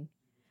shopping,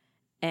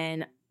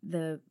 and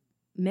the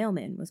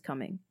mailman was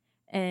coming.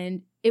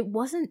 And it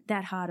wasn't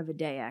that hot of a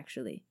day,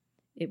 actually.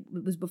 It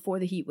was before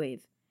the heat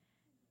wave.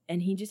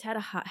 And he just had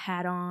a hot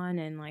hat on,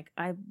 and like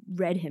I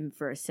read him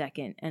for a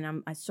second,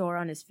 and I saw it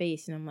on his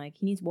face, and I'm like,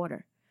 he needs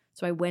water.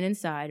 So I went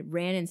inside,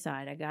 ran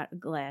inside, I got a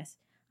glass,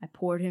 I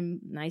poured him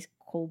nice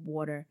cold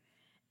water,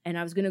 and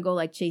I was gonna go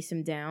like chase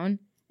him down.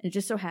 And it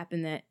just so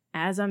happened that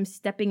as I'm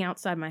stepping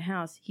outside my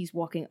house, he's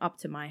walking up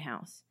to my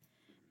house.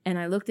 And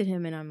I looked at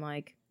him and I'm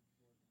like,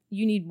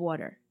 you need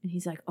water. And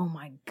he's like, oh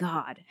my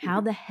God,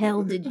 how the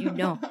hell did you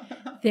know?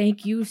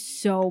 Thank you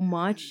so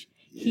much.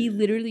 Yeah. He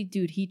literally,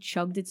 dude, he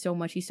chugged it so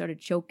much he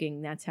started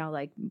choking. That's how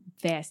like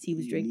fast he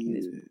was drinking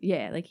this.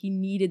 Yeah, like he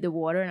needed the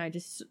water, and I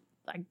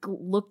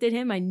looked at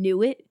him, I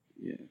knew it.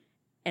 Yeah.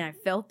 And I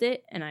felt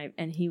it,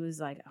 and he was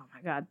like, oh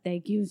my God,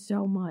 thank you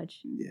so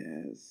much.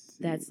 Yes.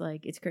 That's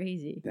like, it's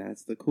crazy.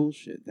 That's the cool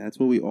shit. That's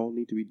what we all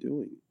need to be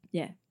doing.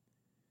 Yeah.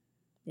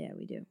 Yeah,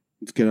 we do.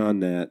 Let's get on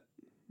that.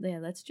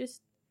 Yeah,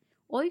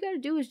 all you got to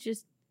do is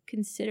just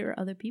consider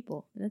other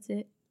people. That's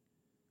it.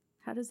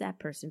 How does that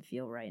person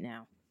feel right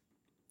now?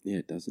 Yeah,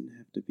 it doesn't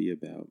have to be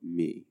about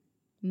me.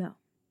 No.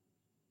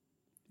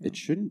 It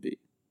shouldn't be.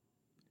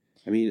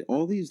 I mean,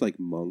 all these like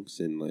monks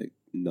and like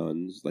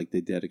nuns, like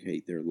they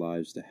dedicate their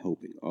lives to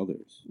helping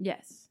others.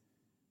 Yes.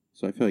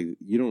 So I feel like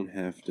you don't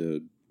have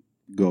to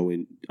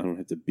I don't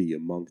have to be a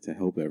monk to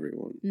help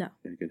everyone. No.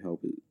 I can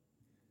help it.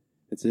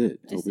 That's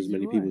it. Just help as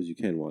many people as you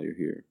can while you're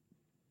here.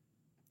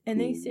 And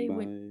they say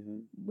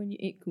when you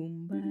eat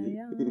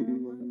kumbaya,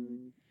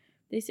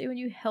 they say when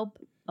you help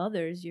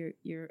others,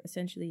 you're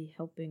essentially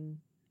helping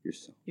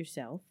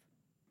yourself.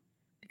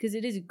 Because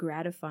it is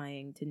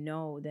gratifying to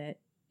know that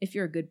if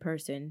you're a good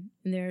person,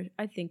 and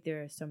I think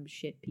there are some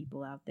shit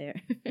people out there,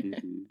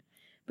 mm-hmm.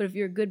 But if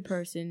you're a good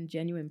person,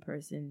 genuine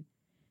person,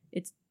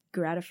 it's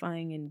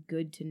gratifying and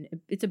good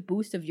it's a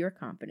boost of your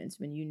confidence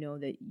when you know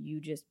that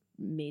you just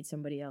made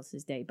somebody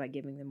else's day by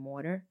giving them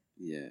water.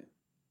 Yeah.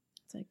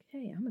 It's like,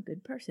 hey, I'm a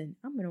good person.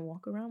 I'm going to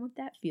walk around with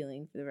that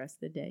feeling for the rest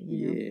of the day.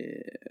 You know?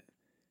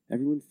 Yeah.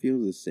 everyone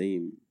feels the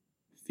same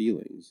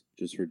feelings,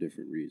 just for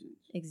different reasons.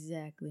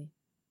 Exactly.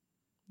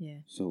 Yeah.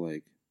 So,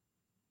 like,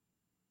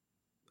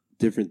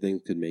 different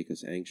things could make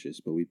us anxious,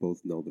 but we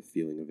both know the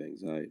feeling of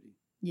anxiety,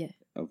 Yeah.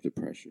 of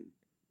depression,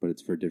 but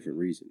it's for different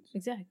reasons.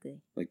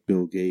 Exactly. Like,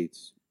 Bill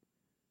Gates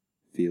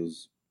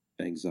feels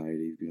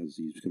anxiety because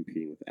he's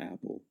competing with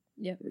Apple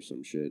or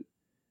some shit.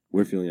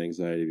 We're feeling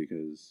anxiety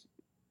because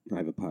I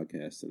have a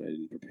podcast and I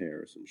didn't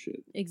prepare or some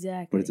shit.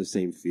 Exactly. But it's the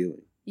same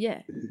feeling.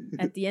 Yeah.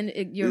 At the end,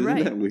 you're Isn't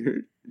right. that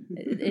weird?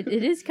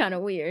 It is kind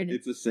of weird.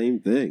 It's the same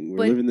thing.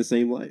 We're living the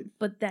same life.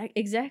 But that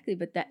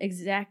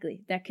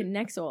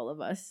connects all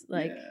of us.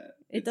 Like, Yeah,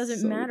 it doesn't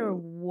so matter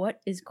dope.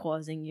 what is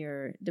causing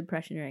your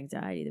depression or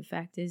anxiety. The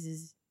fact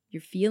is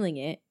you're feeling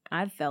it.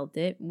 I've felt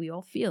it. We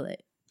all feel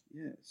it.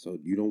 Yeah, so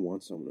you don't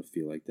want someone to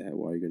feel like that.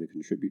 Why are you going to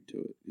contribute to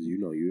it? Because you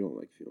know you don't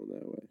like feeling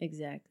that way.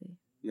 Exactly.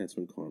 And that's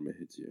when karma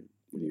hits you,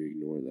 when you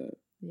ignore that.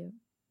 Yep.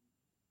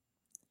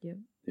 Yep.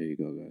 There you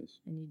go, guys.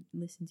 And you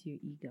listen to your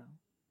ego.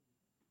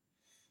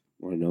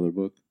 Want another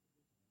book?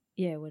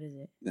 Yeah, what is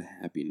it? The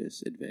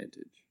Happiness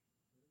Advantage.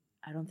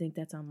 I don't think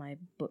that's on my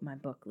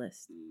book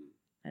list.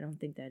 I don't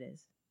think that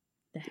is.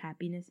 The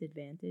Happiness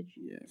Advantage?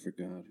 Yeah, I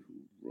forgot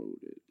who wrote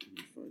it. Let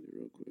me find it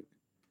real quick.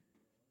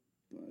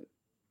 But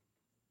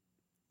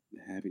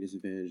The Happiness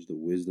Advantage, The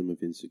Wisdom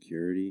of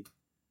Insecurity.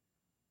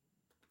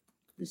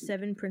 The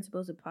 7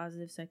 Principles of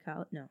Positive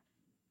Psychology? No.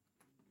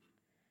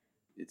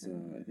 It's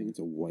I think it's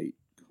a white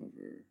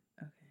cover.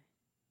 Okay.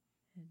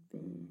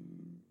 Let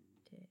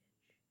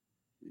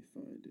me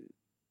find it.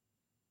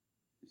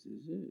 This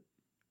is it.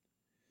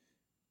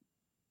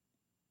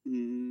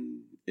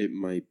 It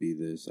might be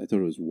this. I thought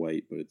it was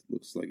white, but it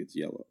looks like it's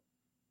yellow.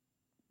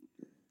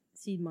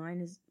 See, mine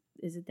is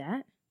it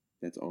that?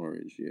 That's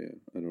orange, yeah.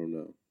 I don't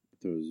know. I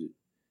thought it was,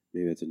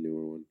 maybe that's a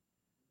newer one.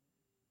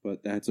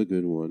 But that's a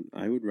good one.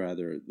 I would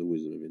rather The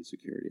Wisdom of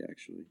Insecurity,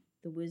 actually.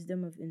 The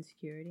Wisdom of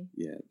Insecurity?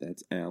 Yeah,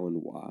 that's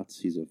Alan Watts.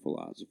 He's a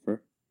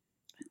philosopher.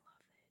 I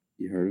love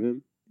You heard of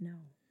him? it.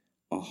 No.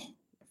 Oh,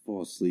 I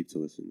fall asleep to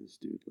listen to this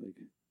dude.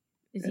 Like,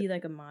 Is he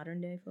like a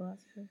modern day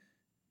philosopher?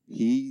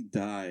 he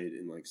died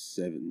in like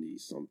 70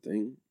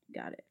 something,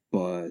 Got it.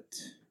 but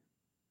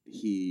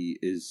he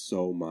is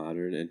so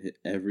modern, and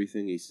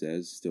everything he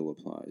says still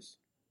applies.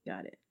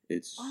 Got it.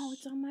 It's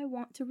on my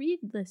want to read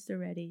list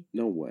already.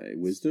 No way.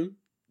 Wisdom?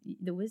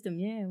 The Wisdom,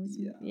 yeah.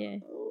 Yeah.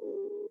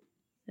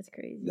 That's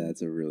crazy.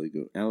 That's a really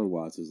good. Alan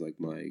Watts is like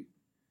my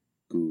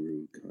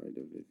guru, kind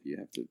of. If you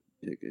have to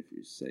pick, if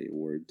you say a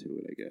word to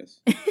it, I guess.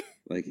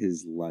 Like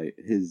his light,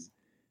 his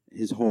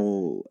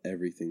whole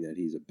everything that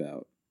he's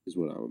about is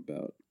what I'm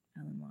about.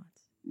 Alan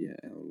Watts. Yeah,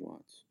 Alan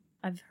Watts.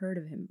 I've heard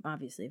of him.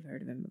 Obviously, I've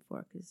heard of him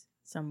before because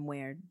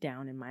somewhere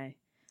down in my...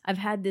 I've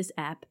had this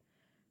app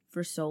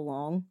for so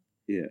long.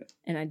 Yeah.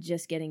 And I'm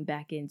just getting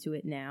back into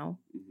it now.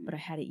 Mm-hmm. But I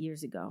had it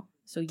years ago.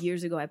 So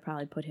years ago, I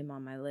probably put him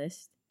on my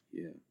list.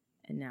 Yeah.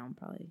 And now I'm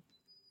probably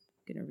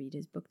going to read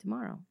his book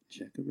tomorrow.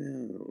 Check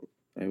him out.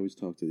 I always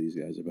talk to these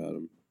guys about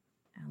him.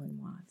 Alan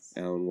Watts.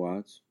 Alan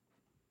Watts?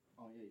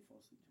 Oh, yeah, you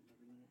fall asleep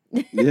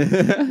to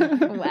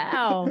Yeah.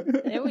 Wow.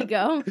 There we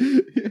go.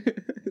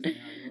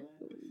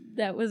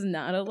 That was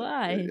not a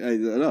lie.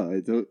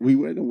 We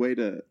went away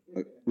to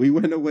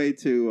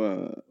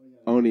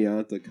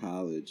Oneonta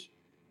College,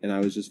 and I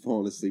was just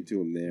falling asleep to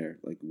him there,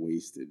 like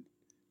wasted.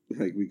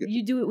 Like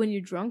You do it when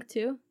you're drunk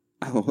too?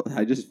 Oh,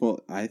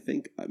 I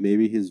think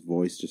maybe his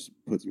voice just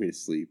puts me to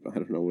sleep. I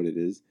don't know what it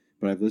is,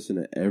 but I've listened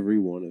to every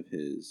one of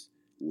his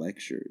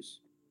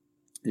lectures,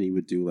 and he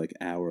would do like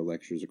hour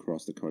lectures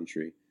across the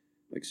country,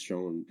 like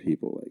showing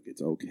people like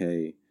it's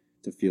okay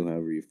to feel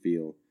however you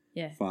feel.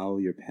 Yeah. Follow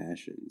your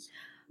passions.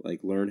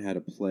 Like learn how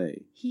to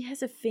play. He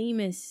has a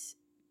famous,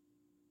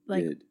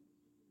 like,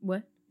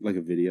 what? Like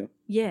a video?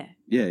 Yeah.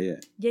 Yeah.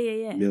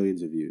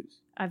 Millions of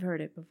views. I've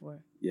heard it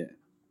before. Yeah.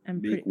 I'm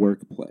Make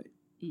work play.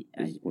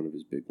 This is one of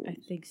his big ones.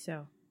 I think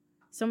so.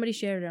 Somebody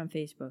shared it on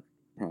Facebook.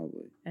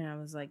 Probably. And I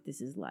was like,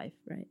 this is life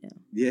right now.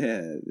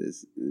 Yeah,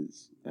 this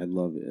is. I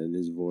love it. And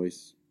his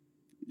voice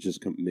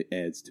just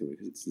adds to it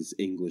because it's this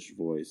English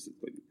voice.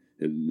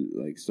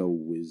 Like so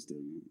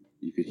wisdom.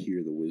 You could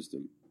hear the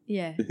wisdom.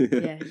 Yeah,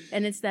 yeah.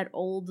 And it's that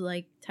old,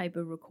 like, type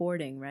of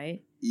recording,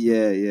 right?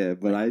 Yeah.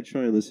 But I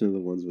try and listen to the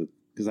ones with...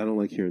 Because I don't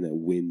like hearing that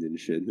wind and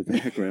shit in the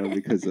background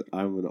because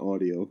I'm an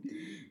audio...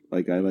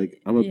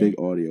 I'm a big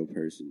audio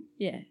person.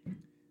 Yeah.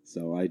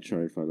 So I try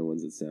and find the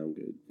ones that sound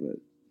good. But,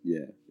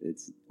 yeah,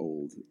 it's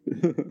old.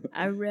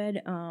 I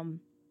read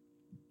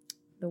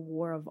The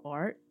War of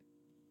Art.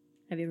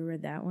 Have you ever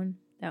read that one?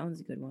 That one's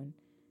a good one.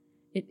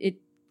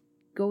 It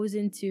goes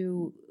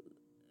into...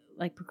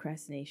 like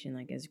procrastination,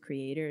 like as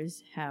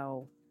creators,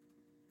 how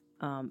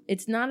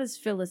it's not as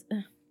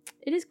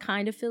it is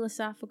kind of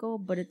philosophical,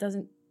 but it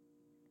doesn't.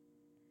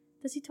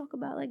 Does he talk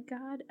about like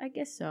God? I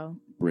guess so.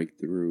 Break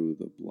through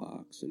the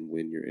blocks and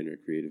win your inner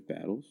creative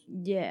battles.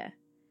 Yeah,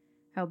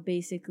 how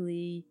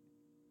basically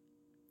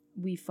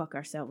we fuck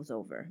ourselves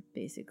over.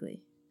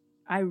 Basically,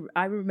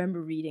 I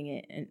remember reading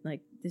it, and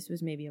like this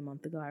was maybe a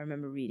month ago. I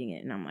remember reading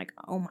it, and I'm like,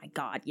 oh my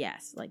God,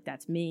 yes, like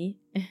that's me.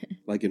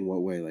 Like in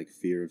what way? Like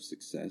fear of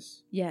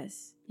success?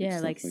 Yes, Like yeah,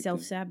 stuff like like that.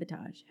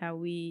 self-sabotage. How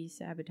we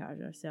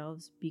sabotage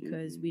ourselves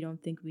because Mhm. we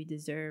don't think we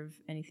deserve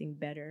anything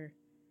better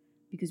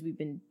because we've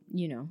been,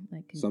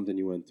 like Something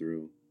you went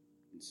through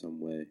in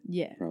some way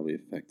yeah, probably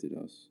affected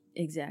us.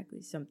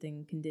 exactly.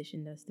 Something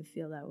conditioned us to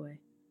feel that way.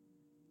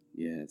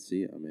 Yeah,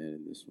 see, I'm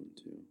adding this one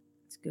too.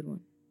 It's a good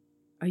one.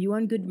 Are you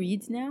on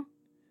Goodreads now?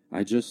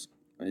 I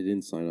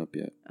didn't sign up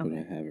yet, but I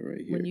Okay. have it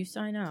right here. When you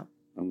sign up,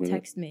 I'm gonna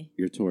text me.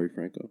 You're Tori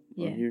Franco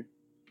Yeah. on here.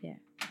 Yeah.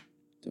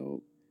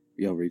 Dope.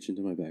 Yo, reach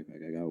into my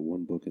backpack. I got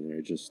one book in there.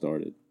 I just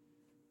started.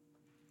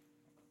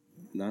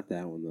 Not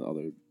that one. The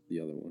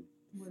other one.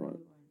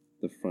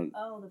 The front.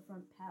 Oh, the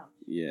front pouch.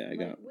 Yeah, I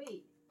got.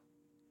 Wait.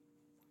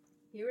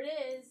 Here it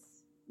is.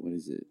 What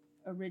is it?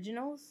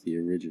 Originals The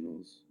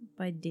Originals.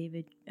 by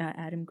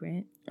Adam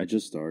Grant. I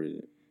just started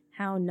it.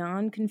 How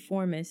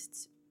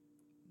nonconformists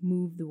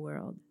move the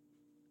world.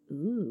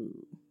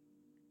 Ooh.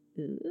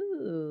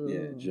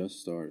 Yeah,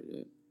 just started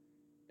it,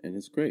 and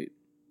it's great.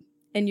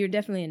 And you're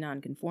definitely a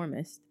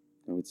nonconformist.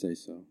 I would say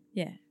so.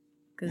 Yeah.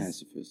 Because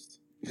Pacifist.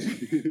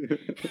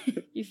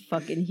 you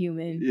fucking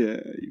human.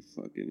 Yeah, you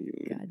fucking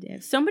human.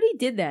 Goddamn. Somebody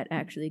did that,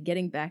 actually.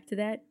 Getting back to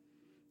that,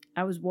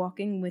 I was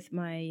walking with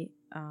my,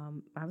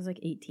 I was like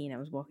 18. I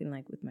was walking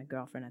like with my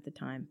girlfriend at the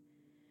time.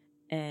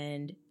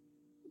 And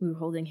we were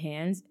holding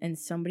hands, and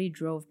somebody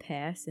drove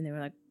past, and they were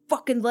like,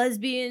 fucking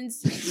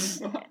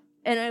lesbians.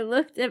 And I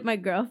looked at my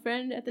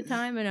girlfriend at the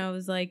time, and I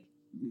was like,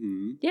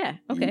 Mm-hmm. yeah,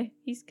 okay,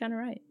 he's kind of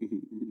right.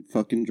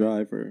 Fucking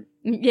driver.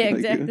 Yeah, Like-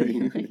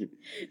 exactly. Like,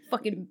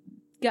 fucking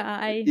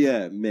guy.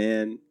 Yeah,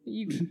 man.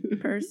 You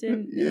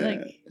person. Yeah.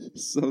 Like,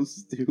 So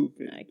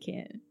stupid. I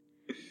can't.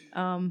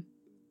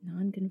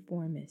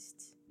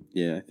 Nonconformists.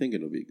 Yeah, I think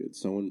it'll be good.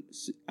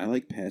 I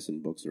like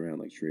passing books around,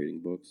 like trading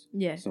books.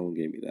 Yeah, Someone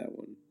gave me that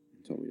one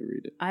and told me to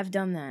read it. I've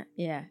done that.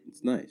 Yeah.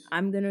 It's nice.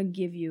 I'm going to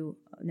give you,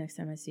 next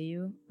time I see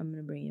you, I'm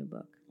going to bring you a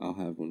book. I'll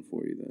have one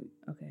for you then.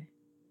 Okay.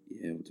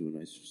 Yeah, we'll do a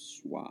nice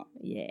swap.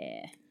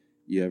 Yeah.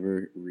 You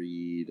ever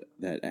read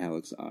that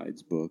Alex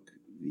Ides book,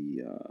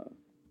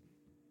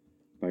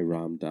 by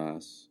Ram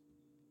Dass?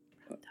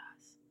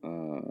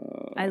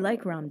 I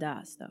like Ram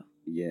Dass, though.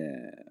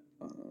 Yeah.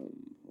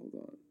 Hold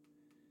on.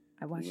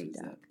 I watched What the is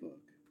doc. that book?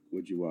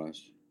 What'd you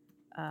watch?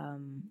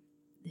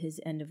 His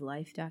end of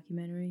life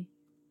documentary.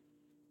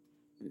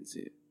 I didn't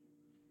see it.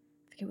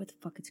 I forget what the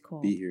fuck it's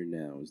called. Be Here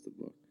Now is the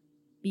book.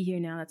 Be Here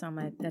Now. That's on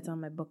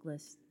my book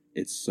list.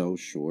 It's so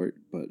short,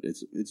 but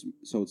it's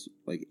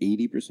like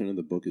 80% of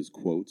the book is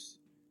quotes,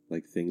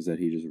 like things that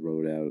he just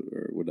wrote out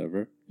or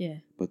whatever. Yeah.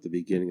 But the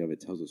beginning of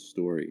it tells a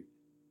story.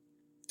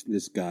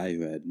 This guy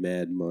who had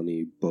mad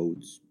money,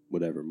 boats,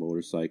 whatever,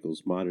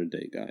 motorcycles, modern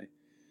day guy,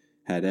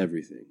 had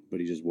everything, but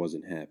he just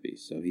wasn't happy.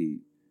 So he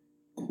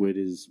quit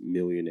his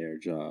millionaire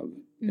job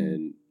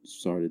and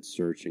started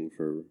searching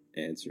for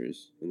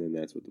answers. And then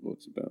that's what the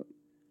book's about.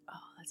 Oh,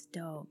 that's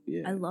dope.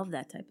 Yeah. I love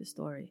that type of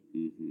story.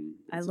 Mm-hmm.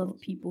 I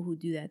love people who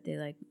do that. They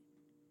like,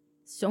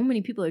 so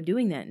many people are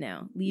doing that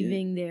now,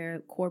 leaving their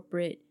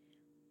corporate.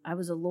 I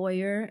was a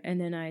lawyer and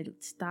then I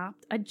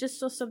stopped. I just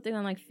saw something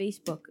on like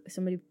Facebook.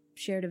 Somebody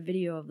shared a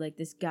video of like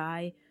this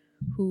guy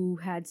who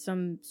had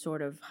some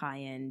sort of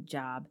high-end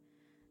job,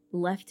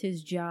 left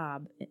his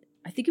job.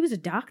 I think he was a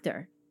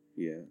doctor.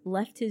 Yeah.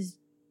 Left his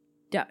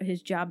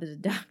job as a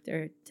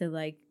doctor to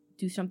like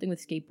do something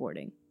with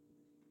skateboarding,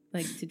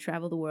 like to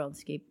travel the world,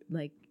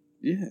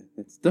 Yeah,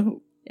 that's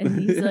dope. and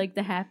he's like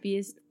the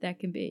happiest that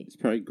can be. He's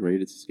probably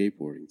great at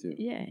skateboarding too.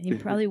 Yeah, he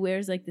probably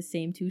wears like the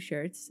same 2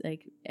 shirts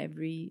like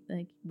every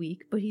like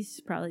week, but he's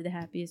probably the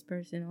happiest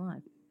person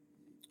alive.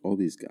 All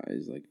these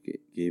guys like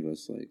gave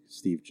us like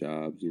Steve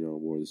Jobs,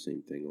 wore the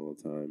same thing all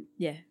the time.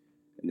 Yeah.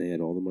 And they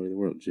had all the money in the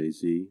world.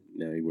 Jay-Z,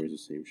 now he wears the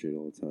same shit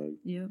all the time.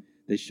 Yeah.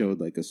 They showed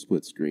like a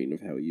split screen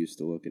of how he used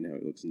to look and how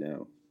he looks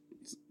now.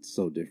 It's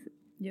so different.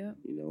 Yeah.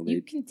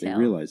 They can they tell.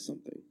 realize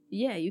something.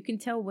 Yeah, you can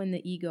tell when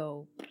the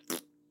ego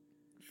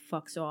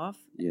fucks off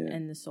Yeah.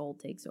 and the soul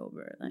takes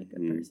over like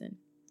Mhm. a person.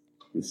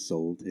 The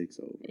soul takes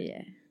over.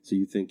 Yeah. So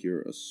you think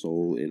you're a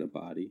soul in a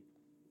body,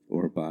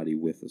 or a body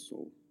with a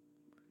soul?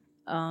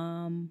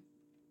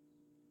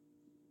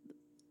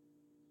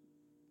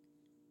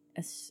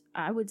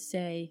 I would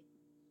say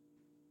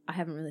I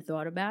haven't really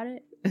thought about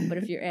it, but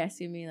if you're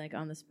asking me like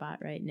on the spot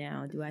right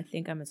now, do I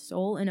think I'm a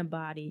soul in a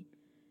body?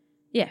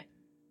 Yeah,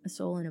 a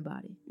soul in a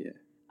body. Yeah.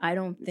 I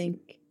don't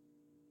think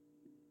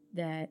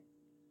that.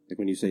 Like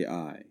when you say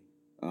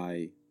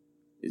I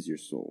is your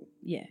soul.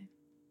 Yeah,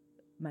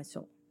 my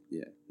soul.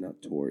 Yeah,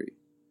 not Tori.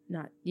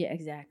 Yeah,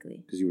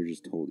 exactly. Because you were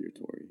just told you're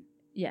Tori.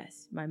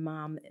 Yes, my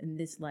mom in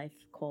this life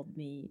called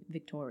me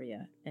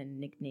Victoria and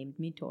nicknamed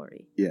me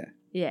Tori. Yeah.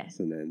 Yeah.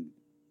 So then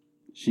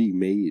she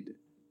made.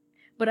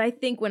 But I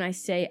think when I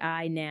say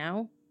I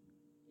now,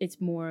 it's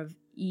more of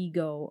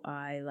ego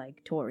I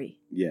like Tori.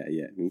 Yeah,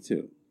 me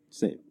too.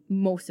 Same.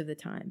 Most of the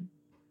time.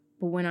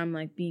 But when I'm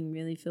like being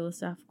really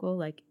philosophical,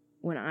 like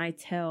when I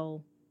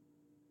tell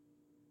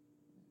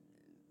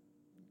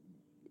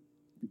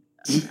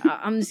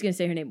I'm just gonna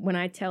say her name. When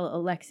I tell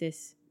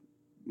Alexis,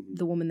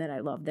 the woman that I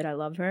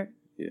love her,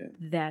 Yeah.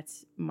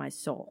 that's my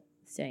soul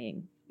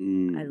saying,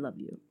 I love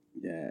you.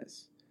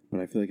 Yes. But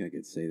I feel like I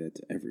could say that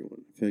to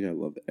everyone. I feel like I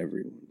love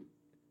everyone.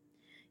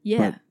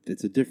 Yeah. But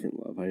it's a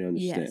different love. I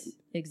understand. Yes,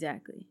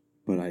 exactly.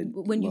 But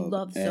when you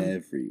love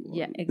everyone.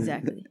 Yeah,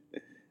 exactly.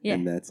 Yeah.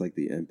 And that's like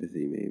the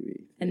empathy,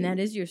 maybe. And that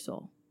is your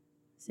soul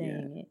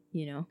saying it,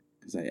 you know?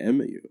 Because I am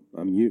you.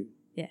 I'm you.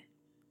 Yeah.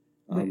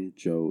 I'm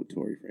Joe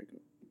Tori Franco.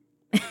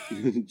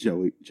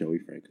 Joey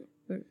Franco.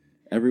 We're-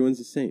 Everyone's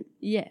the same.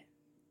 Yeah.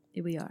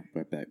 Here we are.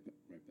 Right back.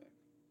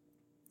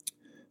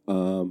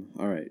 All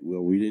right.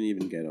 Well, we didn't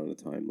even get on a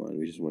timeline.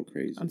 We just went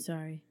crazy. I'm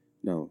sorry.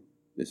 No,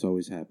 this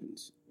always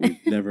happens. We've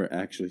never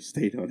actually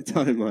stayed on a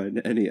timeline in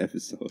any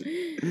episode.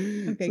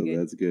 Okay, so good.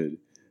 that's good.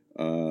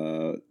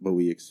 But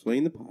we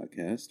explained the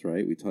podcast,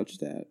 right? We touched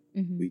that.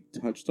 Mm-hmm. We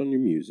touched on your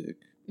music.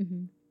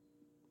 Mm-hmm.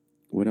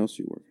 What else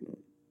are you working on?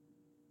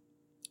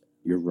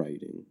 You're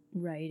writing.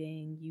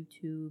 Writing,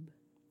 YouTube.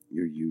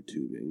 You're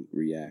YouTubing,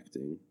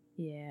 reacting.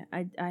 Yeah.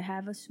 I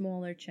have a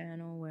smaller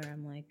channel where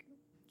I'm like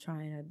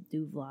trying to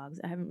do vlogs.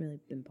 I haven't really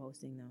been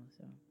posting though,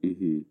 so.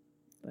 Mm-hmm.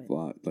 But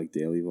Vlog, like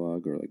daily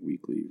vlog or like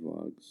weekly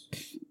vlogs?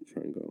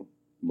 Try and go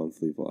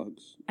monthly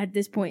vlogs. at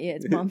this point, yeah,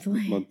 it's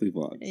monthly. Monthly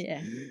vlogs.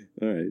 Yeah.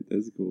 All right,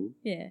 that's cool.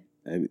 Yeah.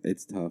 I mean,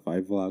 it's tough. I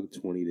vlogged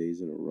 20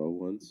 days in a row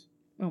once.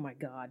 Oh my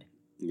God.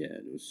 Yeah,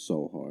 and it was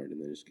so hard,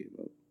 and I just gave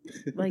up.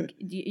 Like,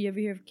 do you ever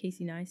hear of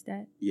Casey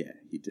Neistat? Yeah,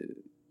 he did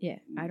it. Yeah,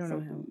 I don't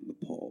know how. Fucking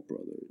The Paul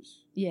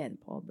brothers. Yeah, the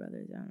Paul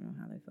brothers. I don't know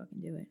how they fucking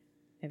do it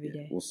every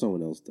day. Well,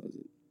 someone else does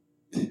it.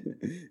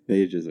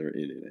 They just are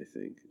in it, I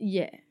think.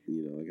 Yeah,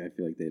 You know, like I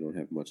feel like they don't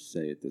have much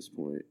say at this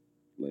point.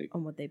 Like,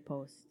 on what they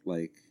post.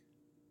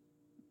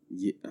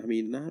 Yeah, I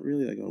mean, not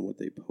really like on what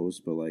they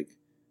post, but like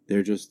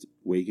they're just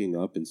waking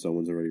up and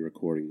someone's already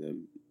recording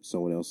them.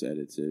 Someone else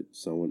edits it.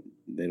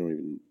 They don't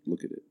even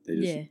look at it. They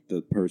just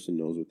the person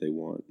knows what they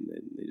want, and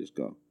then they just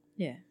go.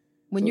 Yeah,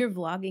 when So- you're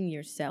vlogging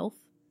yourself,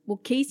 well,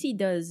 Casey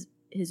does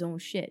his own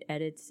shit,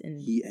 edits and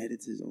He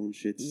edits his own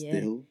shit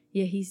still.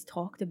 yeah, he's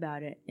talked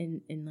about it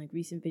in like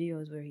recent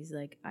videos where he's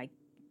like,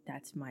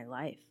 that's my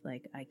life.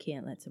 Like, I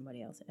can't let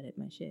somebody else edit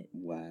my shit.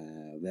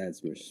 Wow,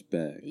 that's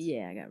respect.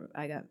 Yeah,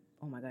 I got.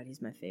 Oh my God,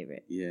 he's my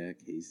favorite. Yeah,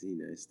 Casey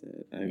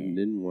Neistat. I Yeah.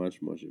 didn't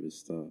watch much of his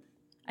stuff.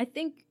 I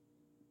think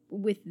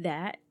with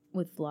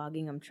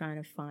vlogging, I'm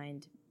trying to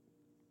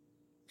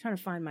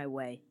find my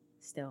way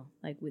still.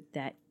 Like with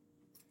that,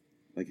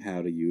 Like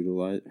how to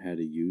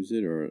use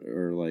it,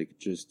 or like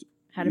just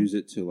how to use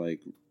it to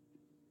like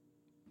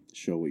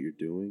show what you're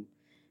doing.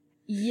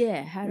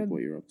 yeah, how Like to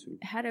what you're up to.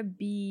 how to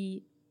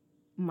be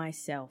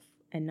myself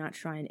and not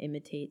try and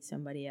imitate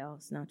somebody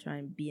else, not try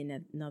and be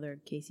another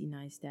Casey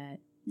Neistat.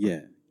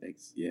 Yeah,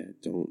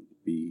 don't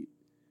be.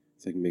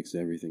 It's like mix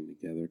everything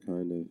together,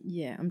 kind of.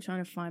 Yeah, I'm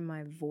trying to find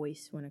my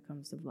voice when it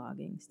comes to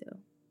vlogging still.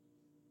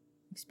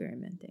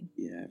 Experimenting.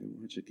 Yeah, I haven't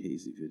watched a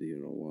Casey video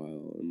in a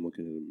while. I'm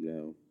looking at him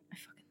now. I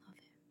fucking love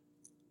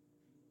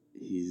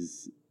him.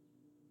 He's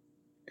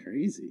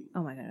crazy.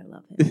 Oh my God, I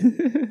love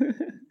him.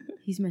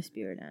 He's my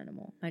spirit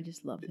animal. I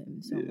just love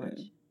him so Yeah. much.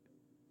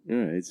 All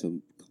right, so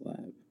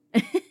collab.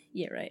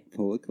 Yeah, right.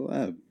 Pull a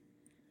collab.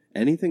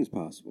 Anything's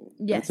possible.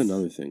 Yes. That's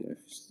another thing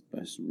I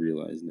just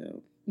realized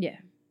now. Yeah.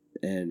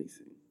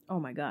 Anything. Oh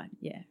my God,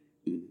 yeah.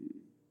 Mm-hmm.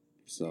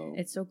 So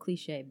It's so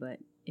cliche, but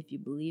if you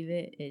believe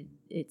it,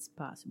 it's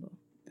possible.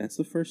 that's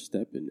the first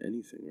step in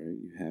anything, right?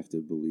 You have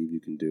to believe you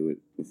can do it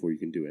before you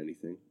can do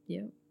anything.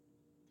 Yep,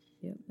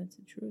 that's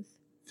the truth.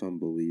 If I'm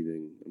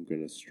believing I'm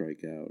going to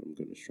strike out, I'm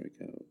going to strike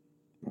out.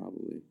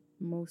 Probably.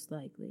 Most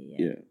likely,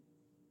 yeah. Yeah.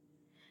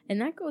 And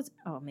that goes,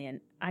 oh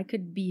man, I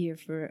could be here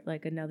for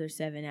like another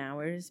 7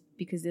 hours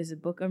because there's a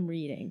book I'm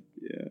reading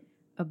Yeah.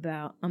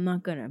 about,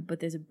 but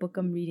there's a book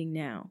I'm reading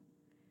now.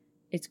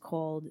 It's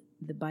called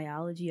The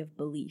Biology of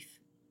Belief.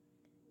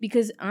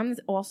 Because I'm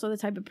also the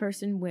type of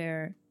person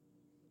where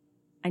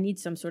I need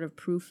some sort of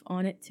proof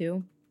on it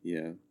too.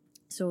 Yeah.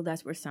 So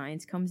that's where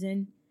science comes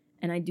in.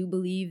 And I do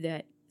believe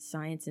that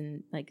science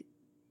and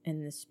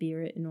the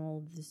spirit and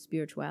all the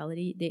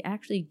spirituality, they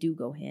actually do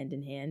go hand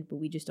in hand, but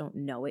we just don't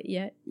know it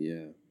yet.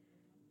 Yeah.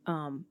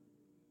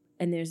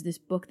 And there's this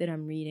book that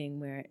I'm reading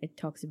where it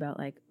talks about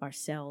like our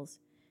cells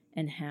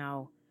and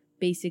how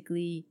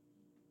basically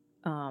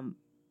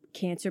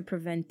cancer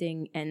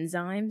preventing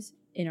enzymes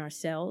in our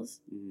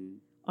cells Mm-hmm.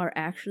 are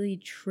actually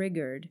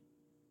triggered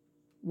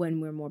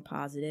when we're more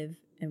positive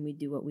and we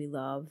do what we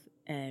love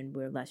and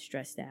we're less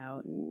stressed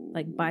out,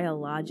 like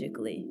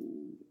biologically.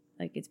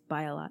 Like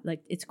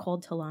it's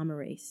called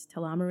telomerase.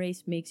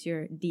 Telomerase makes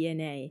your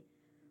DNA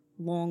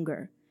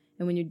longer.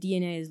 And when your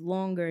DNA is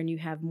longer and you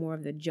have more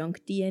of the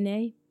junk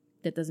DNA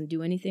that doesn't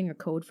do anything or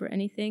code for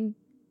anything,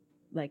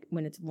 like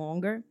when it's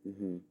longer,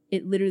 Mm-hmm.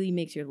 it literally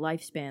makes your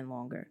lifespan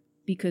longer.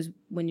 Because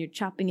when you're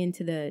chopping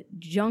into the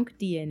junk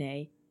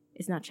DNA,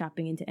 it's not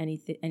chopping into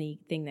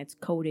anything that's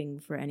coding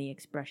for any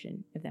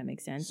expression, if that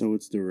makes sense. So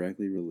it's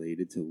directly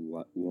related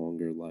to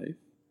longer life?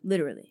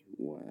 Literally.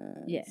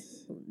 Wow. Yeah.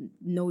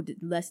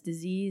 Less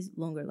disease,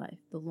 longer life.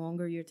 The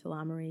longer your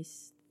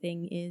telomerase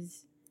thing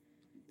is.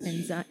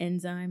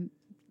 Enzyme.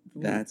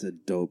 That's a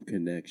dope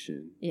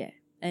connection. Yeah.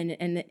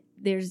 And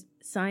there's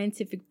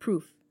scientific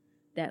proof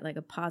that like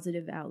a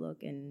positive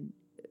outlook and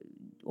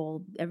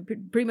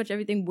pretty much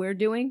everything we're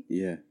doing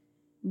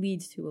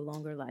leads to a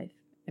longer life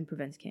and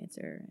prevents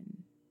cancer.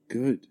 And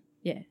good.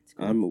 Yeah, it's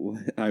cool.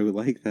 I would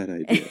like that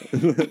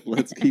idea.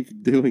 Let's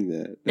keep doing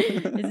that.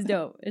 It's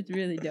dope. It's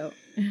really dope.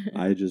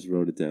 I just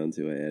wrote it down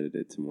too. I added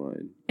it to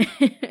mine.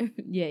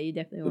 Yeah, you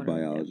definitely want to. The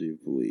biology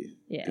of belief.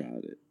 Yeah.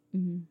 Got it.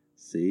 Mm-hmm.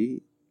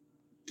 See?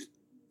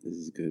 This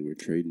is good. We're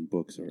trading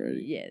books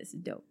already. Yeah, this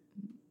is dope.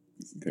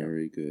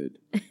 Very good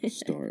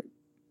start.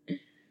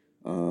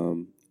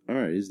 All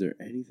right. Is there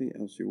anything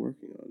else you're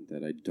working on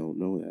that I don't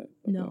know that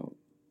about? No,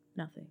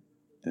 nothing.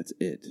 That's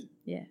it?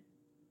 Yeah.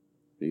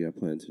 What you got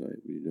planned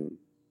tonight? What are you doing?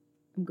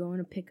 I'm going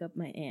to pick up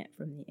my aunt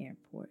from the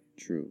airport.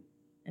 True.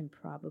 And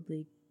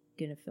probably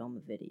going to film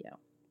a video.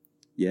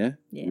 Yeah?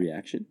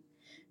 Reaction?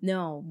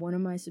 No, one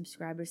of my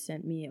subscribers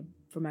sent me,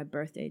 for my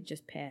birthday,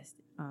 just passed.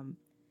 Oh,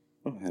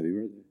 happy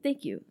birthday.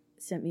 Thank you.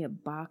 Sent me a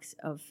box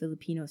of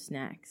Filipino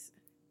snacks.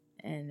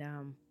 And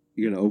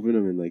you're gonna open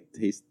them and like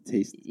taste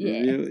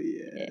yeah. Video?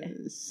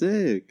 Yeah.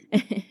 Sick.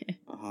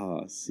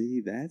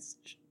 See, that's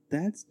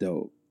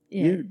dope.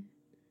 Yeah.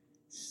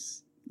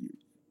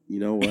 You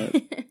know what?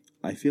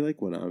 I feel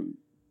like when I'm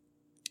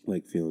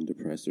like feeling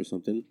depressed or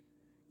something,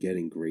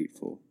 getting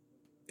grateful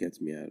gets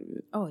me out of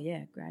it. Oh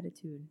yeah,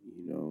 gratitude.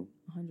 You know,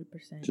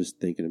 100%. Just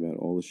thinking about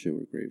all the shit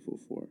we're grateful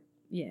for.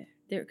 Yeah,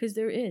 because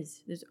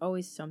there's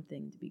always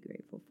something to be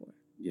grateful for.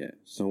 Yeah,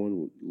 someone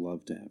would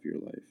love to have your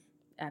life.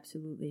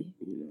 Absolutely.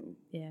 You know.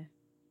 Yeah,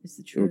 it's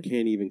the truth. Or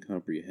can't even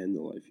comprehend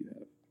the life you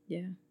have.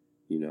 Yeah.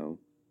 You know,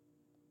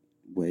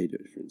 way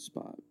different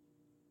spot.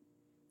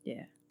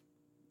 Yeah.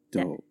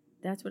 Dope.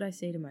 That's what I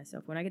say to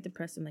myself when I get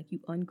depressed. I'm like, you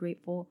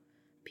ungrateful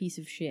piece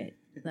of shit.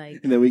 Like,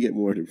 and then we get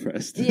more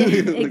depressed. Yeah,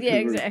 like yeah,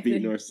 exactly.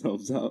 Beating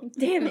ourselves up.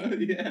 Damn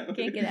it! Yeah.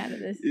 Can't get out of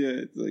this. Yeah,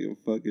 it's like a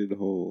fucking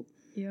hole.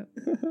 Yep.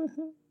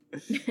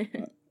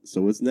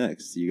 So what's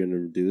next? You're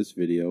gonna do this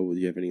video. Do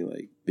you have any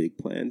like big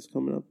plans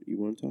coming up you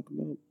want to talk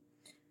about?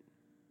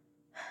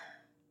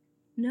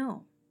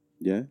 No.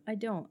 Yeah. I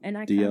don't. And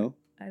I DL.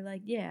 I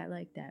like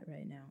that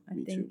right now.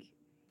 Me think too.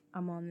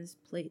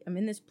 I'm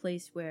in this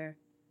place where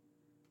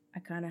I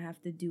kind of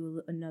have to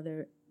do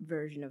another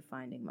version of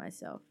finding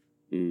myself.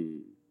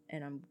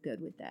 And I'm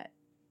good with that.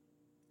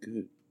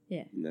 Good.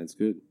 Yeah. And that's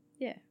good.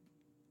 Yeah.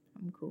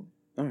 I'm cool.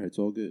 All right, it's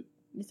all good.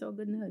 It's all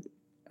good in the hood.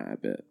 I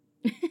bet.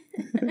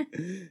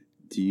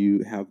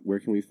 Where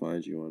can we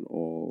find you on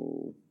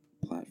all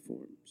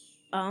platforms?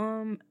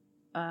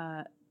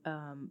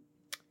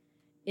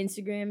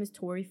 Instagram is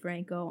Tori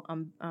Franco.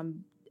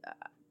 I'm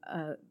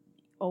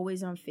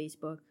always on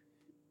Facebook.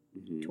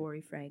 Mm-hmm.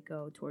 Tori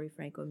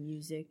Franco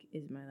Music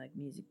is my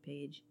music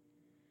page.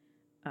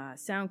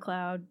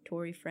 SoundCloud,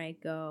 Tori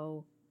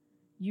Franco.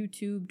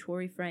 YouTube,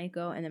 Tori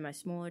Franco, and then my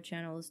smaller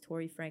channel is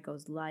Tori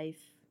Franco's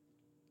Life.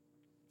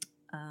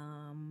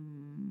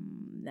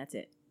 That's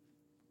it.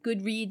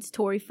 Goodreads,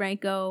 Tori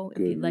Franco, if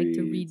you'd like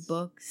to read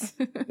books.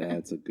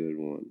 That's a good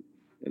one.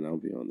 And I'll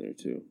be on there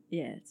too.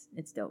 Yeah,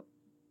 it's dope.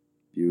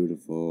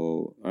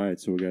 Beautiful. All right,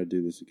 so we got to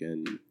do this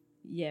again.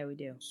 Yeah, we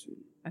do. Soon.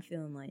 I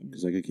feel enlightened.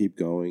 Because I could keep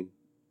going,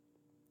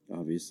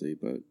 obviously,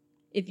 but...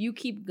 If you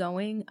keep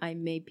going, I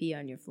may pee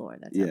on your floor.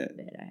 That's how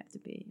bad I have to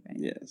pee, right?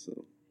 Yeah,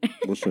 so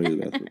we'll show you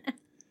the bathroom.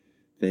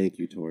 Thank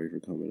you, Tori, for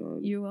coming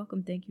on. You're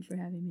welcome. Thank you for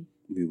having me.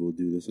 We will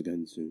do this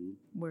again soon.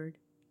 Word.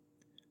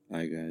 All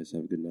right, guys.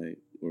 Have a good night,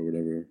 or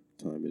whatever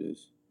time it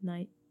is.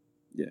 Night.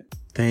 Yeah.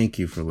 Thank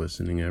you for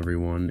listening,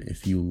 everyone.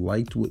 If you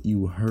liked what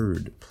you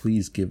heard,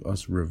 please give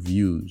us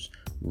reviews,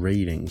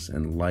 ratings,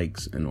 and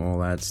likes, and all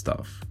that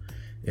stuff.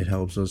 It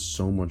helps us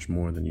so much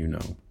more than you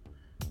know.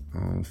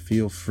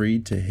 Feel free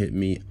to hit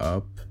me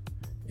up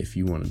if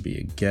you want to be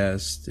a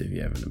guest, if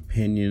you have an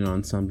opinion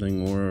on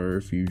something, or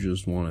if you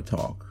just want to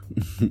talk.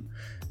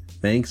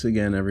 Thanks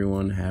again,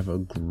 everyone. Have a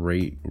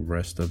great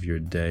rest of your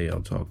day.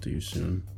 I'll talk to you soon.